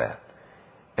example of that.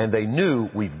 And they knew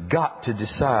we've got to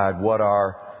decide what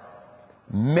our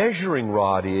measuring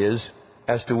rod is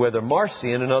as to whether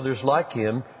Marcion and others like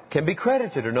him can be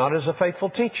credited or not as a faithful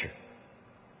teacher.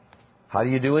 How do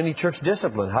you do any church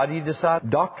discipline? How do you decide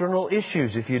doctrinal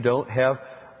issues if you don't have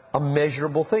a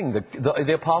measurable thing?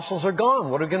 The apostles are gone.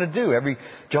 What are we going to do? Every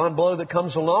John Blow that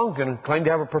comes along is going to claim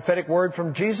to have a prophetic word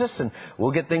from Jesus, and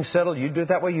we'll get things settled. You do it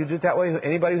that way, you do it that way.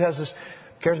 Anybody who has this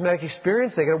charismatic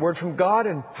experience, they get a word from God,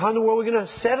 and how in the world are we going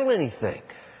to settle anything?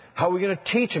 How are we going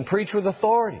to teach and preach with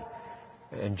authority?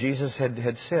 And Jesus had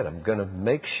said, I'm going to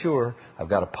make sure I've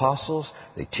got apostles,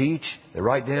 they teach, they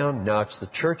write down. Now it's the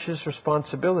church's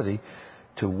responsibility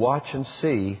to watch and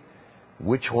see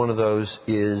which one of those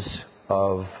is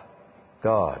of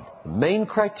God. The main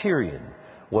criterion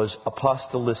was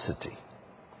apostolicity.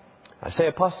 I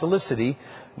say apostolicity,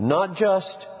 not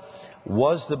just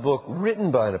was the book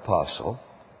written by an apostle,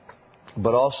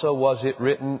 but also was it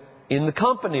written in the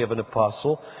company of an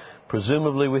apostle,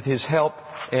 presumably with his help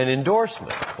and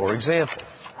endorsement. For example,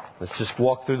 let's just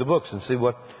walk through the books and see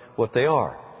what they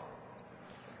are.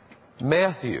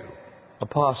 Matthew,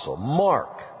 apostle. Mark,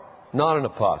 not an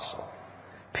apostle.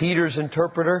 Peter's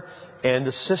interpreter and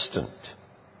assistant,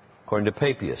 according to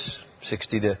Papias,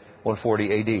 60 to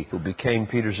 140 A.D., who became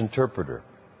Peter's interpreter.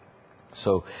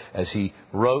 So as he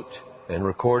wrote and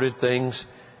recorded things,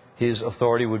 his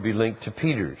authority would be linked to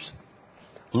Peter's.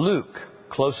 Luke,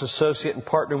 close associate and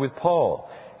partner with Paul,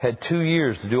 had 2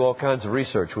 years to do all kinds of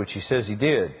research, which he says he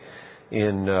did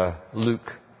in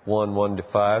Luke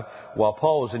 1:1-5. While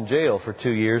Paul was in jail for 2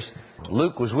 years,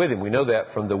 Luke was with him. We know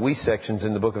that from the we sections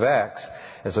in the book of Acts.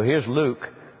 And so here's Luke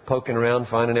poking around,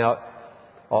 finding out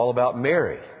all about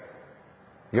Mary.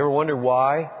 You ever wonder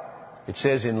why it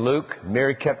says in Luke,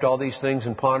 Mary kept all these things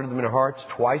and pondered them in her hearts?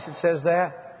 Twice it says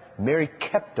that. Mary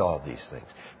kept all these things.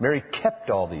 Mary kept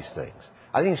all these things.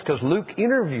 I think it's because Luke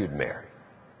interviewed Mary.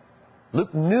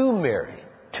 Luke knew Mary.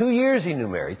 2 years he knew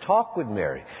Mary, talked with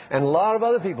Mary, and a lot of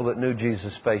other people that knew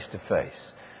Jesus face to face.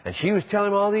 And she was telling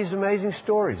him all these amazing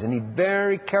stories, and he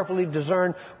very carefully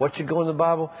discerned what should go in the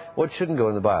Bible, what shouldn't go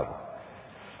in the Bible.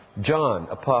 John,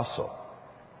 apostle.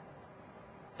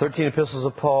 13 epistles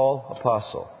of Paul,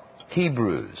 apostle.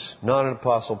 Hebrews, not an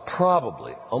apostle,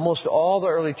 probably. Almost all the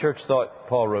early church thought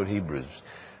Paul wrote Hebrews.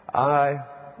 I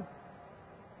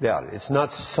doubt it. It's not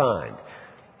signed.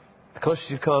 The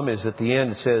closest you come is at the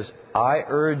end it says, I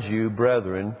urge you,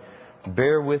 brethren,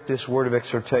 bear with this word of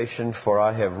exhortation, for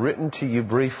I have written to you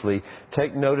briefly.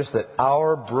 Take notice that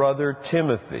our brother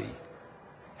Timothy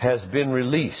has been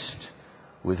released,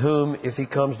 with whom, if he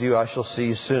comes to you, I shall see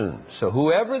you soon. So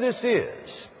whoever this is,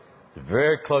 a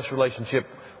very close relationship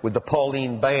with the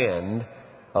Pauline band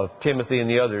of Timothy and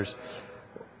the others.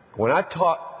 When I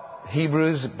taught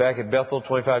Hebrews back at Bethel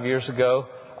 25 years ago,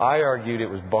 I argued it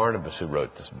was Barnabas who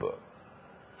wrote this book.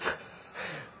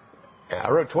 I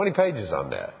wrote 20 pages on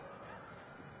that.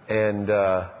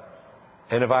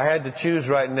 And if I had to choose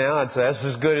right now, I'd say that's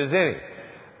as good as any.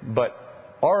 But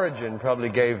Origen probably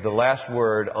gave the last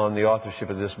word on the authorship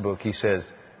of this book. He says,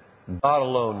 God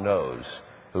alone knows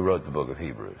who wrote the book of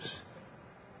Hebrews.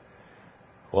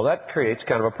 Well, that creates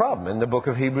kind of a problem. And the book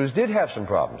of Hebrews did have some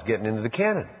problems getting into the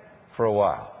canon for a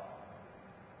while.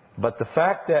 But the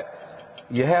fact that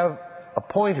you have a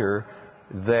pointer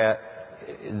that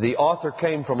the author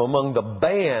came from among the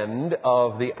band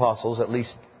of the apostles, at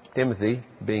least Timothy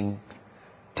being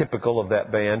typical of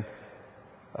that band,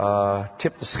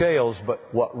 tipped the scales.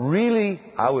 But what really,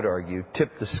 I would argue,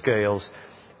 tipped the scales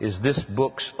is this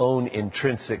book's own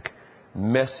intrinsic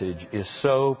message is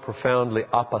so profoundly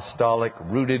apostolic,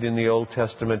 rooted in the Old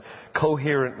Testament,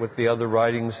 coherent with the other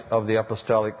writings of the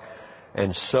apostolic,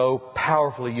 and so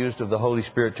powerfully used of the Holy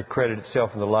Spirit to credit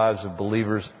itself in the lives of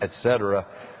believers, etc.,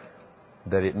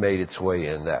 that it made its way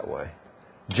in that way.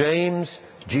 James,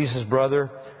 Jesus' brother,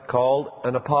 called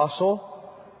an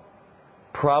apostle,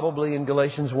 probably in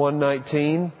Galatians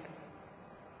 1:19.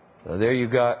 Now there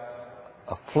you've got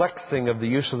a flexing of the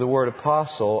use of the word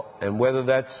apostle, and whether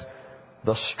that's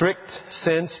the strict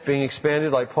sense being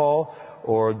expanded like Paul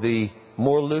or the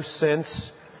more loose sense,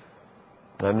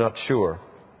 I'm not sure.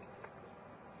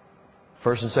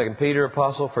 1st and 2nd Peter,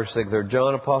 apostle. 1st, 2nd, 3rd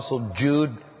John, apostle.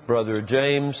 Jude, brother of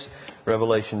James.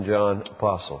 Revelation, John,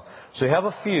 apostle. So you have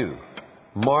a few.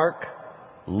 Mark,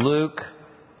 Luke,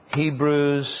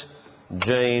 Hebrews,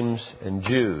 James, and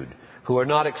Jude, who are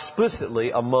not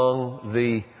explicitly among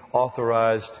the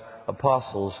authorized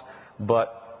apostles,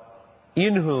 but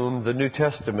in whom the New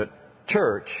Testament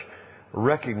church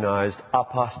recognized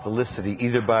apostolicity,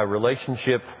 either by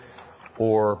relationship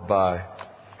or by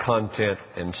content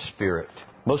and spirit.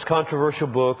 Most controversial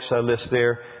books I list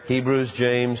there: Hebrews,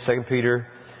 James, 2 Peter,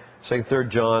 2nd,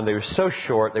 3rd John. They were so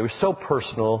short, they were so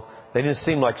personal, they didn't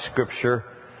seem like Scripture.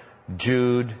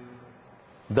 Jude.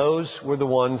 Those were the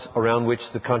ones around which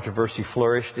the controversy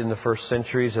flourished in the first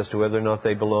centuries as to whether or not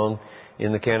they belong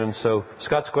in the canon. So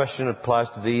Scott's question applies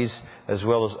to these as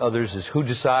well as others, is who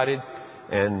decided?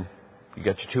 And you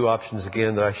got your two options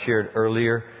again that I shared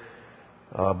earlier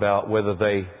about whether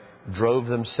they drove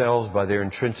themselves by their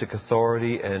intrinsic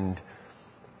authority and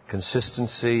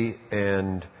consistency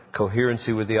and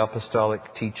coherency with the apostolic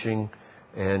teaching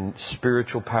and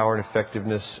spiritual power and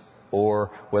effectiveness,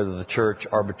 or whether the church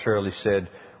arbitrarily said,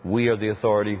 we are the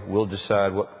authority, we'll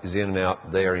decide what is in and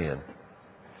out, they are in.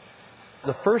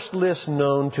 The first list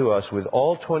known to us with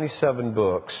all 27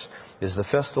 books is the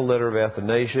Festal Letter of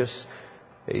Athanasius,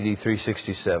 AD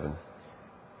 367.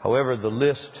 However,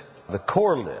 the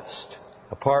core list,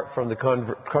 apart from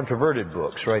the controverted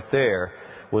books right there,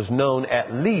 was known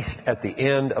at least at the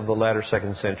end of the latter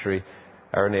 2nd century,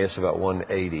 Irenaeus about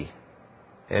 180,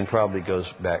 and probably goes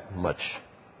back much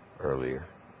earlier.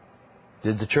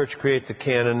 Did the church create the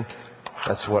canon?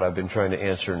 That's what I've been trying to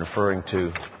answer in referring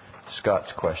to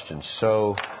Scott's question.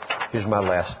 So here's my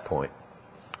last point.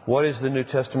 What is the New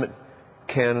Testament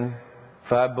canon?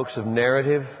 5 books of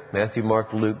narrative, Matthew,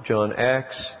 Mark, Luke, John,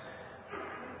 Acts.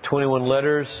 21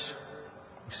 letters,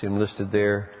 you see them listed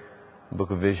there.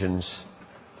 Book of Visions,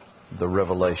 the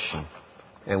Revelation.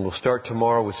 And we'll start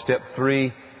tomorrow with step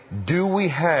 3. Do we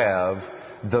have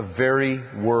the very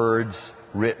words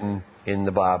written in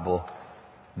the Bible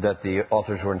that the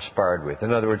authors were inspired with?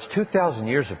 In other words, 2,000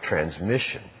 years of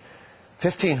transmission,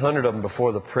 1,500 of them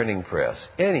before the printing press.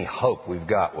 Any hope we've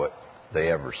got what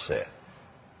they ever said?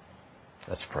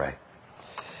 Let's pray.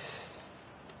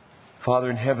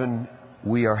 Father in heaven,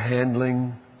 we are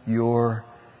handling your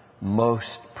most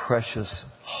precious,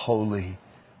 holy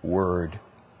word,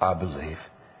 I believe.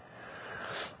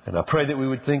 And I pray that we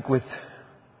would think with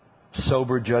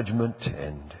sober judgment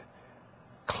and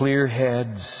clear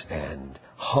heads and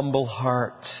humble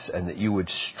hearts, and that you would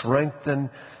strengthen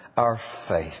our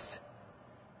faith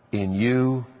in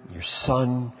you, your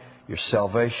Son, your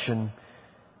salvation,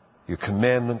 your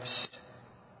commandments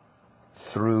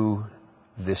through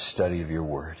this study of your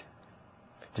word.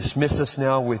 Dismiss us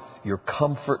now with your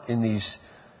comfort in these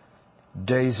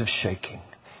days of shaking.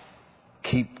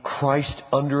 Keep Christ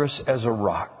under us as a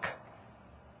rock.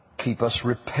 Keep us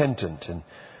repentant and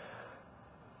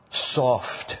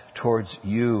soft towards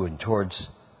you and towards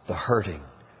the hurting,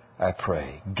 I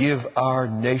pray. Give our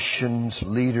nation's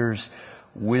leaders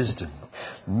wisdom.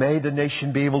 May the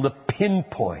nation be able to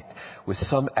pinpoint with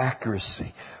some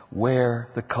accuracy where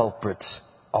the culprits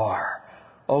are.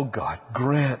 Oh God,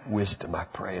 grant wisdom, I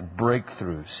pray, and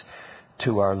breakthroughs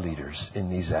to our leaders in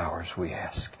these hours, we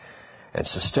ask. And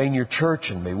sustain your church,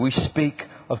 and may we speak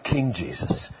of King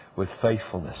Jesus with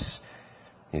faithfulness.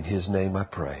 In His name I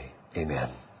pray. Amen.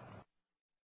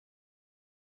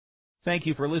 Thank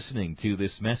you for listening to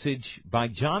this message by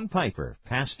John Piper,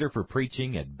 pastor for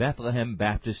preaching at Bethlehem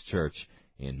Baptist Church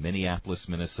in Minneapolis,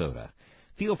 Minnesota.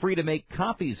 Feel free to make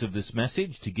copies of this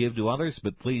message to give to others,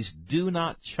 but please do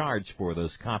not charge for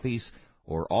those copies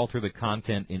or alter the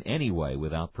content in any way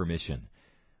without permission.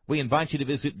 We invite you to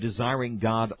visit Desiring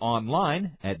God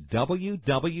online at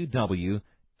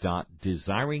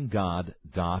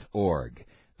www.desiringgod.org.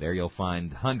 There you'll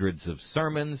find hundreds of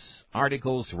sermons,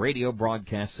 articles, radio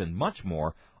broadcasts, and much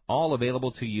more, all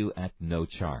available to you at no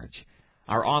charge.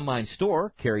 Our online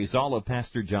store carries all of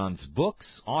Pastor John's books,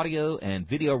 audio, and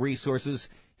video resources.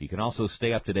 You can also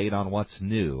stay up to date on what's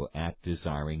new at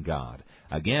Desiring God.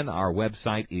 Again, our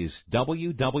website is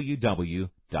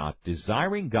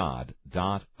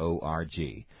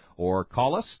www.desiringgod.org. Or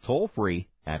call us toll-free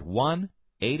at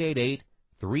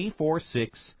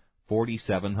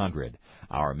 1-888-346-4700.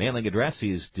 Our mailing address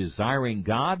is Desiring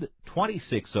God,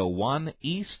 2601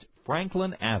 East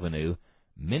Franklin Avenue,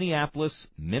 Minneapolis,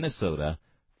 Minnesota,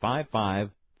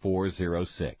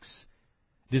 55406.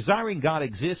 Desiring God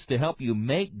exists to help you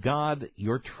make God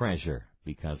your treasure,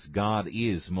 because God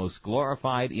is most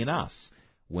glorified in us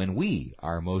when we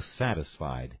are most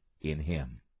satisfied in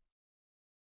Him.